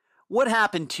 What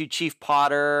happened to Chief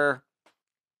Potter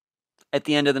at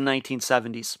the end of the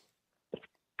 1970s?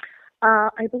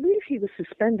 I believe he was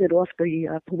suspended off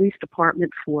the police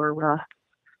department for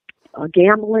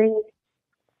gambling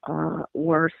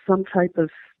or some type of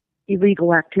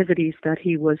illegal activities that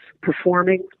he was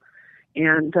performing,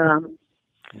 and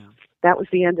that was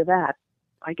the end of that.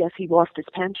 I guess he lost his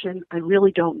pension. I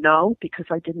really don't know because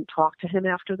I didn't talk to him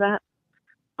after that.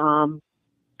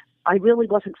 I really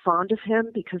wasn't fond of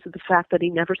him because of the fact that he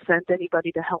never sent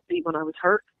anybody to help me when I was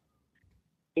hurt.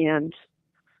 And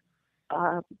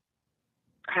I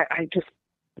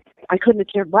couldn't have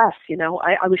cared less, you know.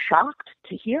 I was shocked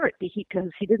to hear it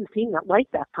because he didn't seem like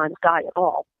that kind of guy at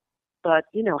all. But,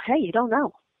 you know, hey, you don't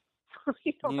know.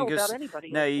 You don't know about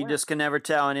anybody. No, you just can never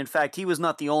tell. And in fact, he was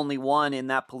not the only one in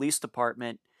that police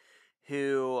department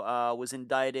who was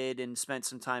indicted and spent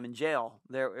some time in jail.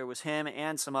 It was him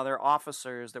and some other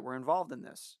officers that were involved in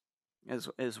this.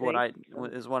 Is what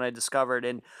I discovered.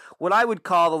 And what I would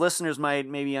call, the listeners might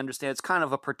maybe understand, it's kind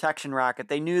of a protection racket.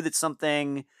 They knew that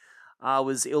something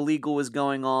was illegal was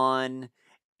going on,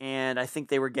 and I think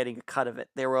they were getting a cut of it.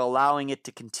 They were allowing it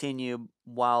to continue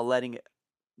while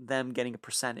them getting a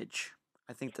percentage.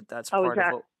 I think that's part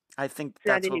of what I think.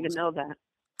 See, I didn't even know that.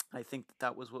 I think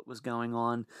that was what was going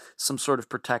on. Some sort of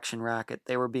protection racket.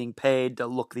 They were being paid to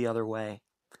look the other way.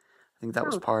 I think that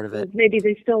was part of it. Maybe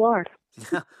they still are.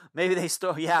 Maybe they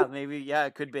still,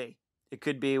 it could be. It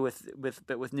could be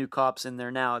with new cops in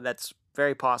there now. That's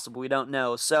very possible. We don't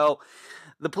know. So,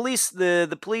 the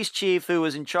police chief who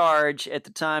was in charge at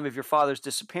the time of your father's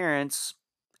disappearance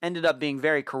ended up being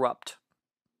very corrupt.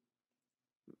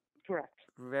 Correct.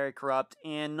 Very corrupt,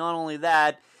 and not only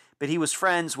that, but he was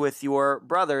friends with your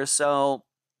brother. So,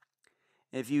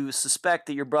 if you suspect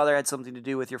that your brother had something to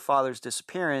do with your father's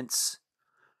disappearance,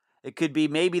 it could be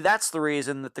maybe that's the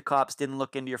reason that the cops didn't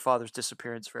look into your father's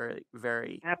disappearance very,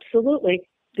 very. Absolutely.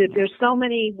 There's so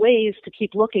many ways to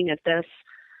keep looking at this.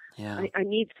 Yeah. I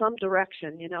need some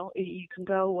direction. You know, you can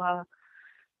go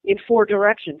in 4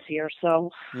 directions here. So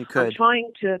you could. I'm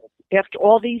trying to, after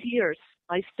all these years,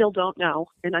 I still don't know.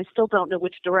 And I still don't know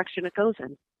which direction it goes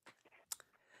in.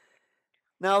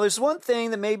 Now, there's one thing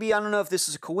that maybe, I don't know if this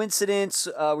is a coincidence,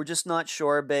 we're just not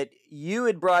sure, but you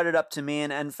had brought it up to me,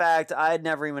 and in fact, I had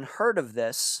never even heard of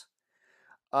this,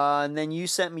 and then you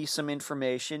sent me some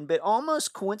information, but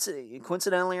almost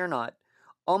coincidentally or not,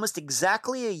 almost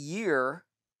exactly a year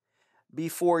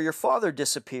before your father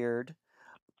disappeared,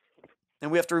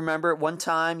 and we have to remember at one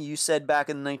time, you said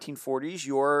back in the 1940s,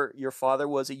 your father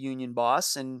was a union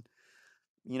boss, and,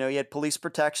 you know, he had police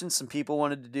protection, some people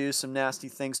wanted to do some nasty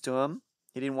things to him.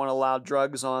 He didn't want to allow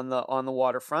drugs on the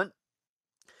waterfront.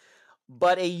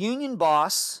 But a union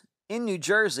boss in New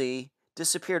Jersey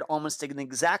disappeared almost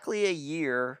exactly a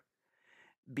year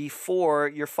before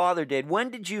your father did. When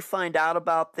did you find out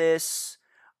about this?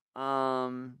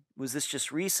 Was this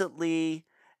just recently?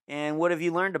 And what have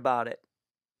you learned about it?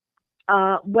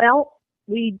 Well,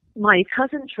 my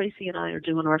cousin Tracy and I are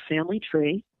doing our family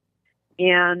tree.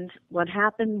 And what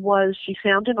happened was she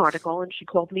found an article and she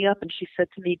called me up and she said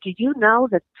to me, "Do you know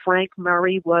that Frank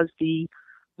Murray was the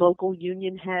local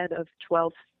union head of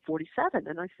 1247?"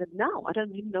 And I said, "No, I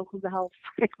don't even know who the hell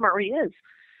Frank Murray is."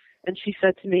 And she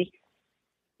said to me,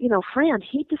 "You know, Fran,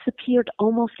 he disappeared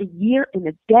almost a year and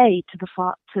a day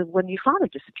to when your father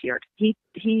disappeared. He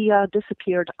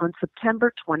disappeared on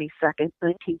September 22nd,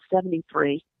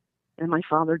 1973, and my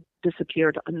father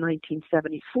disappeared in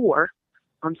 1974.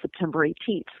 On September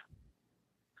 18th.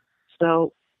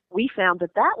 So we found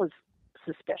that was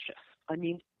suspicious. I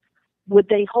mean, would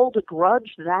they hold a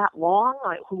grudge that long?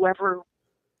 Whoever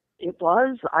it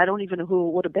was, I don't even know who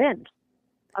it would have been.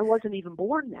 I wasn't even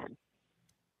born then.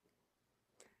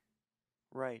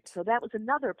 Right. So that was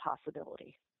another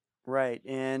possibility. Right.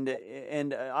 And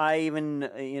I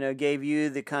even, gave you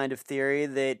the kind of theory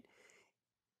that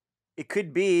it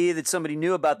could be that somebody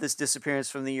knew about this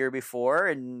disappearance from the year before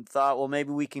and thought, well,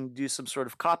 maybe we can do some sort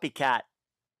of copycat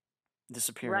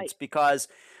disappearance. Right. Because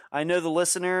I know the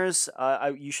listeners,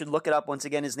 you should look it up. Once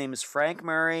again, his name is Frank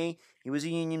Murray. He was a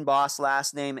union boss,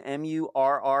 last name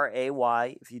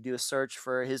Murray. If you do a search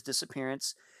for his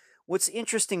disappearance, what's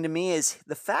interesting to me is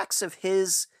the facts of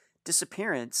his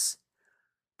disappearance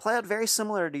play out very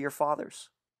similar to your father's,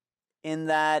 in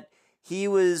that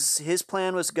his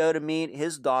plan was to go to meet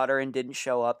his daughter and didn't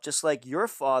show up, just like your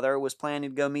father was planning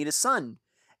to go meet his son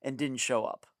and didn't show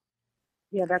up.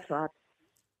 Yeah, that's odd.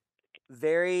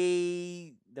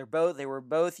 They were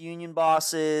both union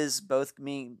bosses, both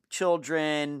meeting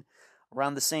children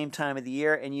around the same time of the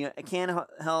year, and I can't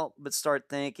help but start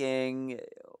thinking,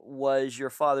 was your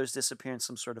father's disappearance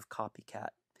some sort of copycat?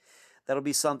 That'll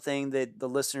be something that the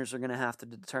listeners are going to have to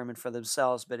determine for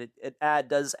themselves, but it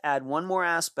does add one more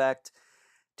aspect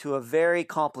to a very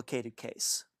complicated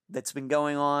case that's been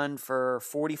going on for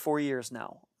 44 years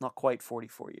now. Not quite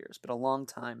 44 years, but a long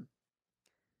time.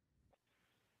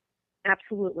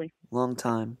 Absolutely. Long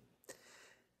time.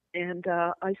 And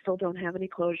I still don't have any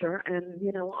closure, and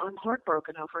I'm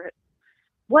heartbroken over it.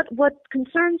 What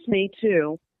concerns me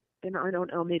too, and I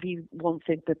don't know, maybe you won't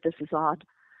think that this is odd,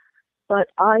 but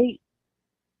I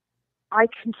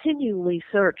continually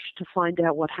search to find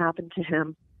out what happened to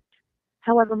him.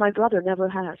 However, my brother never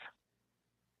has.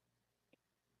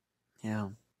 Yeah.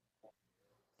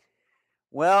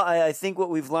 Well, I think what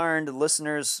we've learned, the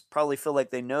listeners probably feel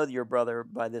like they know your brother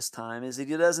by this time, is that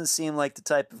he doesn't seem like the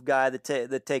type of guy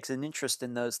that takes an interest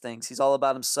in those things. He's all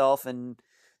about himself and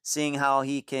seeing how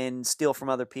he can steal from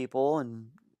other people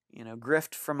and,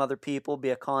 grift from other people,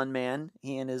 be a con man.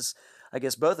 He and I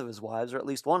guess both of his wives, or at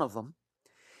least one of them.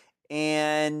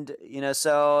 And,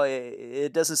 so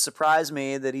it doesn't surprise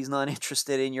me that he's not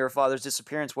interested in your father's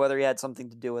disappearance, whether he had something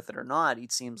to do with it or not. He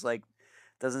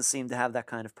doesn't seem to have that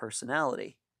kind of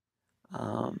personality.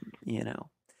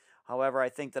 However, I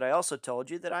think that I also told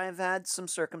you that I have had some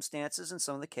circumstances in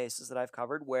some of the cases that I've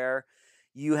covered where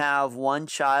you have one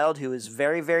child who is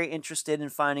very, very interested in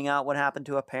finding out what happened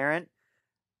to a parent,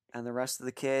 and the rest of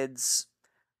the kids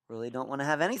really don't want to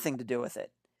have anything to do with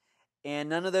it. And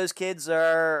none of those kids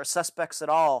are suspects at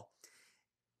all.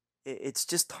 It's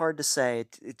just hard to say.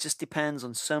 It just depends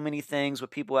on so many things,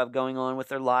 what people have going on with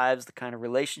their lives, the kind of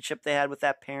relationship they had with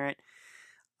that parent.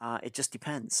 It just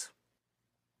depends.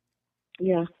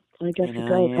 Yeah, I guess it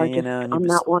does. I'm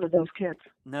not one of those kids.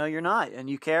 No, you're not, and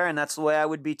you care, and that's the way I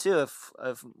would be too.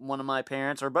 If one of my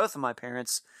parents or both of my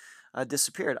parents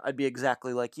disappeared, I'd be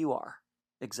exactly like you are.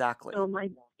 Exactly. Oh, my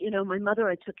mother.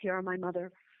 I took care of my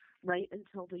mother right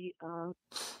until the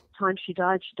time she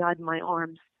died. She died in my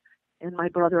arms. And my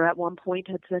brother at one point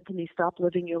had said to me, "Stop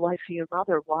living your life for your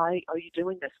mother. Why are you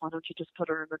doing this? Why don't you just put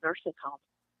her in a nursing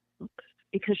home?"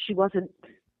 Because she wasn't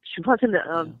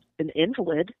an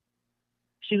invalid.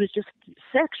 She was just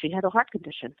sick. She had a heart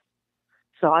condition.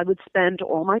 So I would spend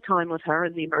all my time with her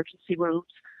in the emergency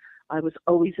rooms. I was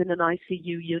always in an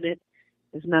ICU unit.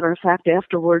 As a matter of fact,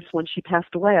 afterwards, when she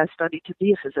passed away, I studied to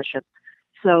be a physician.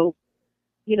 So,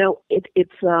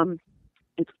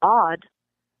 it's odd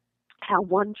how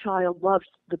one child loves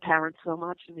the parent so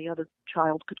much and the other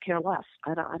child could care less.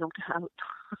 I don't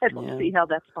see how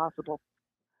that's possible.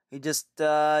 He just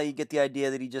you get the idea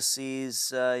that he just he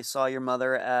saw your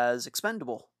mother as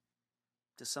expendable,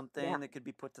 just something that could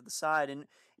be put to the side. And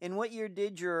in what year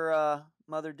did your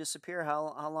mother disappear?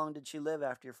 How long did she live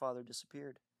after your father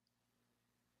disappeared?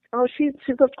 Oh, she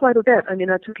lived quite a bit. I mean,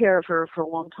 I took care of her for a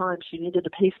long time. She needed a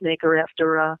pacemaker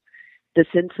after this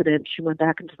incident. She went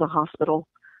back into the hospital.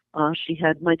 She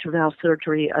had mitral valve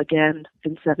surgery again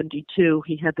in '72.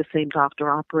 He had the same doctor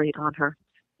operate on her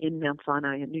in Mount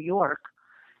Sinai in New York.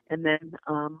 And then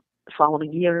the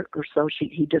following year or so,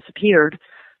 he disappeared.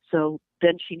 So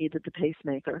then she needed the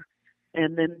pacemaker.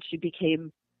 And then she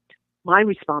became my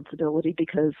responsibility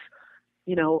because,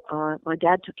 my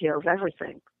dad took care of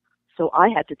everything. So I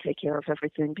had to take care of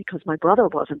everything because my brother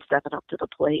wasn't stepping up to the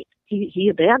plate. He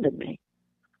abandoned me.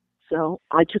 So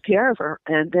I took care of her.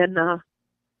 And then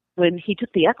when he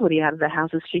took the equity out of the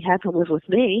houses, she had to live with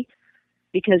me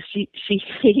because he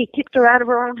kicked her out of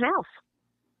her own house.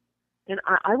 And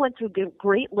I went through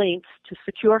great lengths to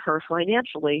secure her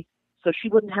financially so she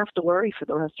wouldn't have to worry for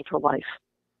the rest of her life.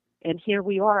 And here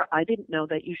we are. I didn't know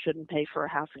that you shouldn't pay for a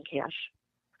house in cash.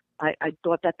 I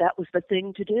thought that was the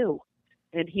thing to do.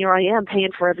 And here I am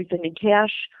paying for everything in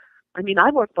cash. I mean,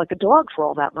 I worked like a dog for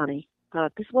all that money.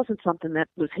 This wasn't something that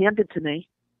was handed to me.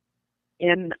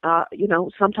 And,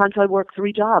 sometimes I worked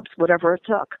 3 jobs, whatever it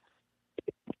took.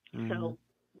 Mm-hmm. So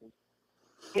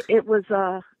it was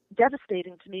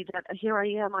devastating to me that here I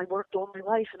am. I worked all my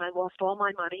life and I lost all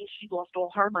my money. She lost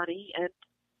all her money.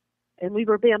 And we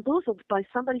were bamboozled by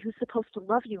somebody who's supposed to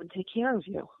love you and take care of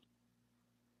you.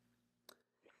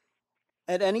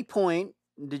 At any point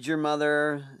did your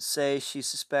mother say she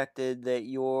suspected that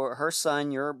her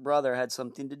son, your brother, had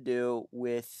something to do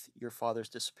with your father's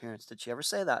disappearance? Did she ever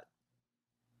say that?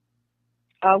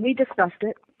 We discussed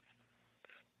it.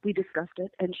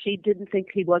 And she didn't think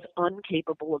he was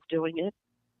incapable of doing it.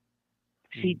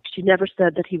 She never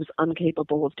said that he was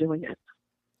incapable of doing it.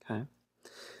 Okay.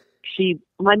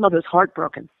 My mother's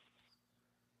heartbroken.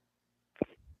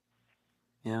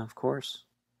 Yeah, of course.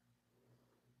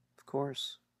 Of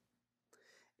course.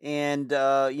 And,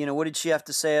 what did she have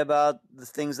to say about the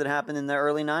things that happened in the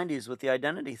early 90s with the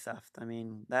identity theft? I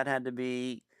mean, that had to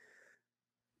be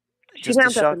She just a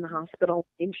wound up shock. in the hospital,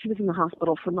 and she was in the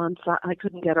hospital for months. I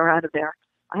couldn't get her out of there.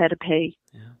 I had to pay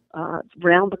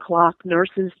round the clock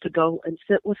nurses to go and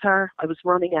sit with her. I was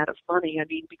running out of money. I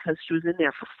mean, because she was in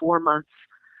there for 4 months.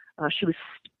 She was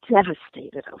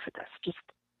devastated over this.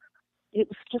 It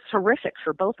was just horrific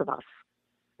for both of us.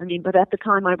 I mean, but at the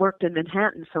time I worked in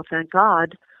Manhattan, so thank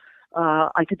God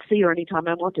I could see her anytime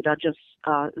I wanted. I'd just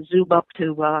zoom up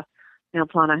to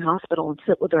Mount Sinai Hospital and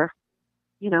sit with her,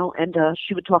 and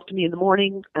she would talk to me in the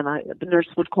morning, and the nurse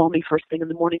would call me first thing in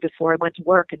the morning before I went to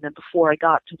work, and then before I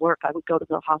got to work, I would go to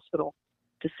the hospital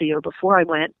to see her before I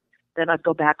went. Then I'd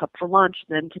go back up for lunch,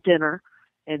 then to dinner,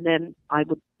 and then I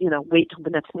would, wait till the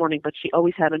next morning. But she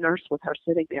always had a nurse with her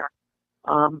sitting there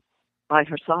by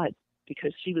her side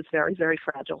because she was very, very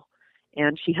fragile,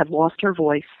 and she had lost her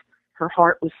voice. Her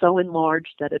heart was so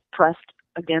enlarged that it pressed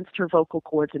against her vocal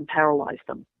cords and paralyzed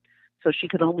them, so she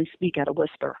could only speak at a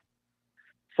whisper.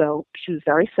 So she was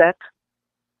very sick,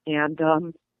 and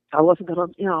I wasn't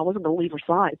gonna leave her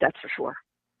side. That's for sure.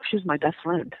 She was my best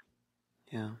friend.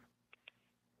 Yeah.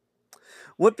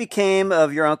 What became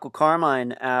of your Uncle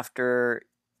Carmine after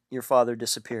your father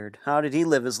disappeared? How did he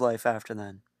live his life after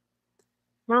then?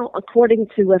 Well, according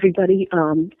to everybody,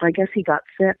 I guess he got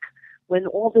sick. When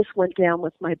all this went down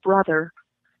with my brother,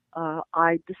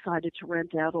 I decided to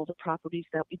rent out all the properties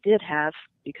that we did have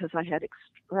because I had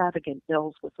extravagant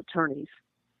bills with attorneys.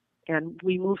 And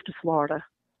we moved to Florida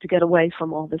to get away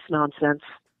from all this nonsense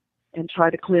and try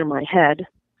to clear my head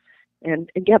and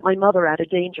get my mother out of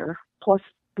danger. Plus,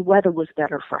 the weather was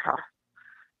better for her.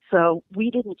 So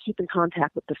we didn't keep in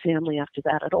contact with the family after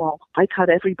that at all. I cut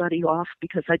everybody off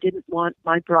because I didn't want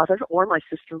my brother or my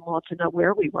sister-in-law to know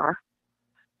where we were.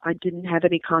 I didn't have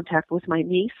any contact with my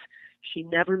niece. She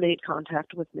never made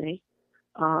contact with me,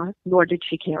 nor did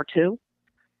she care to.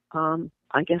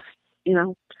 I guess,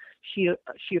 she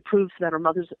approves that her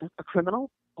mother's a criminal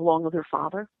along with her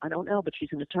father. I don't know, but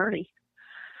she's an attorney.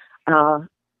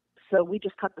 So we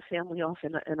just cut the family off,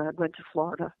 and I went to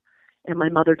Florida, and my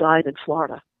mother died in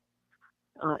Florida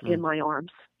in my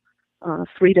arms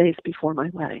 3 days before my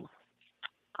wedding.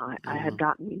 I had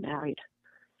gotten remarried.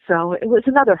 So it was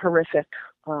another horrific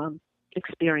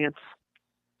experience.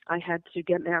 I had to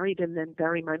get married and then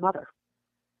bury my mother.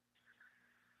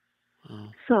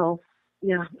 So,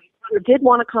 yeah, my brother did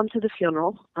want to come to the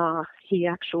funeral. He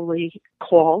actually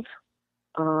called.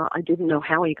 I didn't know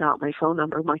how he got my phone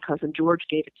number. My cousin George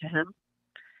gave it to him.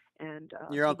 And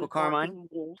your Uncle Carmine?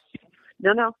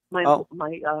 No, my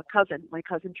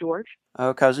cousin George.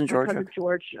 Oh, cousin George. My cousin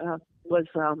George was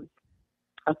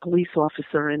a police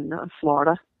officer in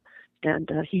Florida,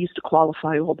 and he used to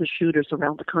qualify all the shooters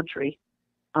around the country.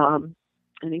 And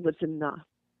he was in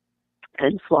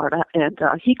Florida, and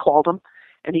he called him,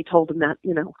 and he told him that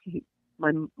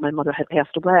my mother had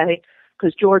passed away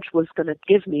because George was going to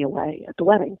give me away at the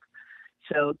wedding.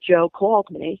 So Joe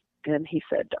called me, and he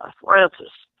said,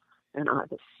 Francis, and I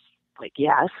was like,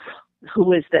 yes,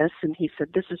 who is this? And he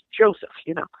said, this is Joseph,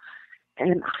 And I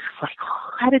was like,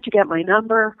 how did you get my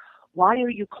number? Why are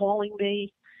you calling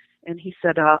me? And he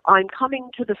said, I'm coming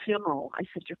to the funeral. I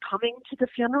said, you're coming to the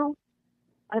funeral?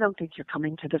 I don't think you're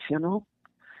coming to the funeral.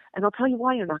 And I'll tell you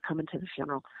why you're not coming to the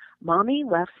funeral. Mommy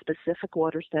left specific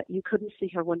orders that you couldn't see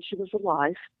her when she was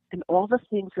alive and all the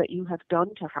things that you have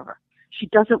done to her. She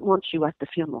doesn't want you at the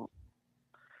funeral.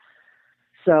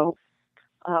 So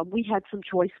we had some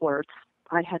choice words.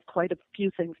 I had quite a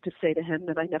few things to say to him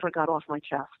that I never got off my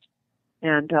chest.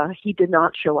 And he did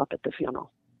not show up at the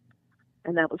funeral.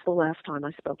 And that was the last time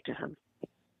I spoke to him.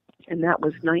 And that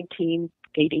was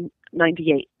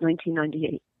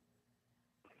 1998.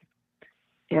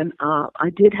 And I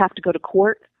did have to go to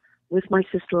court with my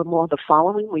sister-in-law the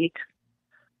following week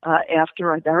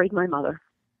after I buried my mother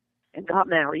and got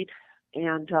married.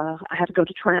 And I had to go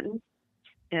to Trenton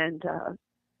and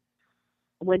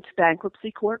went to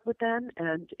bankruptcy court with them.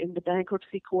 And in the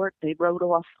bankruptcy court, they wrote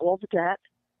off all the debt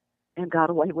and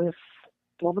got away with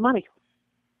all the money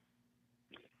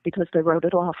because they wrote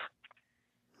it off.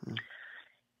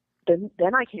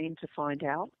 Then I came to find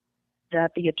out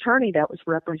that the attorney that was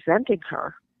representing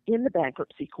her in the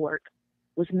bankruptcy court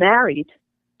was married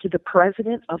to the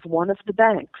president of one of the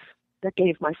banks that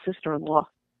gave my sister-in-law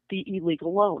the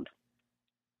illegal loan.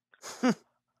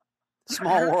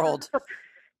 Small world.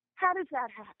 How does that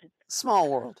happen?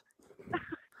 Small world.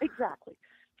 Exactly.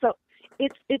 So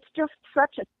it's just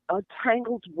such a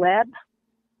tangled web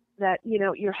that,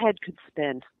 your head could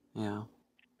spin. Yeah.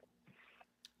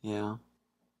 Yeah.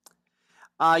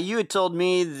 You had told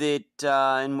me that,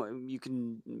 and you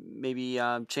can maybe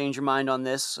change your mind on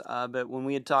this, but when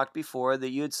we had talked before, that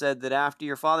you had said that after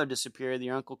your father disappeared,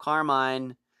 your Uncle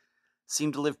Carmine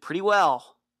seemed to live pretty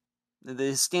well.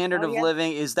 The standard of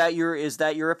living, is that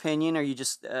your opinion? Or you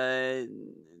just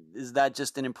is that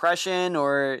just an impression,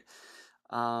 or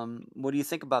what do you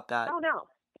think about that? Oh no,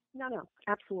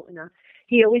 absolutely not.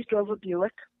 He always drove a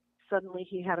Buick. Suddenly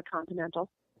he had a Continental.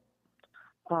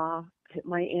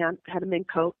 My aunt had a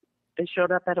mink coat. They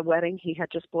showed up at a wedding. He had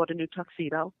just bought a new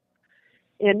tuxedo.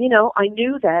 And, I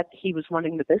knew that he was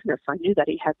running the business. I knew that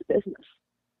he had the business.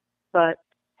 But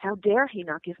how dare he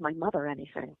not give my mother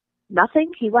anything?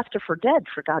 Nothing? He left her for dead,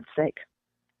 for God's sake.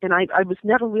 And I was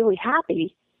never really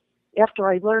happy after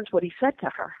I learned what he said to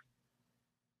her.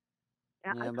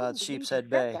 Yeah, about Sheepshead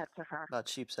Bay. That to her. About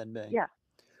Sheepshead Bay. Yeah.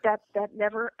 That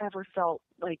never, ever felt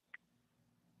like,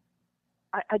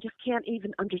 I just can't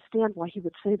even understand why he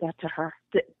would say that to her.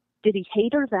 Did he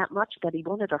hate her that much, that he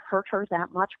wanted to hurt her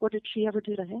that much? What did she ever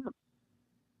do to him?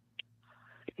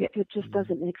 It just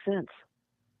doesn't make sense.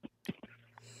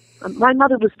 My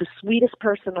mother was the sweetest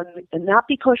person, and not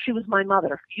because she was my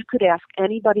mother. You could ask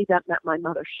anybody that met my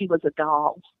mother. She was a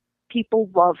doll. People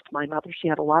loved my mother. She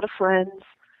had a lot of friends.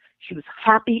 She was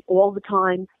happy all the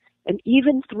time. And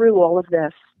even through all of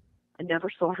this, I never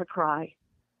saw her cry.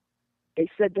 They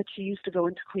said that she used to go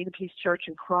into Queen of Peace Church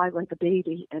and cry like a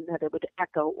baby, and that it would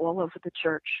echo all over the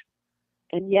church.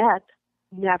 And yet,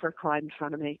 never cried in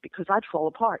front of me, because I'd fall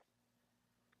apart.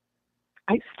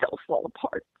 I still fall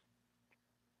apart.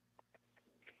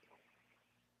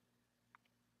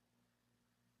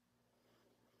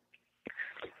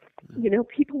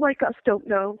 People like us don't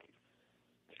know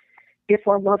if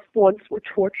our loved ones were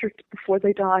tortured before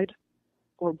they died,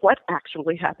 or what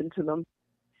actually happened to them.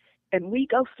 And we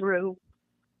go through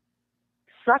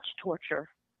such torture.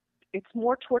 It's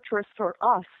more torturous for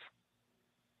us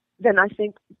than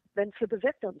for the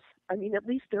victims. I mean, at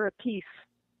least they're at peace.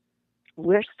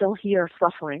 We're still here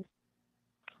suffering.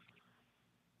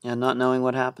 Yeah, not knowing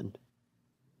what happened.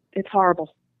 It's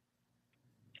horrible.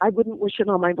 I wouldn't wish it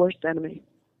on my worst enemy.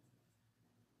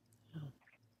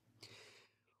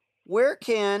 Where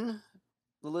can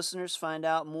the listeners find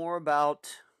out more about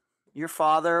your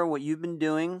father, what you've been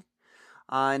doing?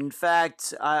 In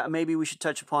fact, maybe we should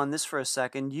touch upon this for a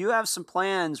second. You have some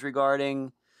plans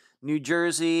regarding New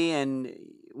Jersey and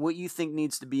what you think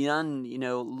needs to be done,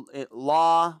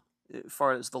 law, as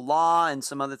far as the law and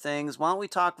some other things. Why don't we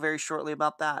talk very shortly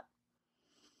about that?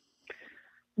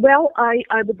 Well, I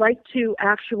would like to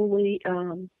actually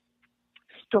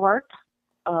start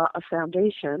a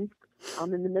foundation.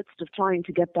 I'm in the midst of trying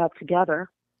to get that together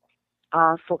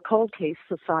for cold case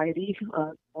society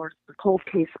or the cold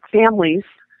case families.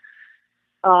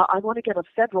 I want to get a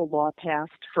federal law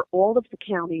passed for all of the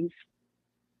counties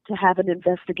to have an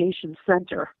investigation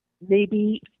center,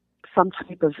 maybe some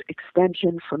type of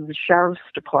extension from the sheriff's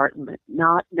department,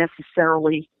 not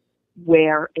necessarily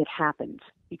where it happened,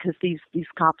 because these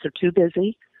cops are too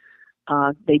busy.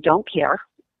 They don't care.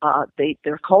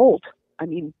 They're cold. I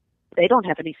mean, they don't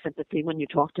have any sympathy when you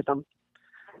talk to them.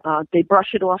 They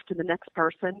brush it off to the next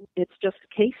person. It's just a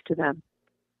case to them.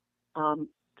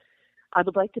 I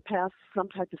would like to pass some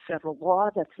type of federal law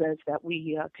that says that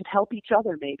we could help each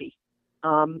other, maybe.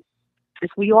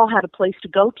 If we all had a place to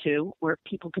go to where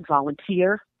people could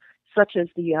volunteer, such as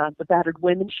the battered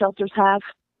women shelters have.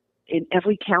 In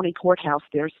every county courthouse,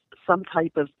 there's some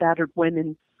type of battered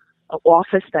women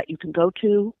office that you can go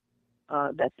to,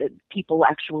 that people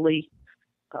actually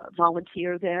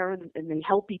volunteer there, and they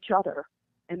help each other.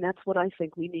 And that's what I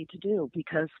think we need to do,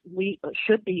 because we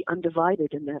should be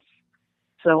undivided in this.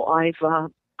 So I've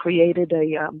created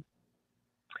a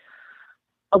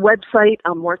website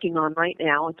I'm working on right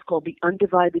now. It's called the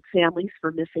Undivided Families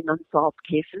for Missing Unsolved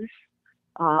Cases.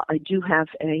 I do have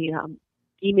a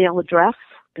email address.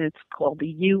 It's called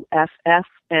the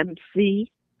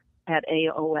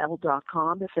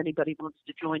uffmc@aol.com if anybody wants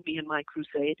to join me in my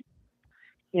crusade.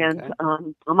 And Okay.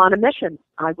 I'm on a mission.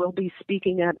 I will be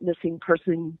speaking at missing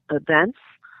person events,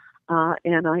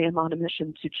 and I am on a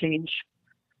mission to change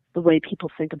the way people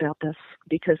think about this,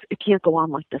 because it can't go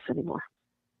on like this anymore.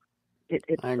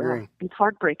 I agree. It's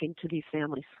heartbreaking to these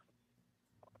families.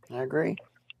 I agree.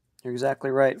 You're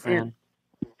exactly right, Fran.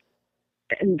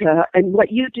 And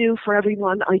what you do for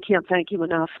everyone, I can't thank you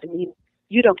enough. I mean,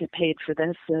 you don't get paid for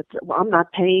this. I'm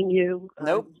not paying you.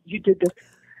 Nope. You did this.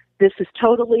 This is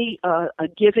totally a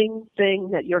giving thing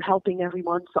that you're helping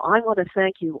everyone. So I want to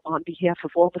thank you on behalf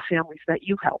of all the families that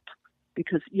you help,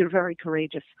 because you're very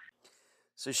courageous.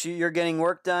 So you're getting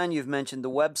work done. You've mentioned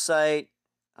the website.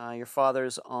 Your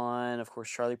father's on, of course,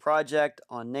 Charlie Project,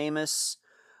 on NamUs,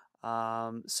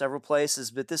 several places.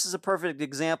 But this is a perfect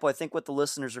example, I think, what the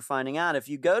listeners are finding out. If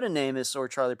you go to NamUs or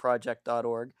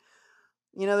charlieproject.org,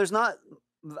 there's not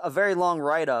a very long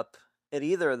write-up at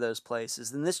either of those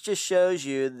places. And this just shows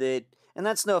you that, and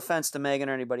that's no offense to Megan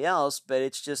or anybody else, but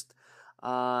it's just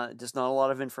not a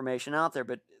lot of information out there.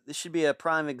 But this should be a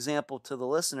prime example to the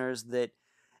listeners that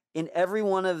in every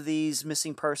one of these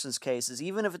missing persons cases,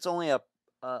 even if it's only a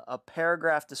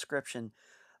paragraph description,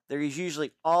 there is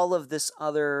usually all of this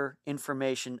other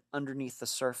information underneath the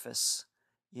surface,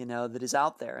 that is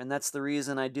out there. And that's the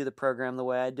reason I do the program the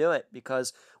way I do it,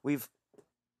 because we've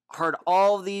heard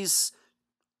all of these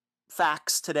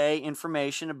facts today,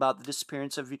 information about the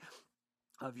disappearance of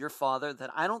your father that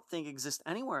I don't think exists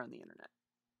anywhere on the internet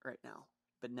right now.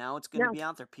 But now it's going to be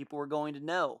out there. People are going to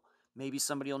know. Maybe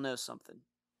somebody will know something.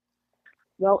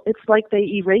 Well, it's like they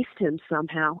erased him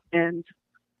somehow. And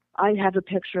I have a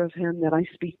picture of him that I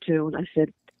speak to, and I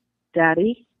said,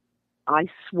 Daddy, I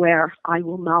swear I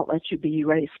will not let you be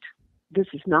erased. This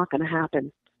is not going to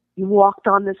happen. You walked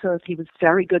on this earth. He was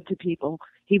very good to people.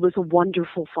 He was a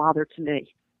wonderful father to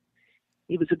me.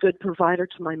 He was a good provider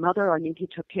to my mother. I mean, he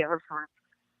took care of her,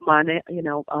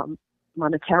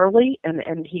 monetarily,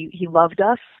 and he loved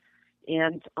us.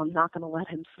 And I'm not going to let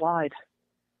him slide.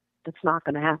 That's not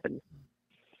going to happen.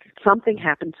 Something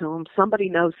happened to him. Somebody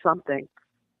knows something.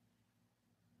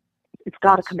 It's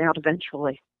got to come out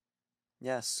eventually.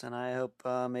 Yes, and I hope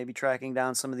maybe tracking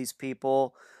down some of these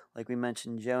people, like we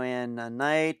mentioned, Joanne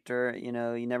Knight, or, you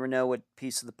never know what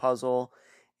piece of the puzzle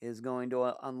is going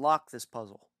to unlock this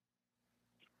puzzle.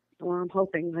 Well, I'm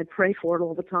hoping. I pray for it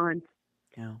all the time.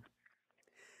 Yeah.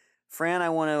 Fran, I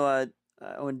want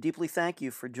to deeply thank you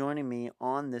for joining me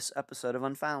on this episode of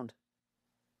Unfound.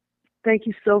 Thank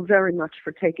you so very much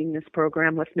for taking this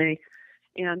program with me.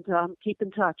 And keep in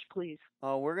touch, please.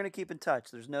 Oh, we're going to keep in touch.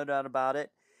 There's no doubt about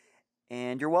it.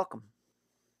 And you're welcome.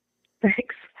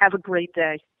 Thanks. Have a great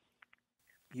day.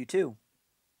 You too.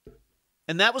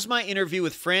 And that was my interview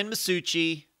with Fran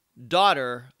Maschuci,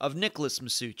 daughter of Nicholas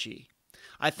Maschuci.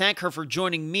 I thank her for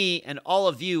joining me and all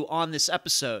of you on this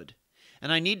episode.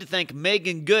 And I need to thank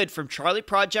Megan Good from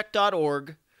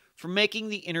charlieproject.org for making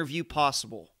the interview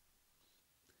possible.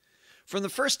 From the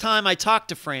first time I talked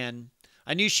to Fran,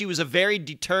 I knew she was a very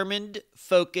determined,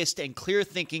 focused, and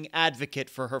clear-thinking advocate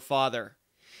for her father,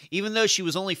 even though she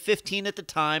was only 15 at the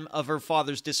time of her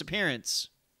father's disappearance.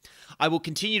 I will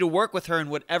continue to work with her in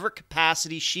whatever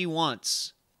capacity she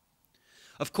wants.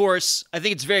 Of course, I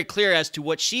think it's very clear as to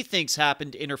what she thinks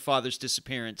happened in her father's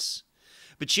disappearance,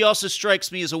 but she also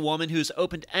strikes me as a woman who is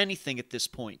open to anything at this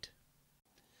point.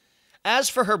 As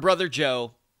for her brother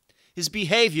Joe, his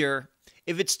behavior,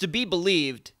 if it's to be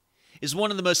believed, is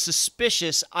one of the most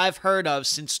suspicious I've heard of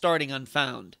since starting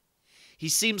Unfound. He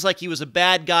seems like he was a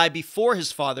bad guy before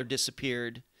his father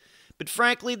disappeared, but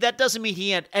frankly, that doesn't mean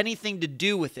he had anything to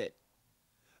do with it.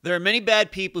 There are many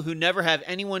bad people who never have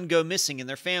anyone go missing in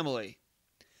their family.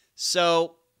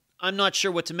 So, I'm not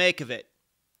sure what to make of it.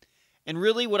 And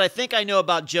really, what I think I know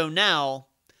about Joe now,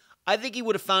 I think he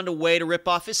would have found a way to rip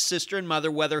off his sister and mother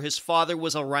whether his father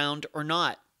was around or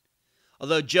not.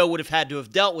 Although Joe would have had to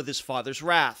have dealt with his father's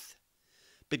wrath.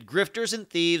 But grifters and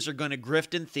thieves are going to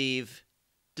grift and thieve,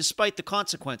 despite the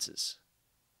consequences.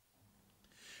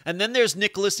 And then there's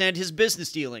Nicholas and his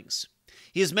business dealings.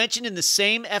 He is mentioned in the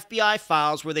same FBI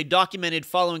files where they documented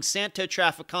following Santo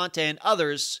Trafficante and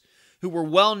others who were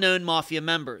well-known mafia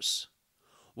members.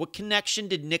 What connection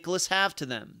did Nicholas have to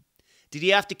them? Did he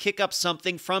have to kick up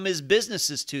something from his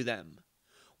businesses to them?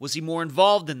 Was he more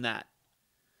involved in that?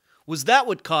 Was that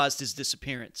what caused his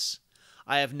disappearance?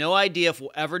 I have no idea if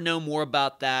we'll ever know more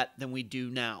about that than we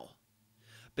do now.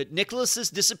 But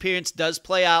Nicholas's disappearance does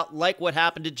play out like what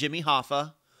happened to Jimmy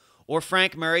Hoffa, or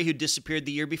Frank Murray, who disappeared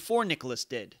the year before Nicholas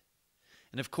did.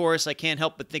 And of course, I can't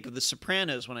help but think of The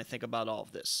Sopranos when I think about all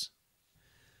of this.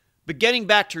 But getting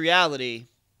back to reality,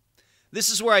 this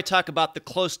is where I talk about the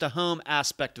close-to-home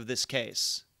aspect of this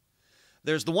case.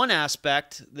 There's the one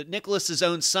aspect that Nicholas's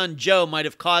own son Joe might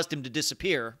have caused him to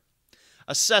disappear,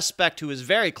 a suspect who is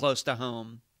very close to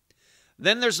home.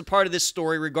 Then there's the part of this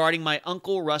story regarding my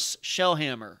uncle Russ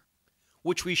Shellhammer,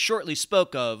 which we shortly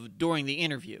spoke of during the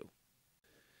interview.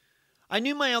 I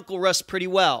knew my Uncle Russ pretty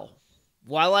well.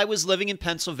 While I was living in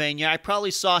Pennsylvania, I probably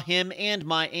saw him and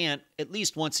my aunt at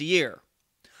least once a year.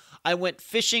 I went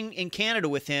fishing in Canada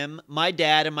with him, my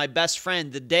dad, and my best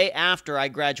friend the day after I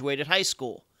graduated high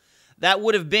school. That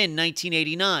would have been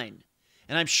 1989,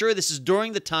 and I'm sure this is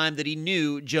during the time that he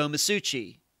knew Joe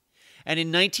Maschuci. And in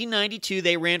 1992,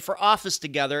 they ran for office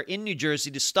together in New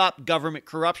Jersey to stop government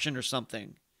corruption or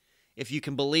something, if you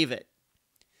can believe it.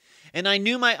 And I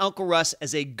knew my Uncle Russ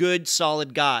as a good,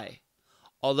 solid guy,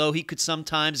 although he could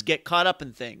sometimes get caught up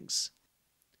in things.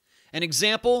 An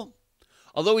example?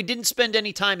 Although he didn't spend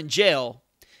any time in jail,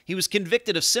 he was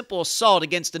convicted of simple assault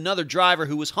against another driver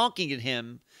who was honking at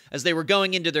him as they were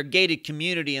going into their gated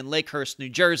community in Lakehurst, New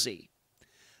Jersey.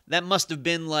 That must have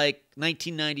been like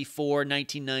 1994,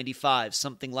 1995,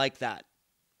 something like that.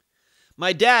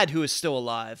 My dad, who is still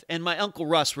alive, and my Uncle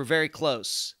Russ were very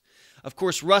close. Of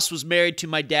course, Russ was married to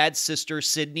my dad's sister,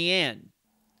 Sydney Ann.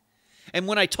 And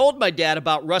when I told my dad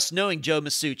about Russ knowing Joe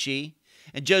Maschuci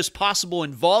and Joe's possible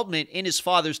involvement in his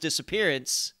father's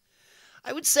disappearance,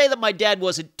 I would say that my dad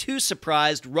wasn't too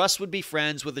surprised Russ would be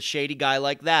friends with a shady guy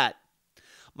like that.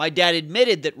 My dad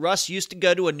admitted that Russ used to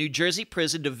go to a New Jersey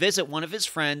prison to visit one of his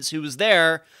friends who was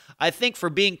there, I think, for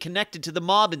being connected to the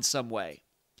mob in some way,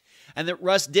 and that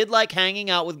Russ did like hanging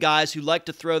out with guys who liked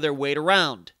to throw their weight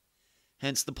around,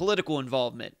 hence the political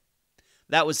involvement.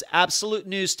 That was absolute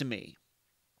news to me.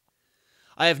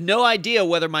 I have no idea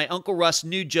whether my Uncle Russ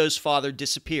knew Joe's father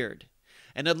disappeared,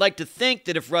 and I'd like to think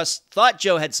that if Russ thought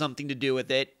Joe had something to do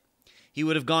with it, he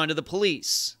would have gone to the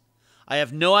police. I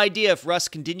have no idea if Russ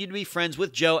continued to be friends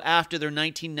with Joe after their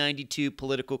 1992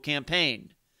 political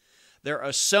campaign. There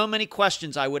are so many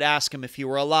questions I would ask him if he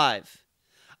were alive.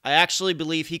 I actually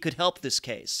believe he could help this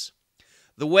case.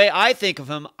 The way I think of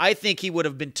him, I think he would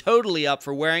have been totally up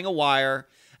for wearing a wire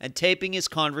and taping his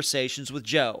conversations with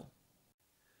Joe.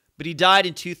 But he died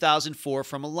in 2004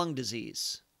 from a lung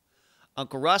disease.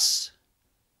 Uncle Russ,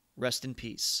 rest in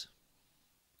peace.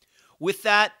 With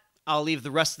that, I'll leave the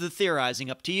rest of the theorizing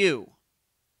up to you.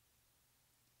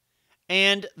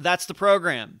 And that's the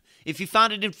program. If you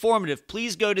found it informative,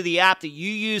 please go to the app that you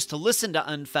use to listen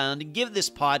to Unfound and give this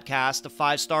podcast a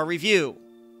 5-star review.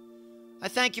 I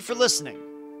thank you for listening.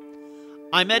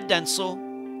 I'm Ed Densel,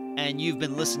 and you've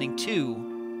been listening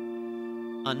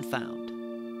to Unfound.